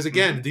great because,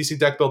 again, the DC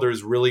deck builder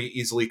is really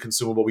easily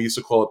consumable. We used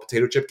to call it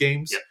potato chip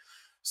games. Yep.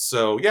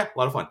 So, yeah, a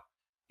lot of fun.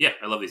 Yeah,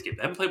 I love these games.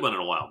 I haven't played one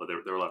in a while, but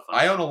they're a lot of fun.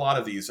 I own a lot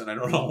of these, and I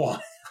don't know why.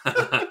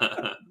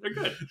 They're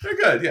good. They're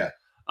good, yeah.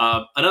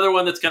 Another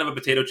one that's kind of a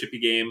potato chippy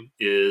game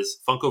is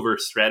Funkoverse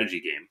strategy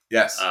game.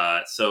 Yes.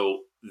 So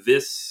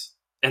this...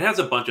 It has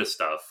a bunch of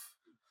stuff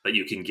that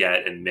you can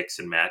get and mix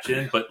and match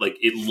in, but like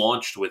it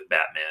launched with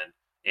Batman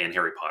and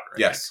Harry Potter.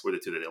 I think, were the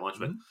 2 that they launched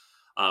with.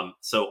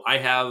 So I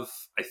have,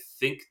 I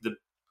think, the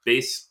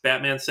base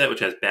Batman set,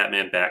 which has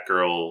Batman,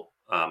 Batgirl,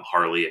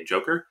 Harley, and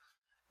Joker,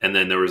 and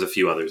then there was a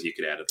few others you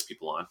could add other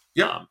people on.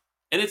 Yeah,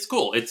 and it's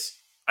cool.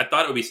 I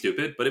thought it would be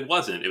stupid, but it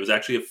wasn't. It was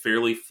actually a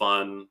fairly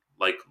fun,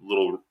 like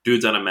little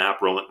dudes on a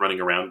map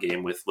running around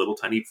game with little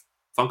tiny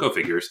Funko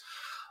figures.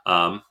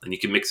 And you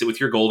can mix it with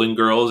your Golden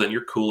Girls and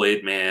your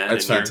Kool-Aid Man.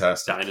 That's and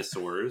fantastic. Your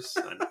dinosaurs.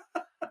 And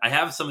I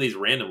have some of these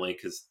randomly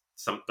because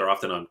they're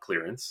often on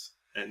clearance,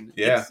 and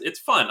it's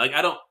fun. Like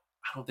I don't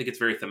think it's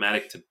very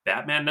thematic to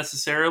Batman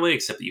necessarily,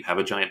 except that you have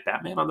a giant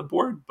Batman on the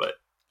board. But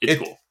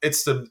it's cool.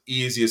 It's the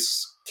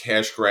easiest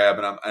cash grab,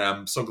 and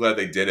I'm so glad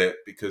they did it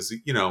because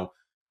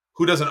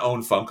who doesn't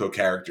own Funko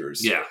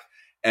characters? Yeah.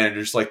 And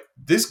just like,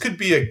 this could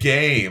be a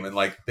game. And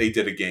like, they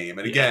did a game.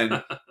 And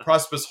again,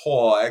 Prospus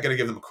Hall, I got to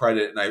give them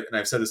credit. And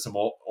I've said this to them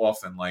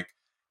often, like,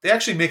 they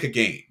actually make a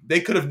game. They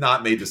could have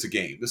not made this a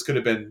game. This could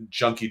have been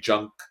junky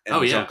junk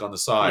and junk on the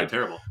side.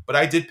 Terrible. But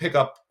I did pick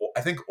up,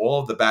 I think, all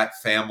of the Bat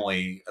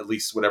family, at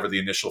least whatever the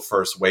initial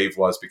first wave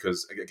was,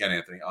 because, again,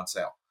 Anthony, on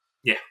sale.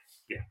 Yeah.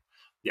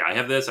 I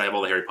have this. I have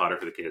all the Harry Potter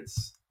for the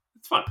kids.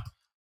 It's fun.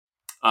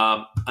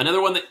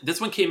 Another one this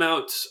one came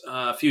out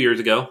a few years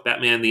ago.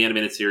 Batman the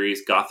Animated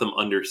Series, Gotham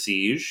Under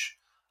Siege.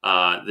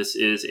 This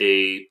is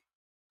a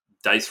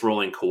dice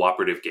rolling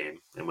cooperative game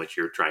in which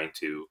you're trying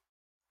to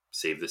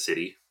save the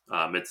city.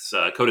 It's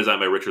co-designed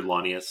by Richard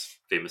Launius,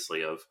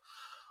 famously of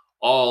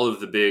all of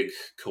the big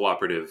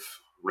cooperative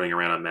running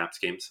around on maps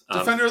games.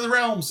 Defender of the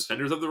Realms.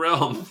 Defenders of the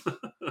Realm.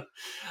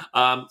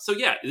 So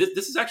yeah,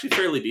 this is actually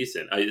fairly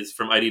decent. It's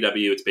from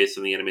IDW. It's based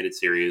on the animated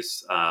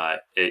series.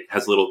 It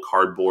has little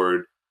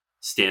cardboard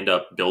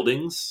stand-up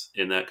buildings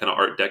in that kind of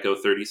Art Deco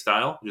 30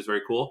 style, which is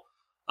very cool.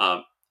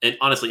 And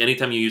honestly,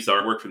 anytime you use the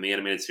artwork from the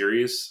animated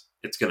series,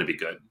 it's going to be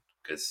good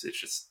because it's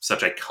just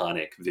such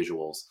iconic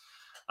visuals.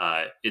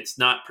 It's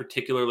not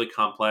particularly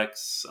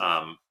complex.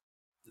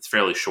 It's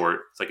fairly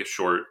short. It's like a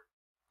short,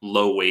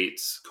 low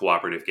weight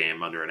cooperative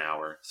game under an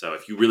hour. So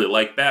if you really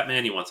like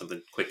Batman, you want something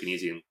quick and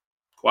easy and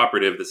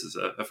cooperative, this is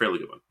a fairly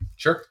good one.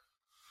 Sure.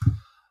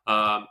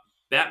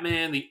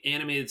 Batman the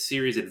Animated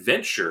Series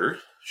Adventure,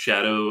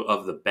 Shadow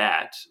of the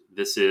Bat.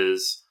 This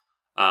is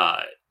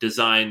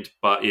designed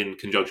in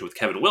conjunction with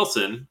Kevin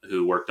Wilson,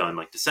 who worked on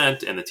like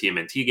Descent and the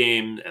TMNT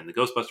game and the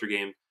Ghostbuster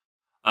game.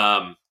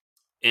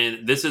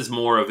 And this is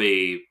more of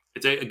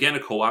again a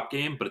co-op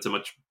game, but it's a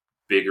much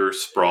bigger,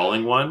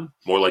 sprawling one,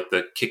 more like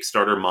the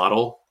Kickstarter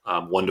model,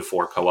 1 to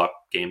 4 co-op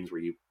games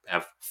where you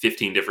have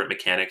 15 different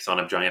mechanics on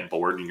a giant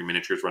board and your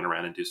miniatures run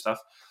around and do stuff.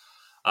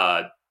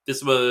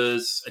 This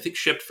was, I think,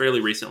 shipped fairly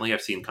recently.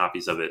 I've seen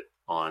copies of it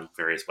on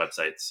various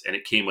websites, and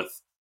it came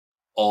with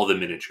all the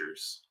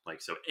miniatures.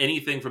 Like, so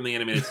anything from the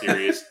animated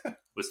series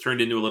was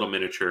turned into a little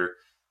miniature.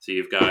 So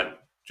you've got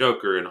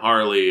Joker and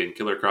Harley and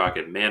Killer Croc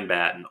and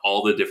Man-Bat and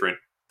all the different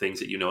things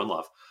that you know and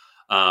love.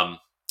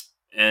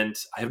 And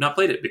I have not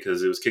played it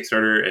because it was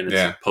Kickstarter and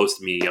it's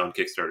post me on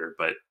Kickstarter.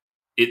 But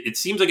it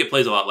seems like it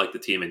plays a lot like the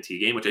TMNT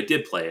game, which I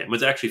did play and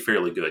was actually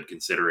fairly good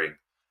considering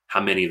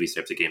how many of these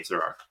types of games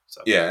there are.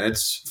 So yeah, and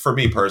it's, for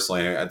me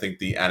personally, I think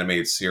the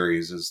animated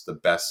series is the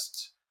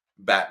best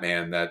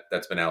Batman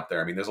that's been out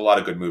there. I mean, there's a lot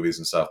of good movies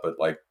and stuff, but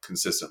like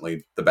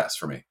consistently the best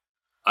for me.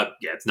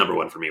 Yeah, it's number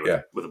one for me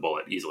with a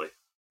bullet easily.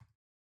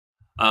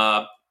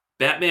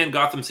 Batman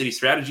Gotham City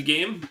strategy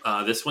game.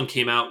 This one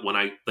came out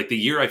when the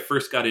year I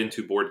first got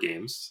into board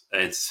games.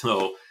 And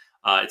so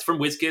it's from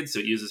WizKids, so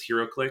it uses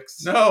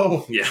HeroClix.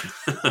 No. Yeah.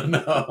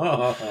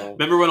 No.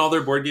 Remember when all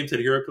their board games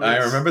had HeroClix? I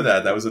remember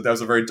that. That was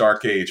a very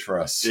dark age for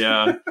us.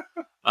 Yeah.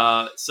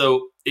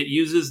 So it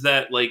uses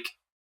that, like,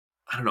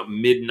 I don't know,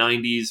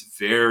 mid-90s,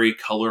 very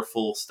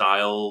colorful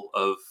style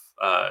of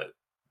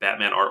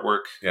Batman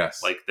artwork.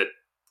 Yes. Like that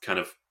kind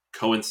of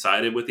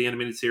coincided with the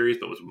animated series,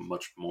 but was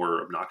much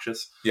more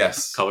obnoxious.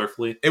 Yes.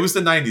 Colorfully. It was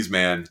the 90s,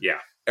 man. Yeah.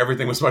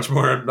 Everything was much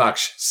more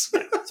obnoxious.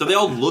 So they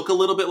all look a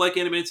little bit like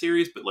animated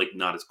series, but like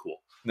not as cool.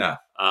 No.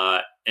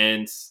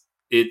 And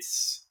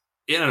it's,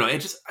 I don't know,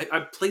 I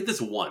played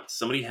this once.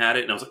 Somebody had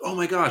it and I was like, oh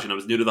my gosh. And I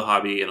was new to the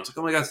hobby and I was like,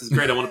 oh my gosh, this is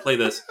great. I want to play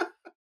this.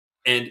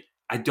 And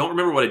I don't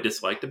remember what I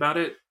disliked about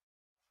it.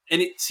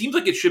 And it seems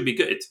like it should be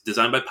good. It's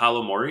designed by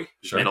Paolo Mori,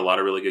 who's made a lot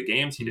of really good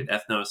games. He did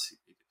Ethnos,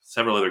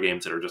 several other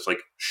games that are just like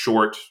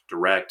short,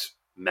 direct,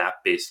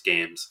 map-based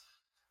games.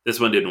 This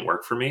one didn't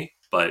work for me,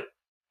 but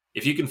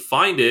if you can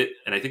find it,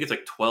 and I think it's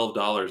like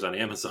 $12 on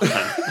Amazon,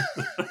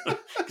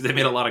 because they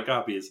made a lot of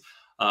copies.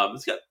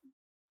 It's got,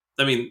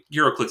 I mean,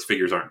 HeroClix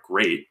figures aren't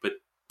great, but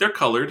they're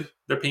colored,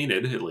 they're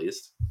painted at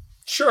least.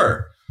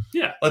 Sure.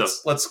 Yeah.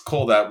 Let's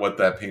call that what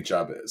that paint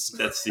job is.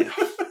 That's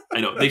I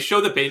know they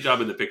show the paint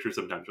job in the picture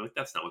sometimes. You're like,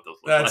 that's not what those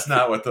look like. That's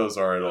not what those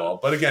are at all.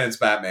 But again, it's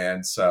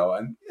Batman, so,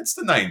 and it's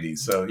the 90s,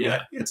 so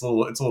yeah, it's a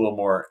little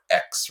more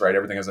X, right?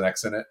 Everything has an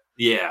X in it.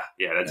 Yeah,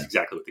 that's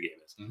exactly what the game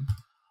is. Mm-hmm.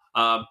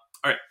 All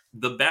right,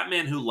 The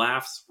Batman Who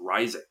Laughs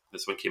Rising.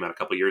 This one came out a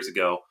couple years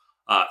ago.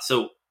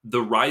 So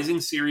the Rising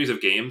series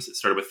of games, it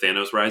started with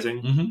Thanos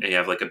Rising. Mm-hmm. And you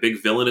have like a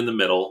big villain in the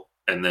middle,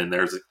 and then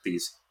there's like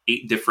these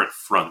 8 different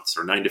fronts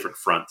or 9 different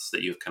fronts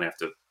that you kind of have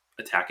to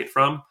attack it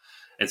from.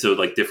 And so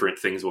like different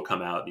things will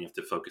come out and you have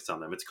to focus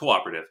on them. It's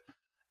cooperative.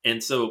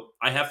 And so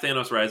I have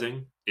Thanos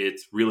Rising.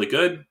 It's really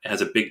good. It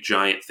has a big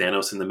giant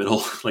Thanos in the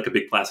middle, like a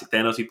big plastic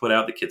Thanos you put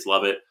out. The kids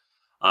love it.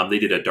 They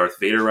did a Darth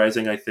Vader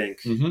Rising, I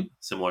think. Mm-hmm.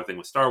 Similar thing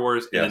with Star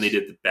Wars. And then they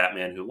did the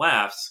Batman Who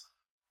Laughs,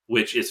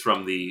 which is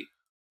from the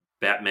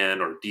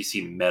Batman or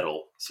DC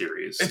Metal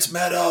series. It's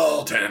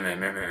metal!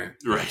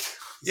 Right.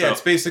 Yeah, so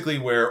it's basically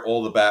where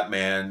all the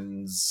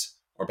Batmans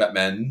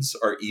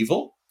are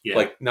evil. Yeah.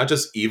 Like, not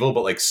just evil,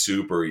 but like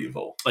super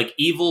evil. Like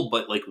evil,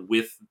 but like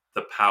with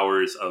the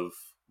powers of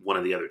one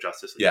of the other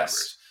Justice League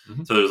members.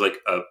 Mm-hmm. So there's like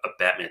a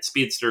Batman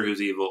Speedster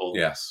who's evil.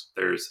 Yes.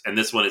 And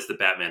this one is the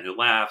Batman Who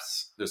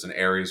Laughs. There's an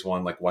Ares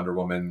one, like Wonder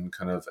Woman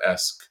kind of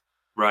esque.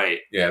 Right.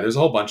 Yeah, there's a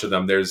whole bunch of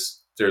them. There's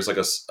like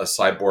a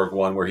cyborg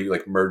one where he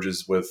like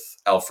merges with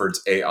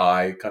Alfred's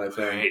AI kind of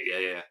thing. Right,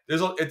 yeah.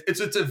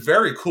 It's a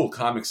very cool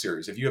comic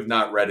series. If you have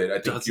not read it, I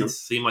think it doesn't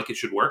seem like it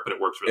should work, but it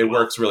works really well. It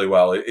works really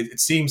well. It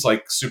seems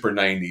like super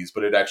 90s,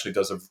 but it actually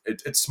does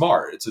it's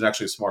smart. It's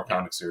actually a smart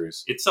comic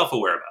series. It's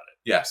self-aware about it.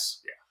 Yes.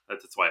 Yeah.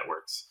 That's why it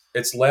works.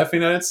 It's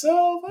laughing at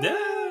itself.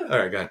 Yeah. All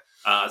right, go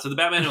ahead. So the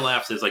Batman who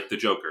laughs is like the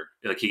Joker.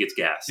 Like he gets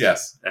gassed.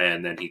 Yes.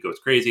 And then he goes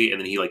crazy,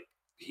 and then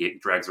he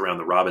drags around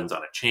the Robins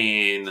on a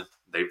chain.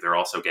 They're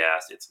also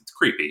gassed. It's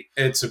creepy.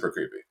 It's super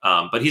creepy.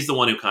 But he's the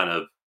one who kind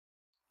of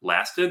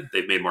lasted.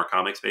 They've made more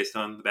comics based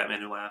on the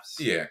Batman who laughs.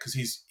 Yeah, because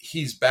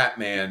he's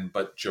Batman,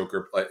 but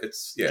Joker.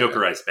 It's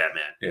Jokerized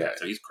Batman. Yeah.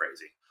 So he's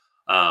crazy.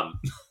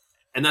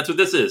 And that's what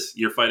this is.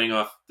 You're fighting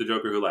off the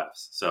Joker who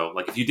laughs. So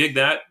like if you dig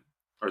that,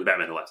 or the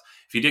Batman who laughs,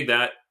 if you dig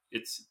that,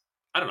 it's,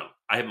 I don't know.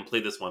 I haven't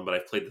played this one, but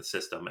I've played the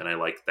system and I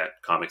like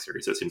that comic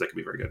series. So it seems like it could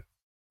be very good.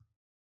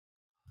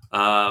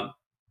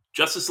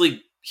 Justice League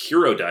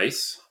Hero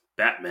Dice,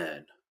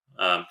 Batman.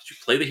 Did you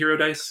play the Hero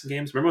Dice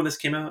games? Remember when this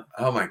came out?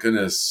 Oh my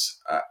goodness,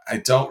 I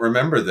don't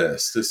remember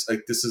this. This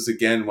is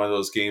again one of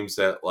those games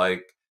that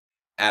like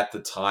at the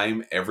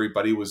time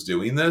everybody was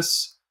doing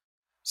this.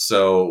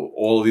 So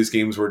all of these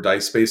games were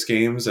dice-based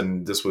games,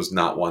 and this was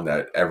not one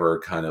that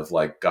ever kind of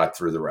like got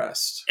through the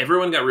rest.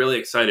 Everyone got really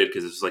excited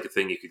because it was like a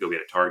thing you could go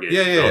get at Target,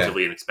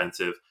 relatively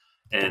inexpensive.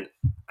 And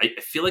I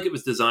feel like it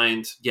was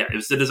designed. Yeah, it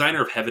was the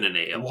designer of Heaven and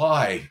Ale.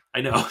 Why?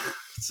 I know.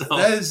 So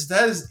that is,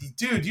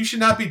 dude. You should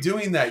not be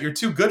doing that. You're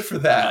too good for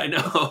that. I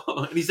know.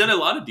 And he's done a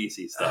lot of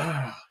DC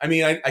stuff. I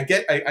mean,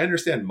 I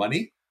understand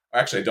money.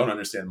 Actually, I don't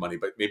understand money,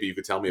 but maybe you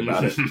could tell me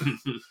about it.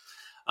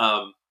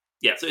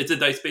 Yeah, so it's a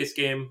dice-based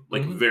game,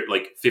 like very,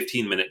 like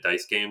 15-minute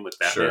dice game with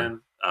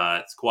Batman. Sure.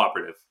 It's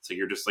cooperative, so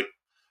you're just like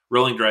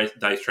rolling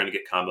dice, trying to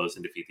get combos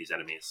and defeat these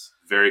enemies.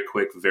 Very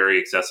quick, very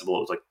accessible. It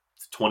was like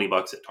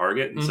 $20 at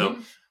Target, and so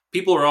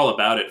people were all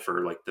about it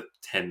for like the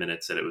 10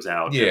 minutes that it was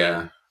out.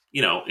 Yeah,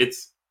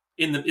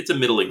 and, it's a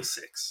middling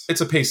 6.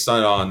 It's a pace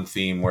on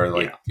theme where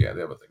like they have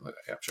a thing like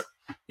that. Yeah, sure.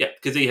 Yeah,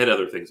 because they had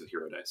other things with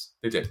Hero Dice.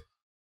 They did.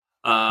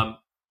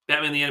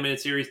 Batman the Animated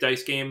Series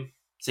dice game.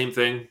 Same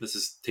thing. This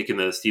is taking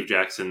the Steve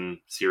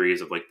Jackson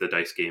series of like the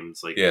dice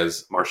games, like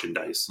Martian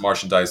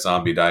Dice,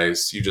 Zombie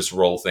Dice. You just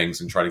roll things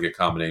and try to get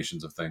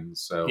combinations of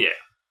things. So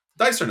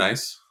dice are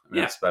nice. I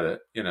mean, that's about it,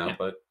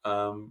 But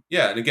and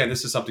again,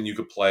 this is something you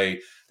could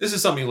play. This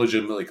is something you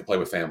legitimately could play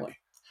with family.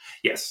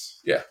 Yes.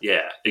 Yeah.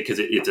 Yeah. Because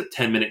it's a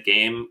 10-minute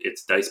game.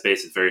 It's dice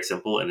based. It's very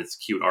simple and it's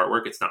cute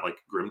artwork. It's not like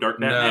Grimdark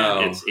Batman.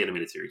 No. It's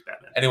animated series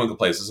Batman. Anyone can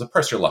play this. It's a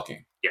press your luck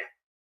game. Yeah.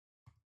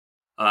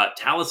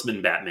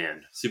 Talisman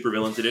Batman,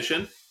 Supervillains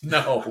Edition.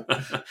 No.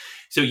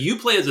 So you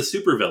play as a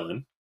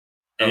supervillain,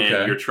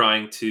 and you're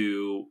trying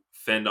to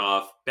fend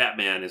off.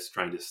 Batman is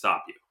trying to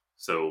stop you.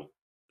 So,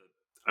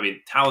 I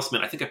mean,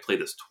 Talisman. I think I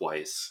played this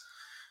twice,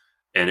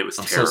 and it was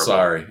terrible. So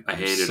sorry. I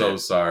hated it. So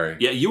sorry.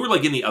 Yeah, you were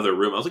like in the other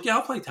room. I was like, yeah,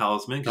 I'll play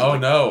Talisman. Oh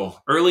no!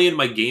 Early in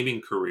my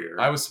gaming career,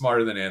 I was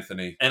smarter than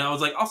Anthony, and I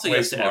was like, I'll say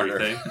yes to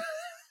everything.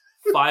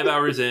 5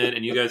 hours in,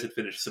 and you guys had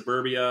finished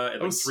Suburbia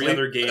and like 3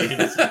 other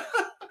games.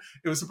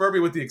 It was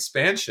Suburbia with the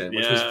expansion,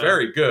 which was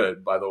very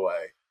good, by the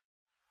way.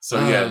 So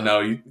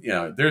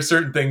there's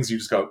certain things you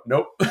just go,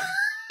 nope.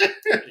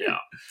 Yeah,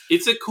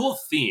 it's a cool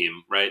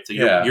theme, right? So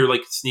you're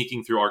like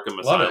sneaking through Arkham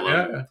Asylum.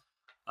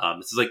 Yeah.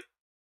 This is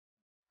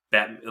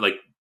like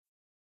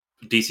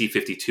DC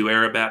 52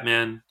 era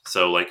Batman,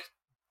 so like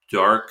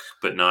dark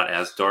but not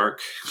as dark.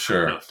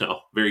 Sure,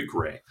 no, very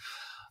gray.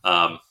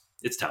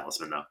 It's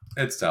Talisman though.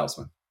 It's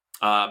Talisman.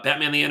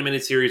 Batman the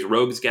Animated Series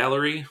Rogues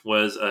Gallery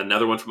was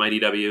another one from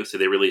IDW. So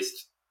they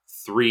released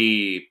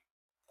 3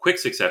 quick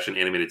succession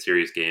animated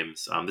series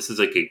games. This is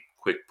like a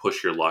quick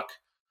push your luck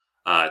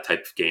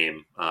type of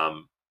game.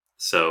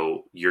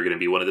 So you're going to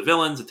be one of the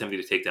villains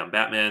attempting to take down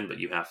Batman, but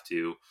you have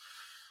to,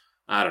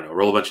 I don't know,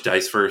 roll a bunch of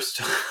dice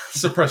first.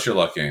 Suppress your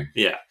luck game.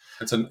 Yeah.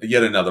 It's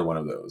yet another one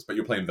of those, but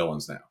you're playing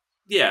villains now.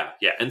 Yeah.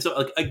 And so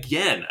like,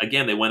 again,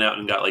 they went out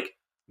and got like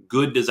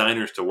good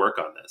designers to work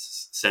on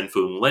this.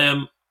 Sen-Foong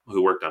Lim,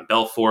 who worked on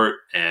Belfort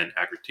and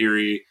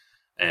Akrotiri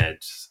and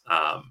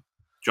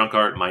Junk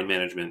Art, Mind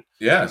Management.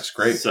 Yeah, it's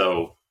great.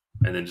 So,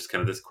 and then just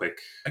kind of this quick...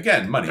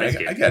 Again, money.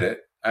 I get it.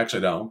 I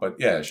actually don't, but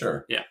yeah,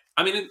 sure. Yeah.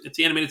 I mean, it's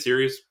the animated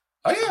series.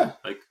 Oh, yeah.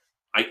 Like,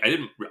 I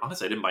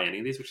didn't buy any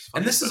of these, which is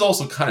funny. And this is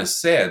also kind of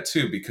sad,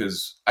 too,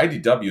 because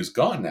IDW is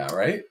gone now,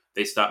 right?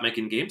 They stopped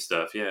making game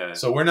stuff, yeah.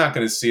 So we're not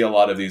going to see a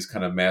lot of these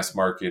kind of mass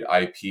market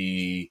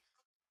IP,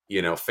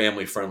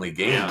 family-friendly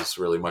games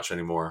really much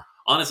anymore.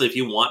 Honestly, if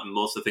you want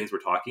most of the things we're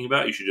talking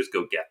about, you should just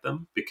go get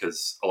them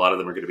because a lot of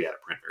them are going to be out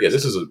of print. Yeah,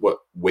 this is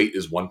weight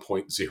is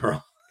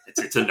 1.0.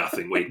 It's a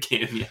nothing weight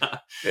game, yeah.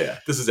 Yeah,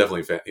 this is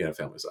definitely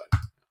family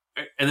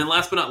side. And then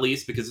last but not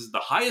least, because this is the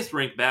highest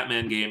ranked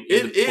Batman game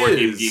in the Board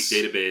Game Geek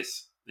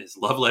database, is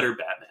Love Letter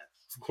Batman.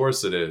 Of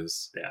course it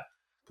is. Yeah.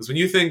 Because when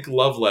you think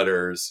love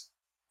letters,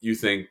 you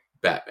think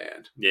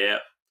Batman. Yeah.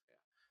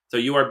 So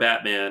you are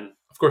Batman.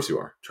 Of course you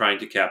are. Trying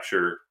to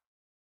capture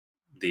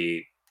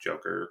the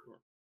Joker.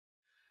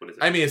 What is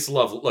it? I mean, it's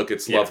love. Look,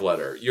 it's love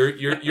letter.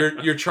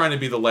 You're trying to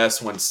be the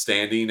last one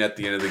standing at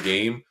the end of the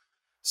game,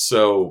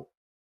 so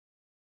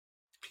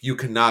you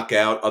can knock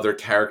out other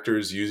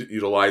characters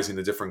utilizing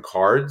the different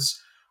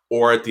cards,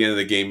 or at the end of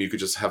the game, you could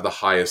just have the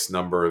highest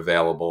number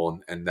available,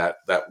 and that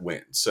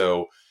wins.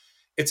 So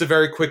it's a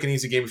very quick and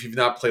easy game. If you've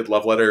not played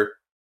Love Letter,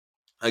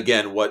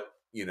 again, what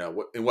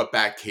in what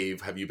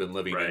Batcave have you been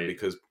living in? Right.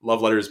 Because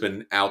Love Letter has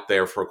been out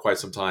there for quite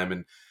some time,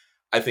 and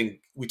I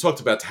think we talked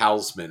about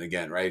Talisman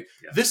again, right?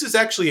 Yeah. This is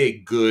actually a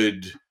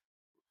good,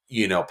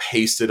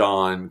 pasted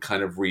on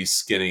kind of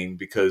reskinning,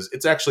 because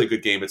it's actually a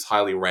good game. It's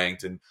highly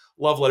ranked, and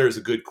Love Letter is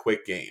a good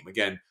quick game.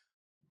 Again,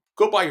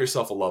 go buy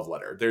yourself a Love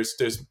Letter.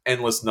 There's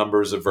endless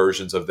numbers of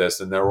versions of this,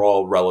 and they're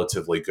all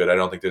relatively good. I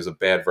don't think there's a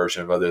bad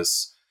version of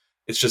this.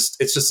 It's just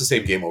the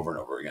same game over and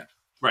over again.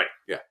 Right.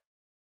 Yeah.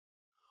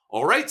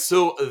 All right,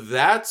 so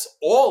that's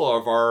all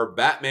of our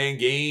Batman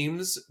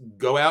games.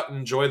 Go out and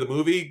enjoy the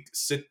movie.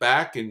 Sit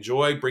back,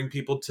 enjoy, bring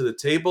people to the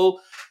table.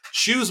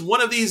 Choose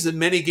one of these and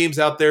many games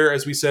out there.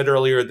 As we said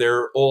earlier,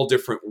 they're all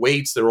different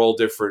weights. They're all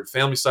different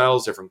family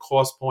styles, different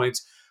cost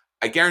points.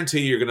 I guarantee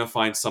you're going to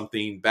find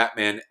something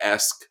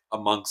Batman-esque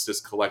amongst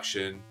this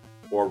collection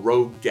or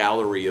rogue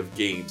gallery of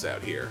games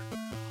out here.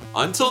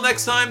 Until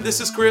next time, this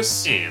is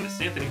Chris. And this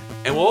is Anthony.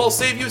 And we'll all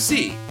save you a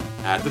seat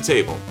at the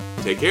table.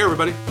 Take care,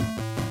 everybody.